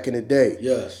was back in the day.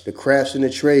 Yes. The crafts and the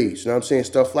trades. You know what I'm saying?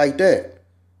 Stuff like that.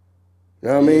 You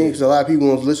know what I mean? Because a lot of people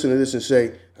gonna listen to this and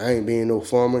say, "I ain't being no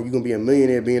farmer." You're gonna be a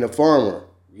millionaire being a farmer.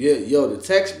 Yeah, yo, the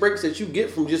tax breaks that you get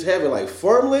from just having like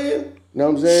farmland. You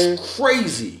know what I'm saying?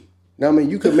 Crazy. Now I mean,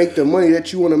 you could make the money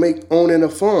that you want to make owning a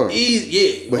farm.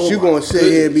 Yeah. But you're gonna sit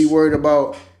here and be worried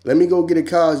about, let me go get a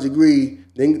college degree.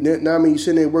 Then now I mean, you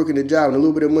sitting there working the job and a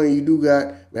little bit of money you do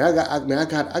got.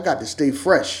 I got to stay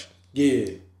fresh. Yeah.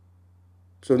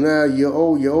 So now you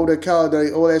owe that college,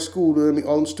 you owe that school,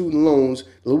 all them student loans.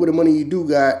 A little bit of money you do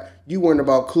got, you worrying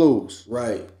about clothes.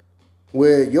 Right.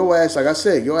 Where your ass, like I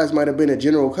said, your ass might have been a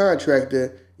general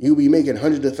contractor. You be making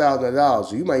hundreds of thousands of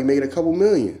dollars. You might be making a couple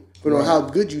million. Depending on how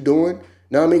good you doing.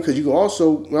 Know what I mean? Because you can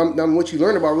also, what you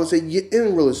learn about real estate, you get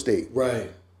in real estate. Right.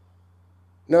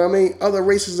 Know what I mean? Other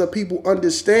races of people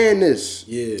understand this.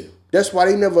 Yeah. That's why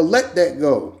they never let that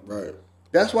go. Right.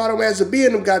 That's why them ass be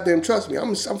in them goddamn, trust me.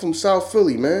 I'm from South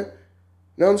Philly, man.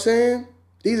 Know what I'm saying?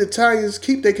 These Italians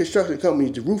keep their construction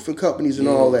companies, the roofing companies and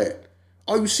all that.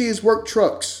 All you see is work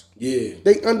trucks. Yeah.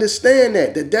 They understand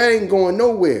that ain't going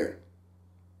nowhere.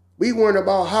 We worrying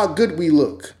about how good we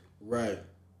look. Right.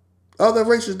 Other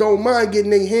races don't mind getting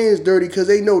their hands dirty because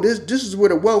they know this is where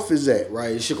the wealth is at.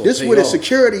 Right. This is where the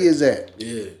security is at.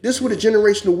 Yeah. This is where the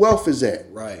generational wealth is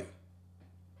at. Right.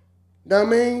 Know what I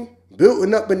mean?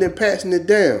 Building up and then passing it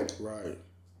down. Right.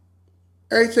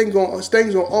 Things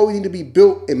gonna always need to be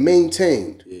built and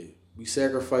maintained. Yeah. We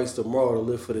sacrifice tomorrow to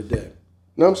live for the day.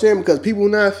 Know what I'm saying? Because people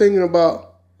not thinking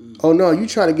about, oh no, you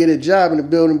trying to get a job in the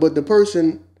building, but the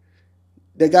person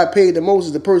that got paid the most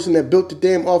is the person that built the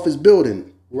damn office building.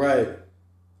 Right.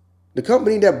 The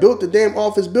company that built the damn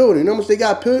office building, you know how much they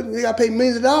got paid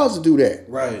millions of dollars to do that.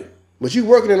 Right. But you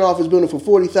working in an office building for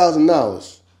 $40,000. You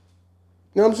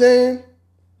know what I'm saying?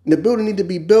 And the building need to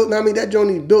be built. Now I mean that joint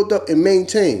need to be built up and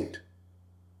maintained.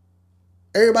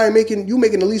 Everybody making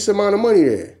the least amount of money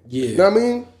there. Yeah. You know what I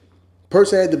mean?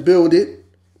 Person had to build it.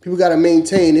 People got to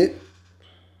maintain it.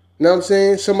 You know what I'm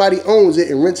saying? Somebody owns it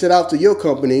and rents it out to your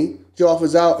company. Your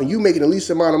offers out, and you making the least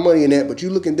amount of money in that, but you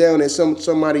looking down at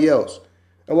somebody else.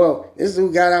 And well, this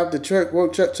dude got out the truck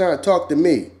trying to talk to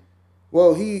me.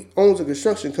 Well, he owns a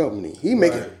construction company. He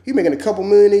making a couple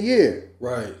million a year.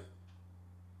 Right.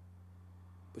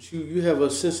 But you have a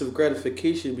sense of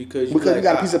gratification because you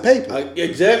got a piece of paper.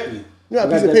 Exactly. You got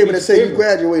a piece of paper that say you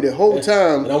graduated whole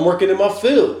time. And I'm working in my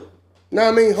field. Know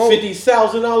what I mean?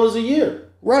 $50,000 a year.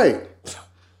 Right.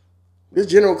 This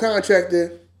general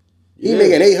contractor, he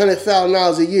making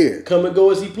 $800,000 a year. Come and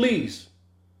go as he please.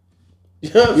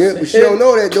 You know but she don't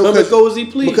know that though. Come and go as he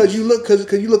please. Because you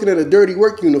looking at a dirty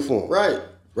work uniform. Right.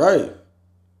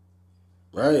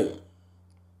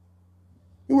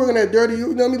 You working at dirty,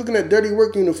 you know what I mean? Looking at dirty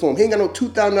work uniform. He ain't got no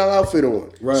 $2,000 outfit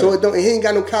on. Right. So he ain't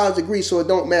got no college degree, so it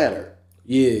don't matter.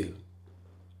 Yeah.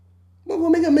 We'll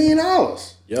make $1 million.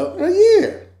 Yep. In a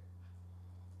year.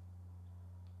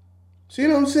 See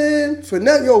what I'm saying?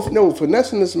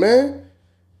 Finessing this, man.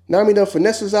 Now I mean the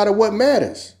finesses out of what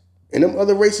matters. And them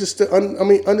other races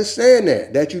understand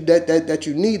that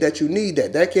you need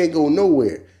that. That can't go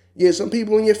nowhere. Yeah, some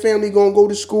people in your family gonna go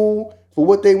to school for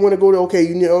what they want to go to.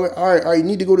 Okay, all right, you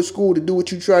need to go to school to do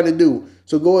what you trying to do.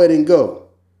 So go ahead and go.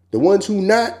 The ones who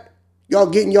not, y'all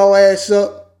getting y'all ass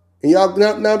up, and y'all,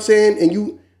 know what I'm saying, and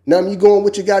you going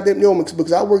with your goddamn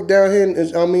because I work down here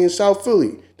in South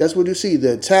Philly. That's what you see.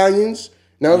 The Italians,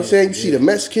 know what I'm saying? You see the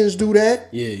Mexicans do that.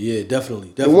 Yeah,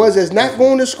 definitely. The ones that's not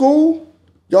going to school,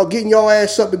 y'all getting y'all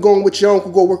ass up and going with your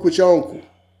uncle, go work with your uncle.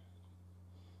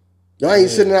 Y'all ain't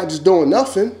sitting out just doing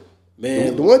nothing.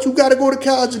 Man. The ones who got to go to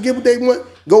college to get what they want,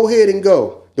 go ahead and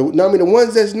go. The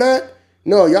ones that's not,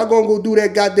 no, y'all gonna go do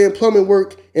that goddamn plumbing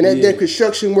work and that damn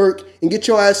construction work and get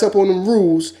your ass up on them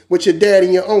roofs with your dad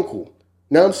and your uncle.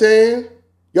 Know what I'm saying?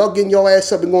 Y'all getting your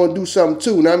ass up and going to do something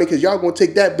too. Know what I mean? Because y'all gonna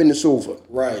take that business over.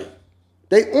 Right.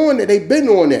 They on it. They been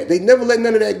on that. They never let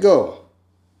none of that go.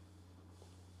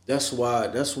 That's why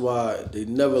they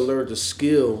never learned the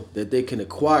skill that they can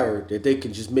acquire, that they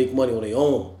can just make money on their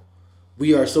own.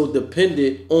 We are so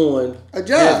dependent on a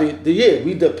job.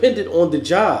 We dependent on the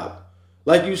job.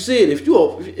 Like you said, if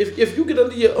you get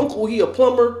under your uncle, he a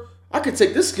plumber, I could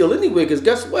take this skill anyway. Because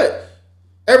guess what?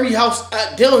 Every house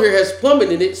down here has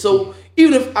plumbing in it. So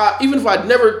even if I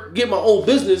never get my own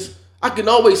business, I can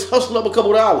always hustle up a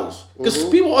couple dollars. Because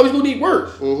people always gonna need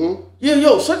work. Mm-hmm. Yeah,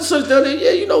 yo, such and such down there. Yeah,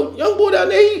 you know, young boy down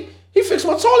there, he fixed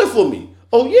my toilet for me.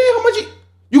 Oh yeah, how much?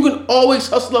 You can always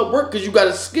hustle up work because you got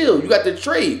a skill, you got the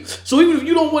trade. So even if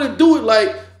you don't want to do it,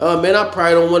 like, man, I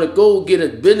probably don't want to go get a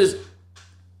business.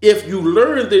 If you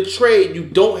learn the trade, you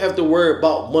don't have to worry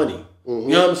about money. Mm-hmm.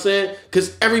 You know what I'm saying?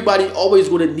 Because everybody always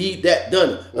going to need that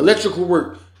done. Mm-hmm. Electrical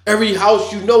work. Every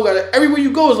house you know, everywhere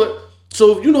you go is like.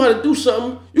 So if you know how to do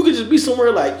something, you can just be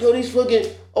somewhere like, yo, these fucking.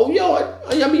 Oh, yo,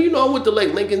 I mean, you know, I went to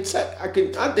like Lincoln Tech. I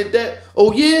did that.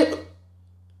 Oh yeah.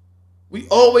 We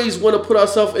always want to put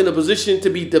ourselves in a position to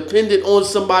be dependent on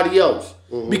somebody else.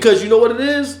 Mm-hmm. Because you know what it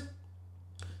is?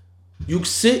 You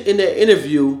sit in that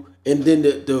interview, and then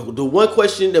the one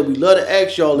question that we love to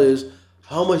ask y'all is,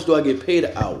 how much do I get paid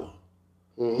an hour?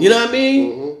 Mm-hmm. You know what I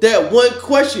mean? Mm-hmm. That one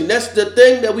question, that's the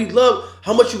thing that we love.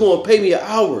 How much you going to pay me an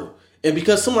hour? And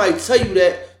because somebody tell you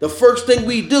that, the first thing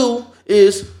we do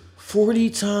is 40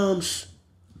 times.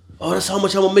 Oh, that's how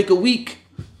much I'm going to make a week.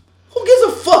 Who gives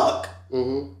a fuck?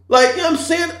 Mm-hmm. Like, you know what I'm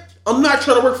saying? I'm not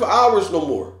trying to work for hours no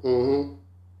more. Mm-hmm.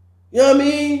 You know what I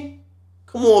mean?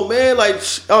 Come on, man. Like,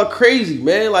 y'all crazy,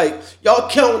 man. Like, y'all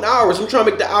counting hours. I'm trying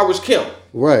to make the hours count.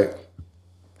 Right.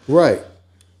 Know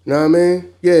what I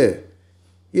mean? Yeah.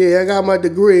 Yeah, I got my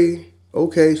degree.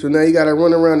 Okay, so now you got to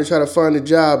run around and try to find a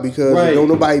job because don't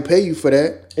nobody pay you for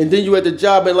that. And then you at the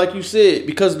job, and like you said,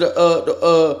 because damn,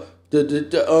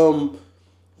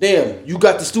 you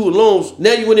got the student loans.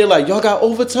 Now you in there like, y'all got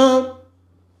overtime?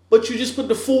 But you just put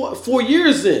the four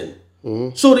years in.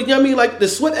 Mm-hmm. So, you know what I mean? Like, the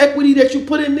sweat equity that you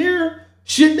put in there,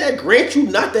 shouldn't that grant you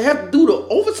not to have to do the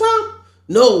overtime?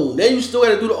 No, now you still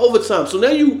got to do the overtime. So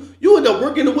now you end up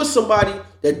working with somebody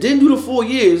that didn't do the 4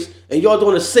 years, and y'all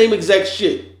doing the same exact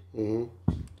shit.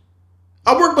 Mm-hmm.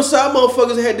 I work beside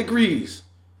motherfuckers that had degrees.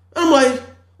 I'm like,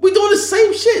 we doing the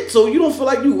same shit. So you don't feel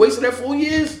like you wasted that 4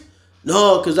 years?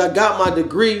 No, because I got my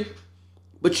degree.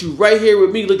 But you right here with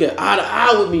me, looking eye to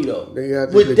eye with me, though. They got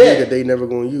the degree that they never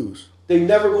going to use. They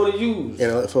never going to use.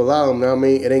 And for a lot of them, I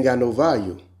mean, it ain't got no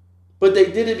value. But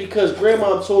they did it because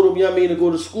grandma told them, you know what I mean, to go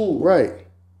to school. Right.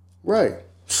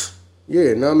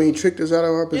 Yeah, know what I mean? Tricked us out of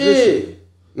our position. Yeah.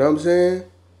 Know what I'm saying?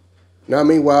 Know what I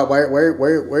mean?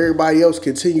 Where everybody else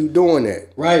continue doing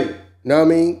that. Right. Know what I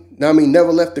mean? Know what I mean?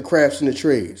 Never left the crafts and the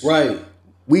trades. Right.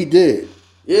 We did.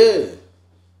 Yeah.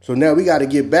 So now we got to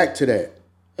get back to that.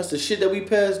 That's the shit that we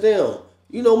passed down.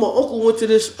 You know, my uncle went to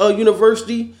this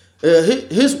university.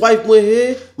 His wife went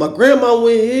here. My grandma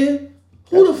went here.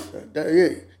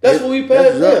 That's what we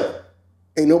passed down.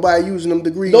 Ain't nobody using them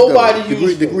degrees.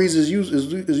 Degrees is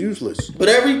useless. But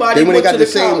everybody went to the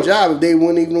same job if they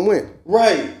wouldn't even win.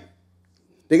 Right.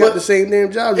 They got the same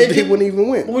damn jobs if they wouldn't even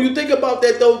win. When you think about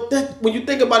that though, when you really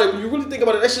think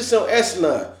about it, that shit sound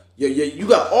asinine. Yeah, you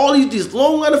got all these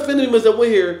long line of family that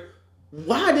went here.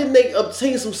 Why didn't they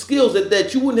obtain some skills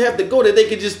that you wouldn't have to go, that they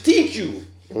could just teach you?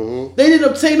 Mm-hmm. They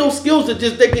didn't obtain those skills that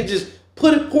they can just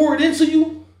pour it into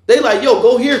you. They like, yo,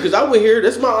 go here because I went here.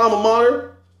 That's my alma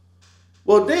mater.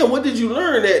 Well, damn, what did you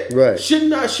learn that? Right.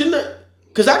 Shouldn't I?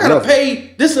 Because I got to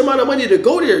pay this amount of money to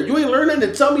go there. You ain't learn nothing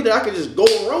to tell me that I can just go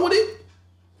and run with it?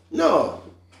 No.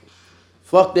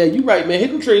 Fuck that. You right, man.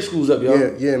 Hit them trade schools up,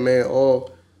 y'all. Yeah, man.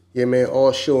 All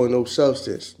show and no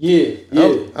substance. Yeah.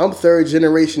 I'm third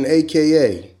generation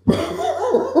AKA.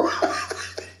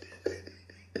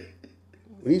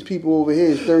 These people over here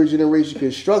is third generation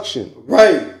construction.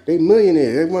 Right. They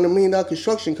millionaires. They run $1 million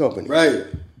construction company. Right. You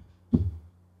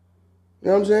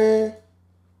know what I'm saying?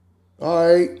 All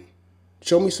right.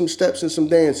 Show me some steps and some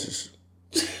dances.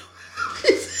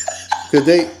 Because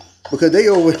they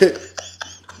over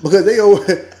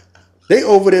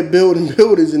there building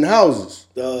buildings and houses.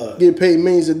 Getting paid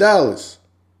millions of dollars.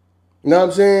 You know what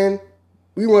I'm saying?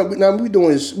 We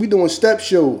doing step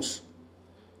shows.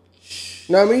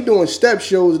 You know what I mean? Doing step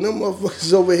shows, and them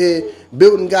motherfuckers over here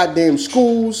building goddamn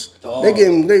schools.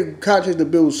 They contract to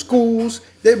build schools.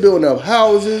 They building up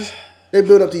houses. They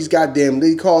build up these goddamn,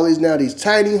 they call these now these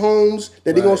tiny homes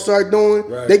that they gonna start doing.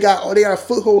 Right. They got a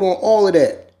foothold on all of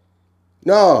that.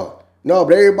 No,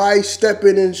 but everybody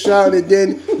stepping and shouting,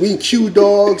 then we Q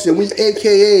dogs and we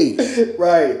AKAs.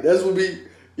 Right. That's what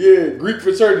Greek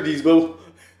fraternities, bro.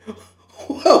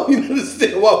 Well, we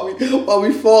understand why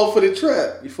we fall for the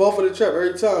trap. You fall for the trap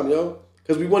every time, yo.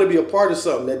 Because we want to be a part of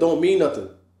something that don't mean nothing.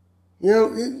 You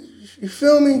know, you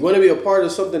feel me? We want to be a part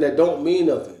of something that don't mean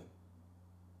nothing.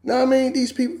 No, I mean,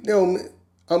 these people,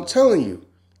 I'm telling you,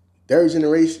 third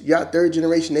generation, y'all third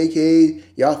generation, aka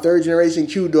y'all third generation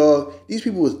Q-Dog. These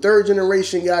people was third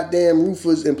generation goddamn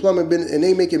roofers and plumbing business, and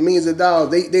they making millions of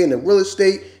dollars. They in the real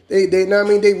estate. They know what I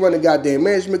mean? They run a goddamn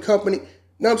management company.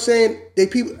 Know what I'm saying?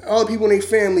 All the people in their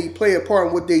family play a part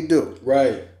in what they do.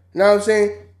 Right. Know what I'm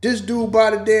saying? This dude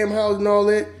bought a damn house and all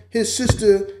that. His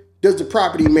sister does the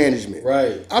property management.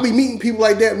 Right. I'll be meeting people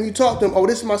like that when you talk to them. Oh,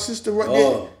 this is my sister right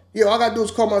there. Yo, all I gotta do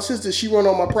is call my sister. She run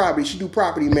all my property. She do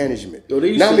property management. Yo,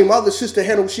 now, I mean, my other sister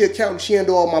she accountant. She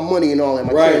handle all my money and all that,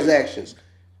 my transactions.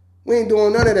 We ain't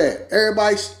doing none of that.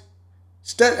 Everybody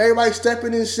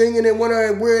stepping and singing and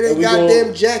wondering where they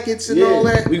goddamn jackets and all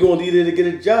that. We gonna need it to get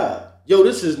a job. Yo,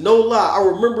 this is no lie. I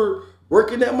remember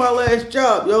working at my last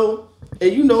job, yo.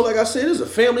 And you know, like I said, it's a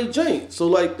family joint. So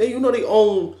like they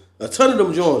own a ton of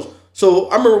them joints. So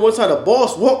I remember one time the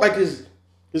boss walked like his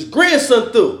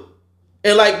grandson through.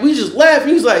 And like we just laughed.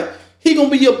 He's like, he gonna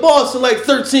be your boss in like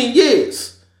 13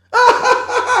 years.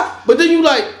 But then you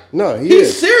like, no,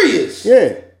 he's serious.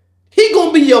 Yeah. He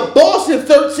gonna be your boss in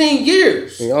 13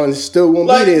 years. And y'all still won't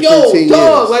like, be there in 13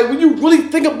 dog, years. Like when you really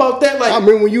think about that, like I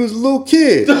remember when you was a little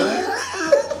kid.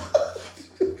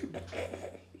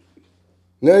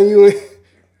 Now you ain't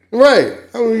right.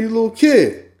 I remember you a little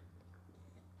kid.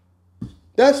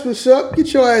 That's what's up.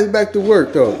 Get your ass back to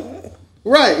work though.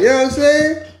 Right, you know what I'm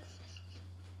saying?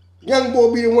 Young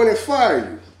boy be the one that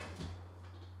fire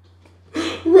you.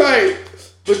 Right.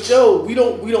 But yo, we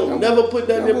don't never put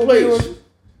that in place.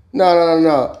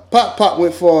 No. Pop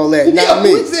went for all that, not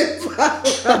me.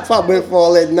 Pop went for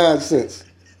all that nonsense.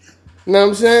 You know what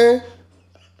I'm saying?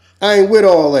 I ain't with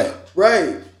all that.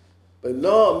 Right. But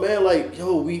no, man, like,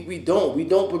 yo, we don't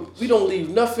leave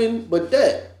nothing but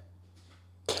that.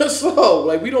 So,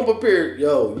 like, we don't prepare.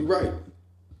 Yo, you right. You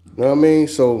know what I mean?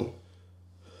 So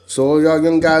all y'all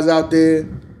young guys out there,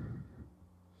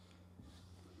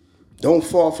 don't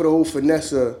fall for the whole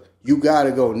finesse of, you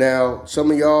gotta go. Now,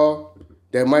 some of y'all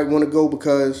that might want to go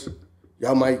because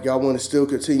y'all want to still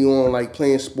continue on like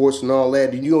playing sports and all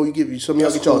that. And some of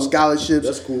y'all get y'all scholarships.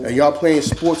 That's cool. And y'all playing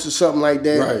sports or something like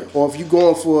that. Right. Or if you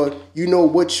going for,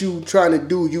 what you trying to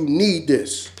do, you need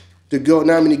this to go.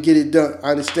 Now I mean to get it done.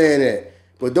 I understand that.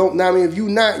 But don't. Now I mean if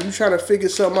you trying to figure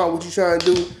something out, what you trying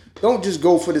to do, don't just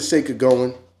go for the sake of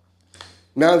going.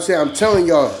 Now what I'm saying, I'm telling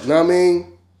y'all. Know what I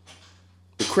mean?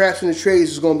 The crafts and the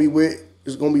trades is gonna be where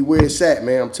it's at,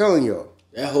 man. I'm telling y'all.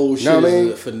 That whole shit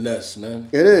is a finesse, man.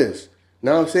 It is.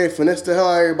 Know what I'm saying? Finesse the hell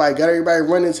out of everybody. Got everybody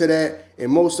running to that.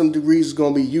 And most of them degrees is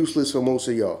going to be useless for most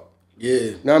of y'all.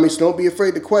 Yeah. Know what I mean? So don't be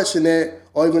afraid to question that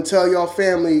or even tell y'all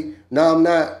family, no, I'm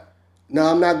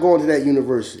not going to that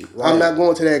university. Right. I'm not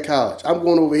going to that college. I'm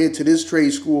going over here to this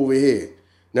trade school over here.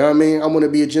 Know what I mean? I want to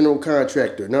be a general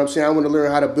contractor. Know what I'm saying? I want to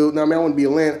learn how to build. Know what I mean? I want to be a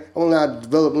land. I want to learn how to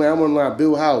develop land. I want to learn how to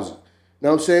build houses. Know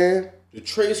what I'm saying? The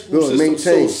trade school system is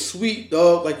so sweet,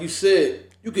 dog. Like you said.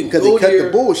 You can go there. Because they cut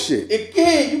the bullshit. You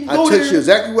can go there. I tell you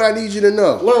exactly what I need you to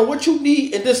know. Learn what you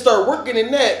need and then start working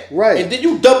in that. Right. And then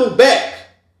you double back.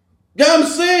 You know what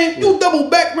I'm saying? You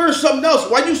double back, learn something else.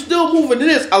 While you still moving to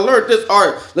this, I learned this.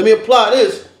 All right, let me apply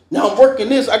this. Now I'm working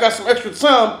this. I got some extra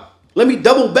time. Let me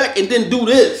double back and then do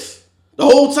this. The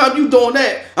whole time you doing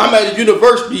that, I'm at a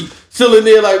university still in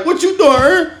there like, what you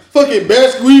doing? Fucking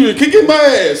basket weaving, kicking my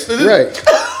ass. Right.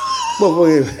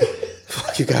 Motherfucker,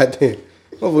 fuck you goddamn.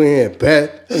 Over here,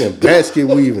 basket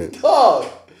weaving. Dog.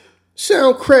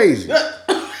 Sound crazy.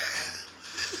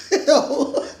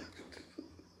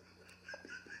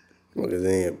 Motherfuckers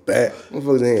ain't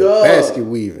basket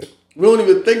weaving. We don't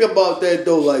even think about that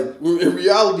though. Like in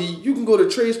reality, you can go to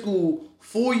trade school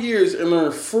 4 years and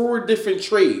learn 4 different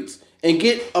trades and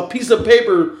get a piece of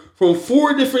paper from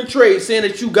 4 different trades saying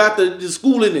that you got the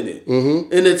schooling in it.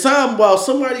 Mm-hmm. In the time while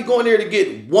somebody going there to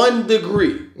get 1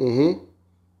 degree. Mm-hmm.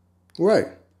 Right.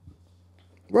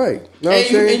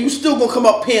 And you still gonna come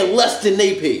up paying less than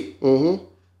they pay.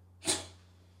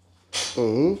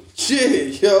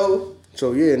 Shit, yo.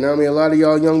 So yeah, now I mean a lot of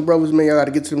y'all young brothers, man, y'all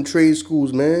gotta get to them trade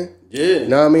schools, man. Yeah.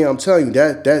 Now I mean, I'm telling you,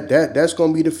 that's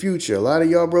gonna be the future. A lot of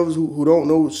y'all brothers who don't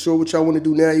know sure what y'all want to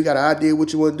do now, you got an idea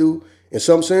what you want to do. And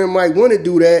some might want to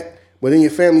do that, but then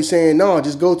your family saying,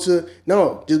 just go to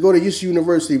this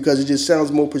university because it just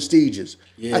sounds more prestigious.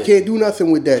 Yeah. I can't do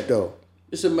nothing with that though.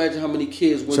 Just imagine how many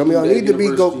kids went. Some of y'all need to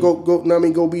be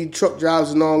go be truck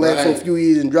drivers and all that for a few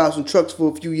years and drive some trucks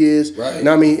for a few years. Right.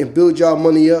 Know what I mean? And build y'all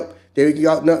money up. There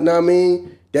y'all know what I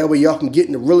mean? That way y'all can get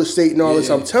into real estate and all this.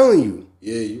 I'm telling you.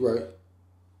 Yeah, you right.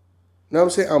 Know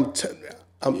what I'm saying?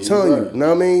 I'm telling you, you know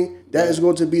what I mean? That is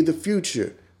going to be the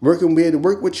future. Be able to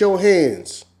work with your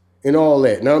hands and all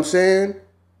that. You know what I'm saying? You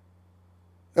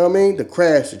know what I mean? The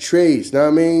crafts, the trades, you know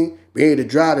what I mean? Be able to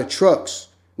drive the trucks.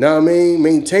 You know what I mean?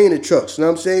 Maintain the trucks. You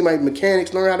know what I'm saying? Like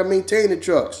mechanics learn how to maintain the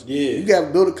trucks. Yeah. You got to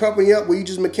build a company up where you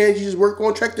just mechanics, you just work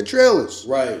on tractor trailers.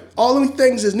 Right. All of these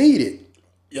things is needed.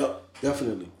 Yep,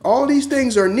 definitely. All these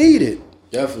things are needed.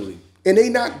 Definitely. And they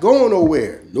not going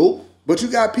nowhere. Nope. But you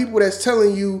got people that's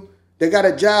telling you they got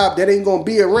a job that ain't gonna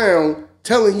be around,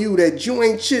 telling you that you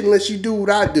ain't shit unless you do what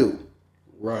I do.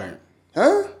 Right.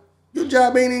 Huh? Your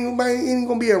job ain't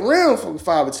gonna be around for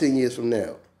 5 or 10 years from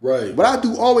now. Right. What I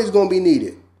do always gonna be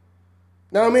needed.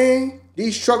 Know what I mean?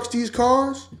 These trucks, these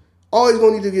cars, always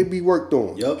gonna need to be worked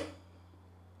on. Yep.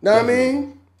 Know what I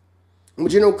mean? I'm a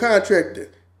general contractor.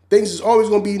 Things is always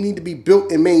gonna need to be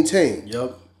built and maintained.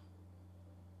 Yep.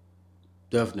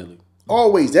 Definitely.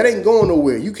 Always. That ain't going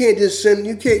nowhere. You can't just send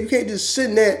just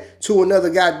send that to another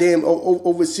goddamn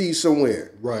overseas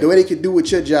somewhere. Right. The way they can do with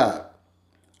your job.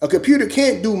 A computer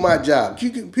can't do my job. A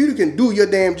computer can do your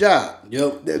damn job.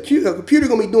 Yep. A computer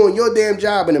gonna be doing your damn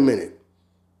job in a minute.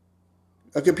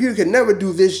 A computer can never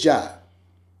do this job.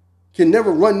 Can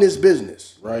never run this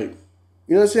business. Right.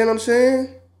 You know what I'm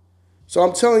saying? So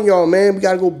I'm telling y'all, man, we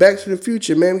gotta go back to the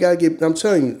future, man. I'm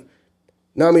telling you.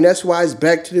 Know what I mean? That's why it's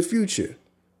back to the future.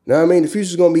 Know what I mean? The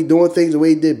future's gonna be doing things the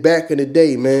way it did back in the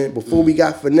day, man. Before we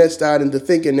got finessed out into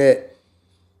thinking that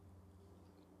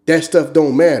stuff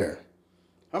don't matter.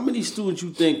 How many students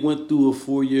you think went through a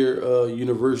 4-year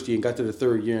university and got to the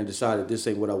 3rd year and decided this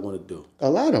ain't what I want to do? A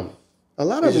lot of them. A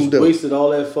lot They of them just do. wasted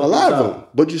all that fucking A lot time. of them.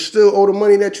 But you still owe the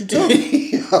money that you took.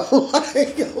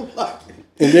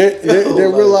 And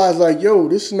then realize like, yo,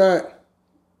 this ain't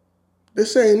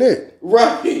it.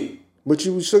 Right. But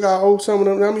you still got to owe some of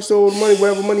them. I mean, still owe the money,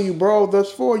 whatever money you borrowed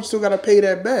thus far, you still got to pay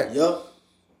that back. Yep.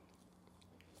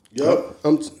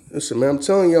 Listen, man, I'm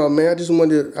telling y'all, man, I just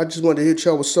wanted to hit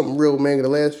y'all with something real, man, in the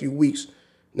last few weeks.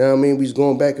 Now, I mean, we was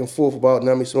going back and forth about,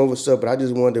 some other stuff, but I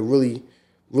just wanted to really,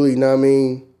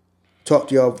 talk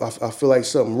to y'all. I feel like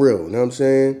something real, you know what I'm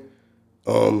saying?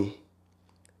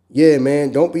 Yeah,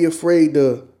 man, don't be afraid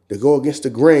to go against the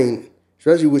grain,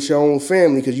 especially with your own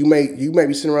family, because you might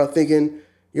be sitting around thinking,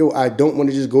 yo, I don't want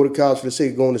to just go to college for the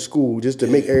sake of going to school, just to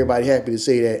make everybody happy to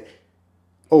say that,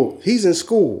 oh, he's in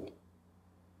school.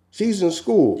 She's in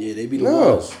school. Yeah, they be the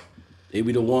ones. They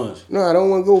be the ones. No, I don't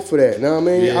want to go for that. Know what I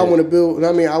mean? Yeah. I want to build,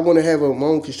 I want to have my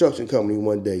own construction company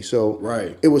one day. So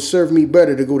Right. It would serve me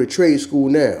better to go to trade school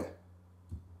now.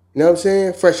 You know what I'm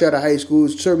saying? Fresh out of high school,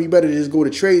 it serve me better to just go to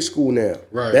trade school now.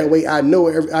 Right. That way I know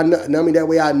that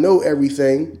way I know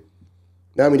everything.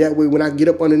 That way when I get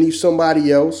up underneath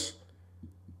somebody else,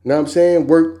 you know what I'm saying?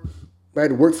 Work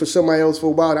for somebody else for a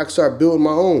while, and I can start building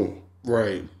my own.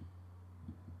 Right.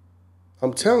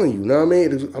 I'm telling you, know what I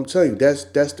mean? I'm telling you,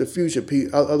 that's the future.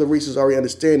 Other races already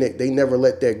understand that. They never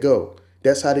let that go.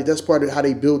 That's part of how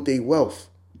they build their wealth.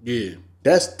 Yeah.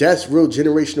 That's real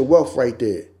generational wealth right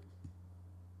there.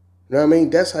 You know what I mean?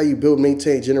 That's how you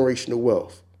maintain generational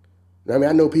wealth. You know what I mean?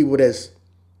 I know people that's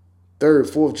 3rd,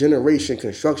 4th generation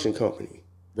construction company.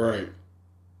 Right. You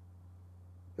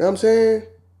know what I'm saying?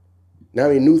 Now,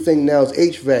 new thing now is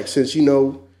HVAC, since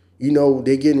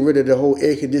they're getting rid of the whole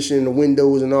air conditioning, the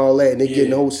windows and all that, and they're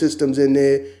getting the whole systems in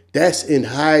there. That's in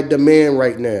high demand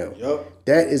right now. Yep.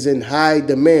 That is in high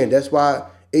demand. That's why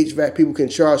HVAC people can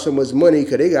charge so much money,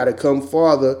 because they got to come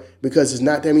farther, because it's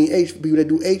not that many people that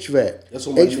do HVAC. That's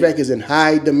what HVAC is in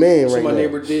high demand right now. That's what my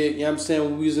neighbor did. You know what I'm saying?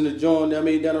 When we was in the joint, down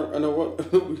around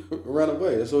the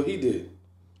way. That's what he did.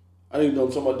 I didn't even know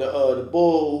I'm talking about the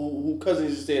boy who cousin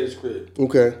used to stay at his crib.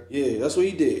 Okay. Yeah, that's what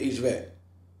he did, HVAC.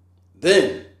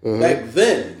 Back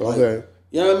then. Okay.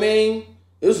 You know what I mean?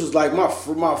 This was like my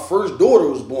first daughter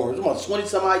was born. It was about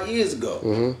 20-some odd years ago.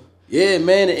 Mm-hmm. Yeah,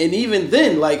 man. And even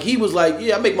then, like, he was like,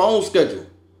 yeah, I make my own schedule.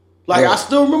 Like, I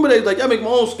still remember that. Like, I make my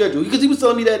own schedule. Because he was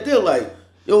telling me that deal. Like,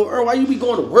 yo, Earl, why you be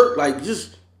going to work? Like,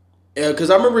 just... Because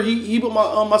I remember he put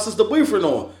my sister boyfriend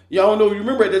on. Y'all don't know if you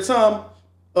remember at the time,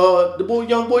 the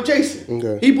young boy Jason.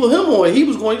 Okay. He put him on. He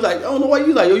was going, he's like, I don't know why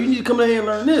you like, yo, you need to come in here and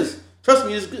learn this. Trust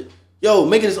me, it's good. Yo,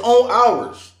 making his own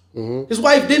hours. Mm-hmm. His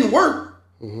wife didn't work.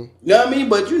 Mm-hmm. You know what I mean?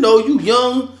 But you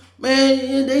young,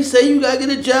 man, they say you got to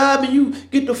get a job and you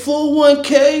get the full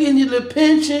 1K and the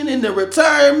pension and the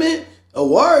retirement. Oh,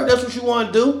 word, that's what you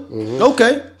want to do? Mm-hmm.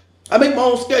 Okay. I make my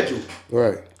own schedule.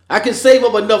 Right. I can save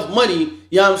up enough money,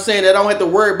 you know what I'm saying, that I don't have to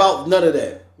worry about none of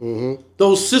that. Mm-hmm.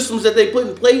 Those systems that they put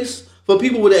in place for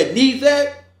people that need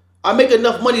that, I make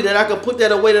enough money that I can put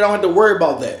that away that I don't have to worry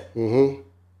about that. Mm-hmm.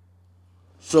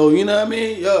 So, you know what I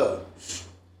mean? Yeah.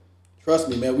 Trust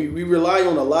me, man. We rely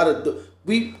on a lot of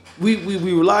we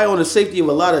rely on the safety of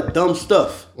a lot of dumb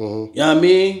stuff. You know what I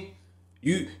mean?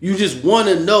 You just want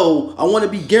to know. I want to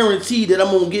be guaranteed that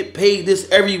I'm gonna get paid this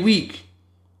every week.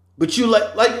 But you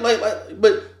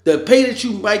but the pay that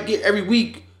you might get every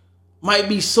week might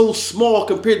be so small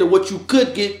compared to what you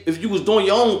could get if you was doing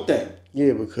your own thing.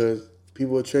 Yeah, because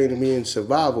people are trained to be in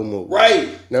survival mode. Right.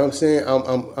 You know what I'm saying?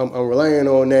 I'm relying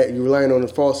on that. You're relying on the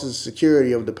false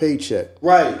security of the paycheck.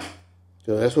 Right.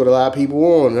 So that's what a lot of people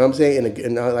want. You know what I'm saying?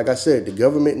 And like I said, the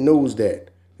government knows that.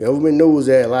 The government knows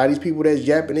that. A lot of these people that's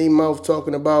yapping their mouth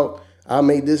talking about, I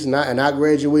made this and I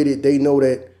graduated, they know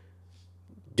that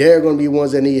they're going to be the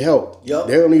ones that need help. Yep.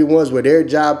 They're going to be the ones where their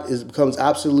job becomes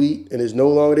obsolete and is no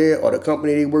longer there, or the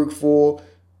company they work for,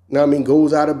 you know what I mean,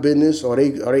 goes out of business, or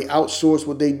they outsource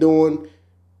what they doing.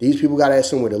 These people got to have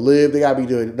somewhere to live. They got to be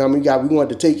doing. I mean, we want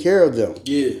to take care of them.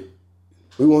 Yeah.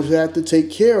 We want to have to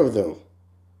take care of them.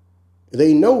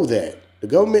 They know that. The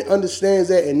government understands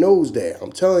that and knows that.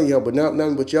 I'm telling y'all, but not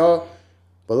nothing but y'all.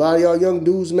 But a lot of y'all young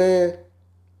dudes, man,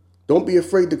 don't be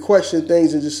afraid to question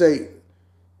things and just say,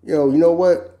 you know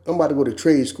what? I'm about to go to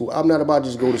trade school. I'm not about to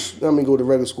just go to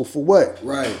regular school for what?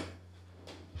 Right.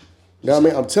 You know what I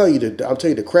mean? I'm telling you,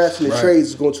 the crafts and the trades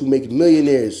is going to make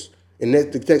millionaires in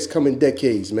the next coming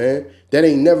decades, man. That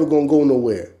ain't never going to go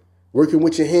nowhere. Working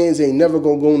with your hands ain't never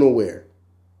going to go nowhere.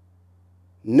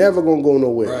 Never going to go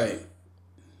nowhere. Right.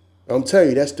 I'm telling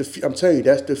you, that's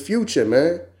the future,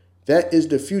 man. That is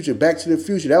the future. Back to the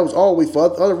future. That was always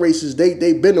for other races.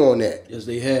 They've been on that. Yes,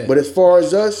 they have. But as far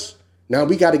as us, now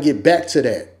we got to get back to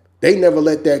that. They never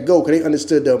let that go because they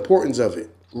understood the importance of it.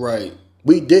 Right.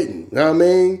 We didn't. You know what I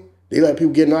mean? They let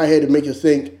people get in our head to make us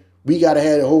think we got to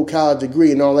have a whole college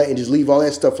degree and all that and just leave all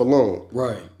that stuff alone.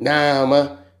 Right.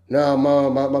 My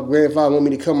grandfather want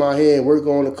me to come out here and work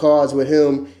on the cars with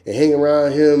him and hang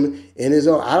around him and his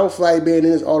own. I don't fly being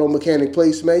in his auto mechanic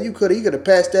place, man. He could have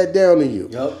passed that down to you.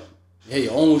 Yep. You had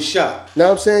your own shop.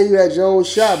 Now I'm saying you had your own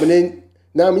shop, and then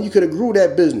you could have grew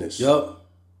that business. Yep.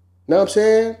 Know what I'm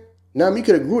saying? You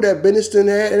could have grew that business and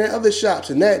other shops,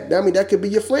 and that could be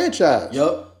your franchise.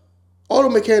 Yep. Auto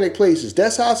mechanic places.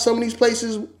 That's how some of these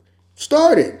places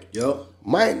started. Yep.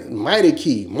 Mighty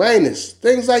Key, Minus,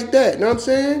 things like that. Know what I'm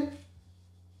saying?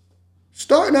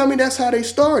 That's how they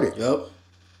started. Yep.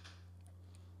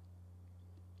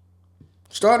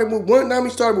 Started with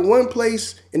one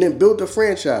place and then built a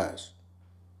franchise.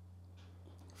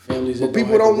 Families. But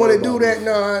people don't want to do that.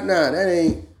 Nah, that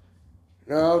ain't.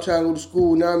 No, I'm trying to go to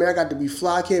school. Now, I got to be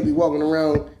fly. I can't be walking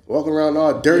around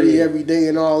all dirty every day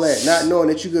and all that. Not knowing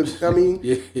that you could.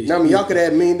 Y'all could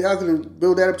have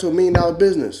built that up to $1 million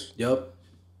business. Yep.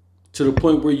 To the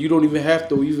point where you don't even have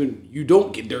to you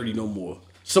don't get dirty no more.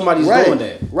 Somebody's doing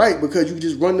that. Right, because you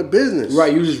just run the business.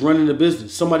 Right, you just running the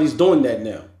business. Somebody's doing that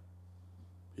now.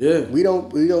 Yeah. We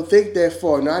don't think that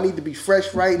far. Now I need to be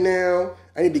fresh right now.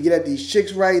 I need to get at these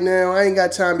chicks right now. I ain't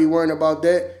got time to be worrying about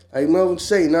that. Like Melvin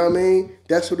say, know what I mean?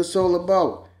 That's what it's all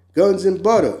about. Guns and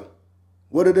butter.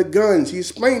 What are the guns? He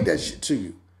explained that shit to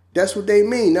you. That's what they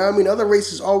mean. Now I mean, other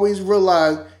races always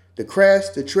realize the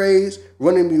crafts, the trades,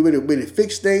 running with the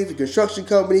fixed things, the construction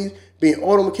companies, being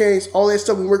auto mechanics, all that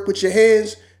stuff. We work with your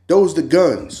hands. Those the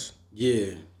guns.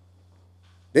 Yeah.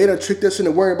 They done tricked us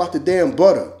into worrying about the damn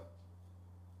butter.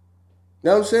 You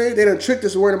know what I'm saying? They done tricked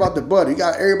us into worrying about the butter. You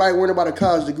got everybody worrying about a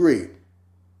college degree.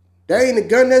 That ain't a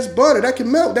gun, that's butter. That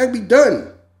can melt. That can be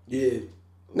done. Yeah.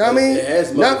 Know what I mean? It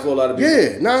has melted for a lot of people.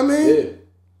 Yeah. Know what I mean? Yeah.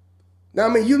 Know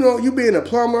what I mean? You being a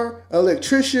plumber, an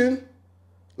electrician,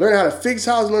 learn how to fix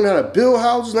houses, learn how to build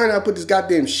houses, learn how to put this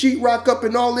goddamn sheetrock up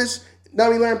and all this. Now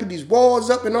we learn how to put these walls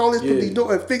up and all this, put these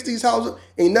doors and fix these houses.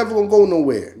 Ain't never gonna go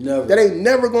nowhere. Never. That ain't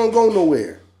never gonna go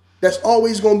nowhere. That's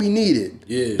always gonna be needed.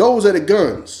 Yeah. Those are the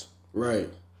guns. Right.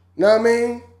 Know what I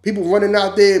mean? People running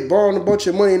out there borrowing a bunch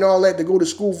of money and all that to go to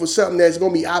school for something that's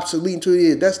gonna be obsolete in 2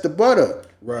 years. That's the butter.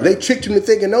 Right. They tricked you into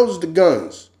thinking those are the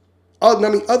guns.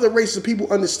 Other races of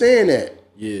people understand that.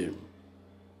 Yeah.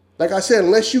 Like I said,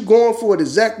 unless you going for the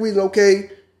exact reason,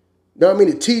 okay, know what I mean,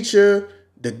 the teacher,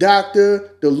 the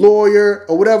doctor, the lawyer,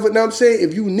 or whatever, know what I'm saying?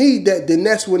 If you need that, then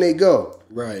that's when they go.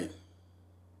 Right.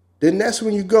 Then that's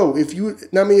when you go. If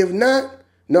not,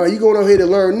 no, you going over here to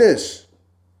learn this.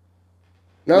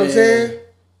 Know what I'm saying?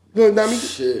 You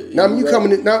know, you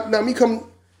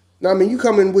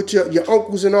coming with your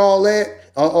uncles and all that,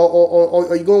 or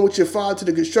are you going with your father to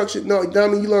the construction? No,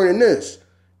 you learning this.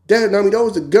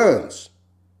 Those are guns.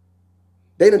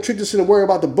 They done tricked us into worrying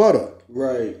about the butter.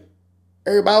 Right.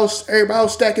 Everybody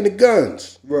else stacking the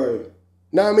guns. Right.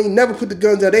 Never put the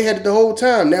guns out. They had it the whole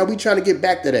time. Now we trying to get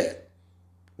back to that.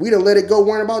 We done let it go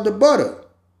worrying about the butter.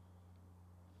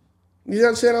 You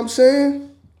understand what I'm saying?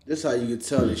 This how you can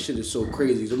tell this shit is so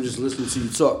crazy. I'm just listening to you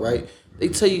talk, right?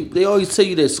 They always tell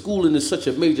you that schooling is such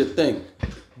a major thing.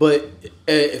 But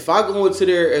if I go into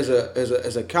there as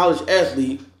a college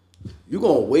athlete, you're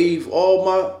gonna waive all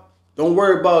my. Don't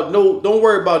worry about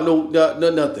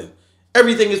nothing.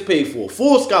 Everything is paid for,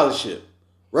 full scholarship,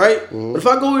 right? Mm-hmm. But if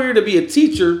I go here to be a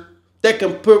teacher that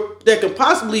can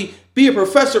possibly be a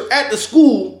professor at the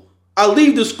school, I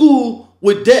leave the school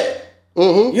with debt.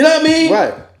 Mm-hmm. You know what I mean?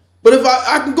 Right. But if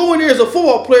I can go in there as a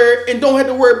football player and don't have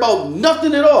to worry about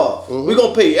nothing at all, we're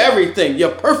gonna pay everything.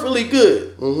 You're perfectly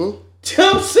good. Mm-hmm. You know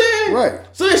what I'm saying? Right.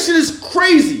 So that shit is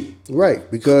crazy. Right,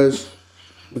 because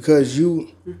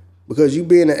you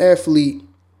being an athlete,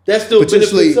 that still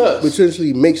benefits us.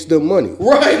 Potentially makes them money.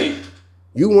 Right.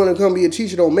 You want to come be a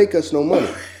teacher, don't make us no money.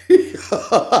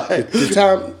 the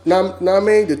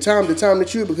time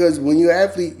that you, because when you're an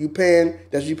athlete, you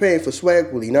paying for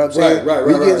swag willy. You know what I'm saying? Right.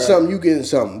 We getting something, you getting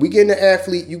something. We getting an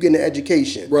athlete, you getting an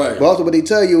education. Right. But also what they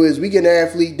tell you is we getting an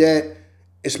athlete that,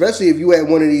 especially if you at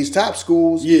one of these top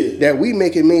schools, that we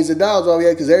making millions of dollars off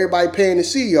here because everybody paying to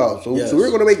see y'all. So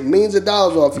we're gonna make millions of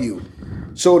dollars off you.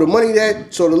 So the money the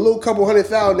little couple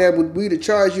 $100,000 that would be to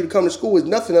charge you to come to school is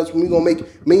nothing else when we gonna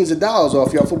make millions of dollars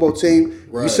off your football team.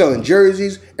 Right. We selling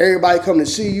jerseys, everybody come to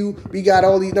see you. We got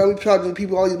all these, we charging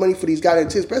people all these money for these goddamn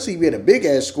tickets, especially if you're at a big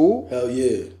ass school. Hell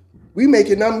yeah. We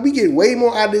we get way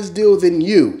more out of this deal than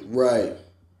you. Right.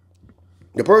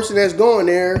 The person that's going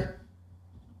there,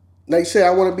 like you said, I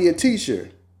want to be a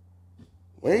teacher.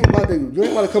 You ain't about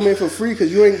to come in for free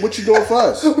because you ain't what you doing for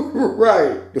us.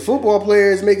 Right. The football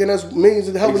player is making us millions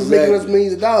of helping making us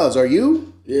millions of dollars. Are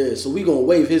you? Yeah, so we gonna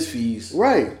waive his fees.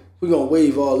 Right. We gonna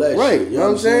waive all that shit. You know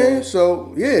what I'm saying?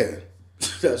 So yeah.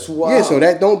 That's why. Yeah, so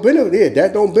that don't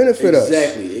benefit us.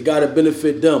 Exactly. It gotta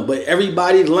benefit them. But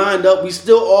everybody lined up, we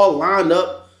still all lined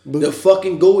up to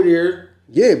fucking go there.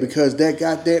 Yeah, because they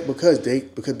people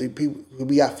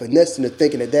we got finessed into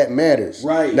thinking that matters.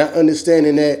 Right. Not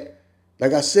understanding that.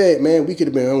 Like I said, man, we could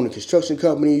have been owning construction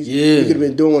companies. Yeah. We could have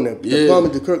been doing the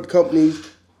plumbing, the companies,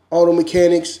 auto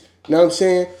mechanics. You know what I'm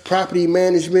saying? Property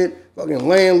management, fucking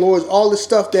landlords, all the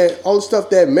stuff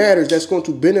that matters. That's going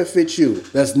to benefit you.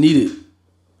 That's needed. You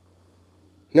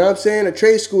know what I'm saying? A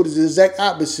trade school is the exact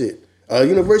opposite. A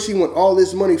university want all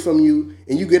this money from you,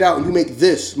 and you get out and you make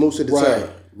this most of the time.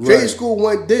 Trade school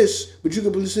want this, but you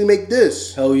can potentially make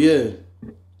this. Hell yeah.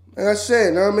 Like I said,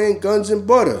 you know what I mean? Guns and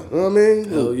butter. You know what I mean?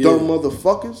 Hell yeah. Dumb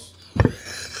motherfuckers.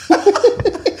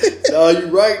 No, you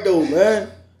right though,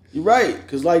 man. You right.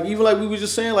 Cause even like we were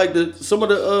just saying, like some of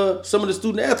the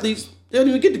student athletes, they don't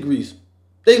even get degrees.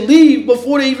 They leave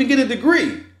before they even get a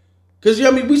degree. Cause you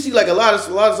know what I mean, we see like a lot of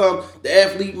times the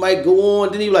athlete might go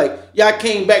on, then he like, yeah, I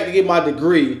came back to get my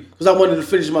degree because I wanted to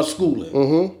finish my schooling.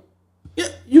 Mm-hmm. Yeah,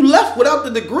 you left without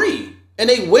the degree. And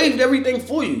they waived everything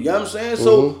for you. You know what I'm saying?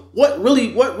 So what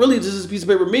really does this piece of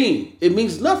paper mean? It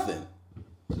means nothing.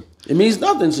 It means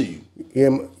nothing to you. Yeah,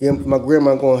 my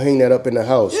grandma gonna hang that up in the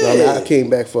house. Yeah. So I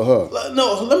came back for her.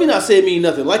 No, let me not say it mean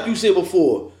nothing. Like you said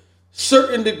before,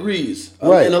 certain degrees.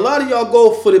 Right. And a lot of y'all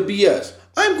go for the BS.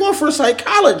 I'm going for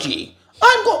psychology.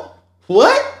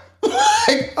 What?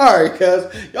 Like, all right, cuz.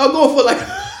 Y'all going for like...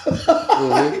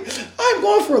 I'm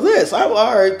going for this.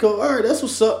 All right, cool. All right, that's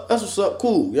what's up.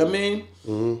 Cool. You know what I mean?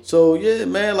 Mm-hmm. So yeah,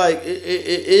 man, like it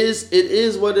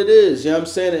is what it is. You know what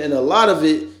I'm saying? And a lot of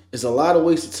it is a lot of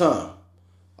wasted time.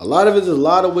 A lot of it is a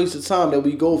lot of wasted time that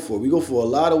we go for. We go for a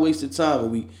lot of wasted time,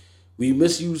 and we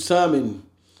misuse time, and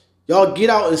y'all get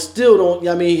out and still don't. You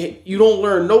know what I mean? You don't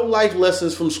learn no life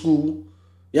lessons from school.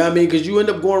 You know what I mean? Because you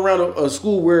end up going around a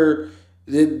school where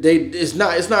it's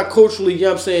not culturally, you know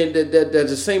what I'm saying, that's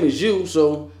the same as you.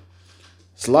 So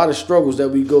it's a lot of struggles that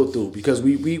we go through because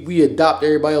we adopt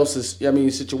everybody else's, you know what I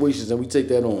mean, situations, and we take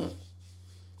that on.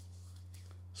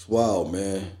 It's wild,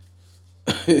 man.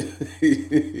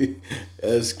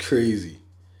 That's crazy.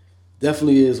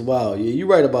 Definitely is wild. Yeah, you're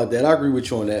right about that. I agree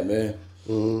with you on that, man.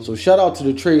 Mm-hmm. So shout out to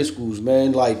the trade schools,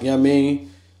 man. Like, you know what I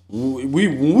mean? When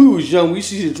we was young, we used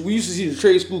to see the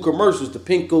trade school commercials, the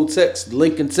Pinko Techs, the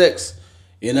Lincoln Techs.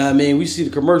 You know what I mean? We see the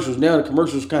commercials. Now the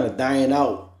commercials kind of dying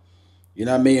out. You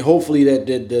know what I mean? Hopefully that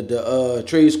the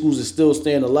trade schools is still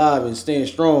staying alive and staying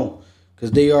strong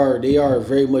because they are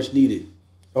very much needed.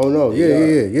 Oh no,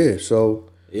 yeah. So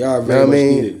they are very much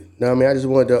needed. I mean, I just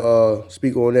wanted to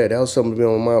speak on that. That was something that's been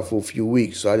on my mind for a few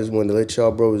weeks. So I just wanted to let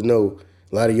y'all bros know,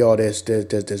 a lot of y'all that's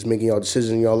making y'all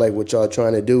decisions in y'all life, what y'all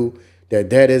trying to do.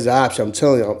 That is an option. I'm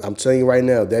telling you right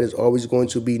now, that is always going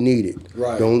to be needed.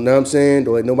 Right. Don't know what I'm saying?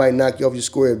 Don't let nobody knock you off your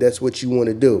square if that's what you want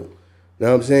to do. Know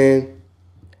what I'm saying?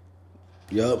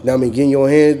 Yup. Now I mean, getting your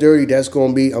hands dirty, that's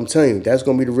gonna be, I'm telling you, that's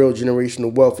gonna be the real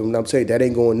generational wealth. And I'm telling you, that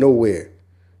ain't going nowhere.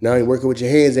 Now, working with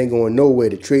your hands ain't going nowhere.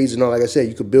 The trades and all, like I said,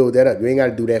 you could build that up. You ain't got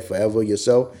to do that forever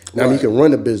yourself. Now, you can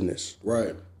run a business. Right.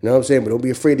 You know what I'm saying? But don't be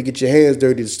afraid to get your hands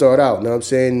dirty to start out. You know what I'm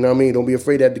saying? You know what I mean? Don't be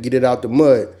afraid to have to get it out the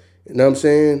mud. You know what I'm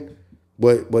saying?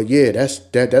 But yeah, that's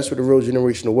what the real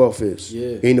generational wealth is.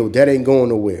 Yeah. That ain't going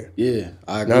nowhere. Yeah,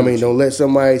 I agree. You know what I mean? Don't let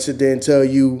somebody sit there and tell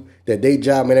you that they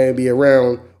job may not be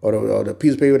around, or the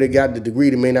piece of paper they got, the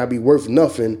degree that may not be worth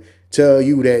nothing, tell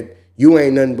you that you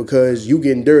ain't nothing because you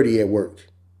getting dirty at work.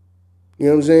 You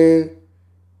know what I'm saying?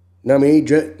 Now I mean,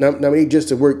 they just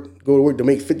go to work to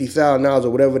make $50,000 or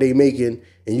whatever they making,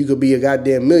 and you could be a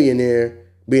goddamn millionaire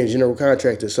being a general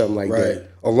contractor or something like that,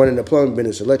 or running a plumbing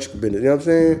business, electrical business. You know what I'm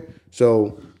saying?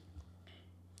 So,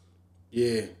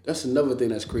 yeah, that's another thing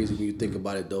that's crazy when you think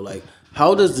about it, though. Like,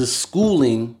 how does the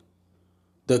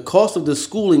cost of the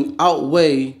schooling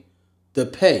outweigh the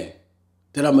pay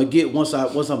that I'm gonna get once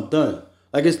I'm done?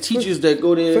 Like, it's teachers that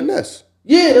go there. Finesse.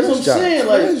 Yeah, that's what I'm saying.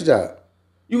 Like, finesse job.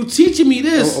 You teaching me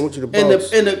this, I want you to and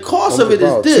the cost of it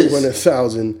is this.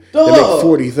 200,000 to make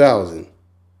 40,000.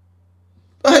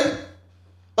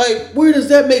 Like, where does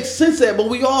that make sense at? But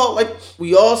we all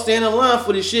stand in line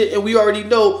for this shit, and we already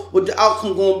know what the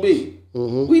outcome gonna be.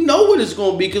 Mm-hmm. We know what it's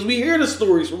gonna be because we hear the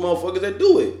stories from motherfuckers that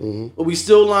do it, but we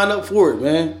still line up for it,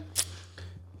 man.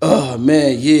 Oh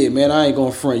man, yeah, man, I ain't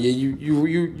gonna front. Yeah,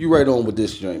 you right on with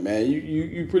this joint, man.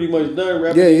 You pretty much done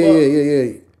wrapping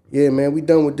up. Yeah, man, we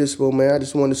done with this one, man. I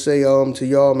just want to say to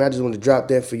y'all, man, I just want to drop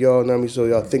that for y'all, you know what I mean, so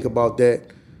y'all think about that.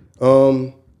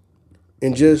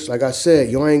 And just, like I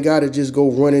said, y'all ain't got to just go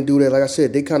run and do that. Like I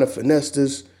said, they kind of finessed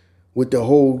us with the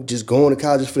whole just going to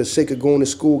college for the sake of going to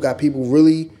school. Got people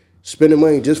really spending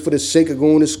money just for the sake of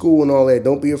going to school and all that.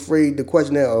 Don't be afraid to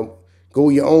question that. Go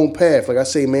your own path. Like I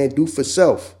say, man, do for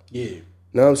self. Yeah. You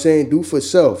know what I'm saying? Do for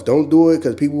self. Don't do it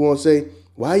because people won't say,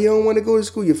 why you don't want to go to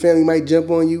school? Your family might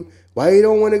jump on you. Why you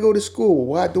don't want to go to school?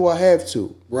 Why do I have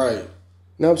to? Right.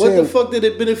 You know what I'm saying? What the fuck did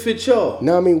it benefit y'all?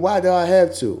 No, I mean, why do I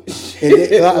have to? And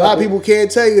a lot of people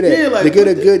can't tell you that. Yeah, like, to get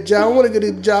a good job. I want to get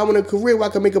a job. I want a career where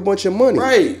I can make a bunch of money.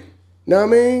 Right. You know what I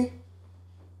mean?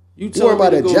 You talking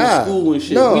about a job. To school and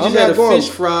shit. No, we just had a fish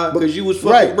fry because you was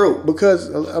fucking broke. Because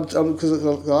a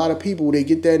lot of people, they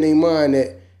get that in their mind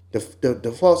that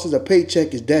the false is a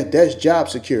paycheck is that's job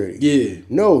security. Yeah.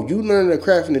 No, you learning the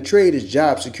craft and the trade is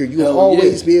job security. You will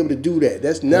always be able to do that.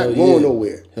 That's not going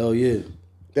nowhere. Hell yeah.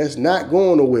 That's not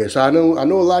going nowhere. So I know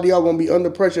a lot of y'all gonna be under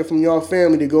pressure from y'all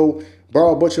family to go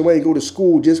borrow a bunch of money and go to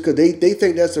school just because they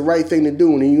think that's the right thing to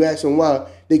do. And then you ask them why,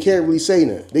 they can't really say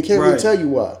nothing. They can't really tell you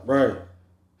why. Right.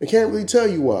 They can't really tell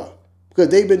you why. Because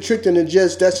they've been tricked into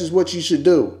that's just what you should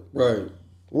do. Right.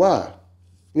 Why?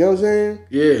 You know what I'm saying?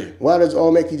 Yeah. Why does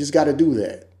all make you just got to do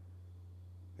that?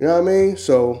 You know what I mean?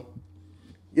 So,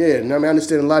 yeah, and I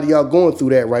understand a lot of y'all going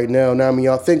through that right now. Now,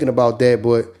 y'all thinking about that,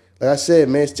 but like I said,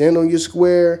 man, stand on your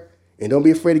square and don't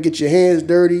be afraid to get your hands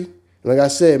dirty. And like I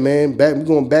said, man, we're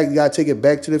going back. You got to take it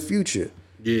back to the future.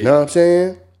 Yeah. You know what I'm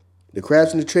saying? The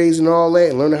crafts and the trades and all that,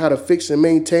 and learning how to fix and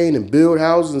maintain and build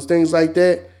houses and things like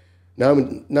that. Now,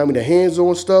 the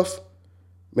hands-on stuff,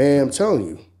 man, I'm telling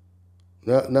you.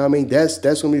 Now, I mean, that's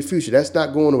going to be the future. That's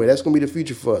not going away. That's going to be the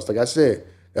future for us. Like I said,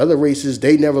 the other races,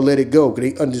 they never let it go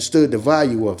because they understood the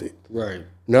value of it. Right.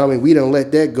 I mean, we don't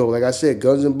let that go. Like I said,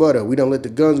 guns and butter. We don't let the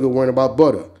guns go worrying about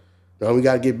butter. Now we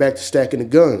got to get back to stacking the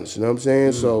guns. You know what I'm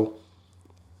saying? Mm-hmm. So,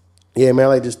 yeah, man, I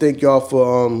like to thank y'all for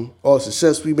all the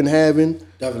success we've been having.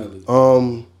 Definitely.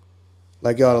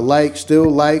 Like y'all to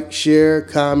like, share,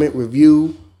 comment,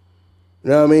 review. You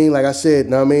know what I mean? Like I said,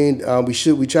 you know what I mean?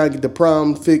 We try to get the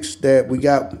problem fixed that we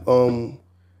got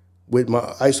with my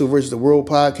ISO versus the World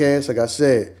podcast. Like I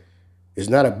said, it's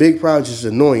not a big problem, it's just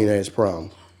an annoying ass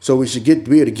problem. So we should be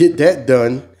able to get that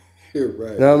done. You're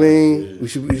right. You know what I mean? Yeah. We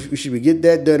should get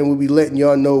that done, and we'll be letting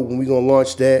y'all know when we're gonna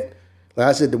launch that. Like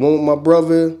I said, the one with my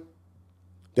brother,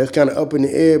 that's kind of up in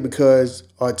the air because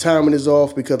our timing is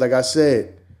off. Because like I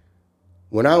said,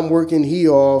 when I'm working, he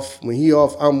off. When he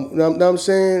off, you know what I'm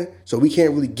saying? So we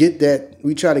can't really get that.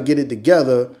 We try to get it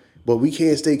together, but we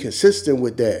can't stay consistent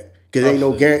with that because it ain't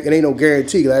no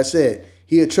guarantee. Like I said,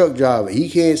 he a truck driver. He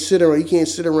can't sit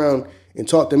around and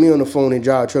talk to me on the phone and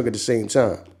drive a truck at the same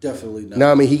time. Definitely not.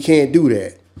 Now, I mean, he can't do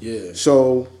that. Yeah.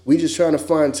 So we just trying to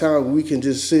find time where we can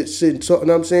just sit and talk. You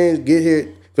know what I'm saying? Get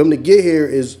here. For him to get here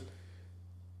is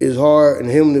hard, and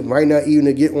him right now even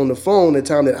to get on the phone the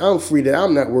time that I'm free, that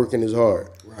I'm not working, is hard.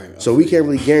 Right. So we can't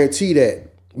really guarantee that.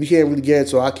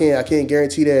 So I can't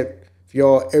guarantee that for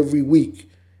y'all every week.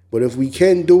 But if we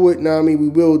can do it, now I mean, we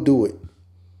will do it.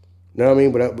 You know what I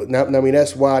mean? But I mean,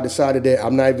 that's why I decided that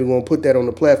I'm not even going to put that on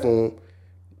the platform,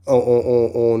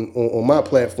 on my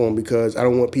platform, because I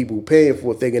don't want people paying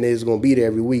for it thinking it's going to be there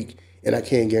every week and I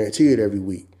can't guarantee it every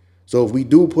week. So if we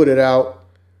do put it out,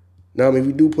 if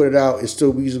we do put it out, it's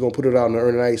still we just gonna put it out on the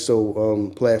Earn and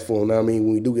ISO platform.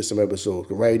 When we do get some episodes,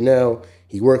 'cause right now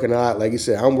he working a lot. Like you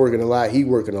said, I'm working a lot. He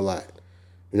working a lot.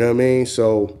 You know what I mean?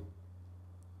 So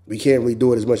we can't really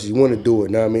do it as much as you want to do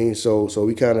it. Know what I mean? So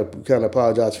we kind of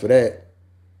apologize for that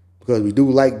because we do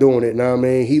like doing it. Know what I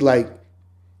mean? He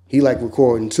like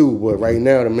recording too, but right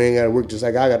now the man got to work just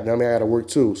like I got. I got to work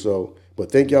too. So,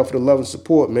 but thank y'all for the love and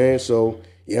support, man. So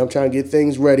yeah, I'm trying to get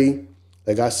things ready.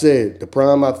 Like I said, the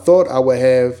problem I thought I would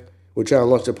have with trying to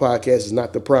launch the podcast is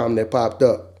not the problem that popped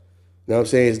up. You know what I'm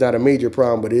saying? It's not a major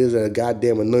problem, but it is a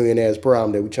goddamn annoying-ass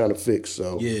problem that we're trying to fix.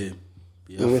 So Yeah,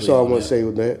 that's all I want to say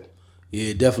with that.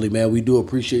 Yeah, definitely, man. We do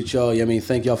appreciate y'all. I mean,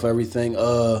 thank y'all for everything.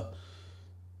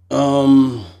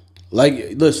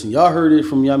 Listen, y'all heard it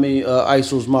from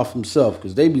ISO's mouth himself,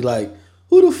 because they be like,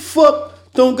 who the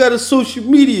fuck don't got a social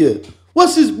media?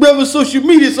 What's his brother's social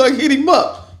media so I can hit him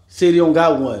up? Said he don't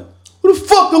got one. Who the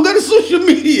fuck don't got a social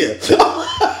media?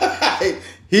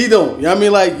 He don't. You know what I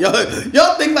mean? Like,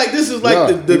 y'all think like this is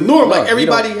like the norm. Like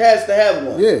everybody has to have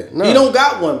one. Yeah, He don't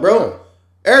got one, bro. No.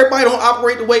 Everybody don't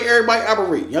operate the way everybody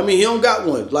operate. You know what I mean? He don't got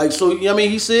one. Like, so, you know what I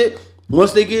mean? He said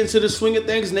once they get into the swing of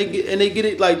things and they get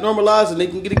it like normalized and they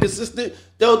can get it consistent,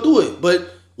 they'll do it.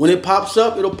 But when it pops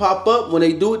up, it'll pop up. When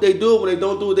they do it, they do it. When they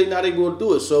don't do it, they're not able to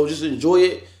do it. So just enjoy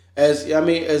it as it comes.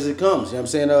 You know what I'm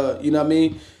saying? You know what I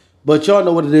mean? But y'all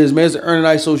know what it is, man. It's the Earn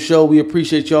and ISO show. We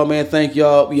appreciate y'all, man. Thank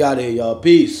y'all. We out of here, y'all.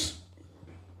 Peace.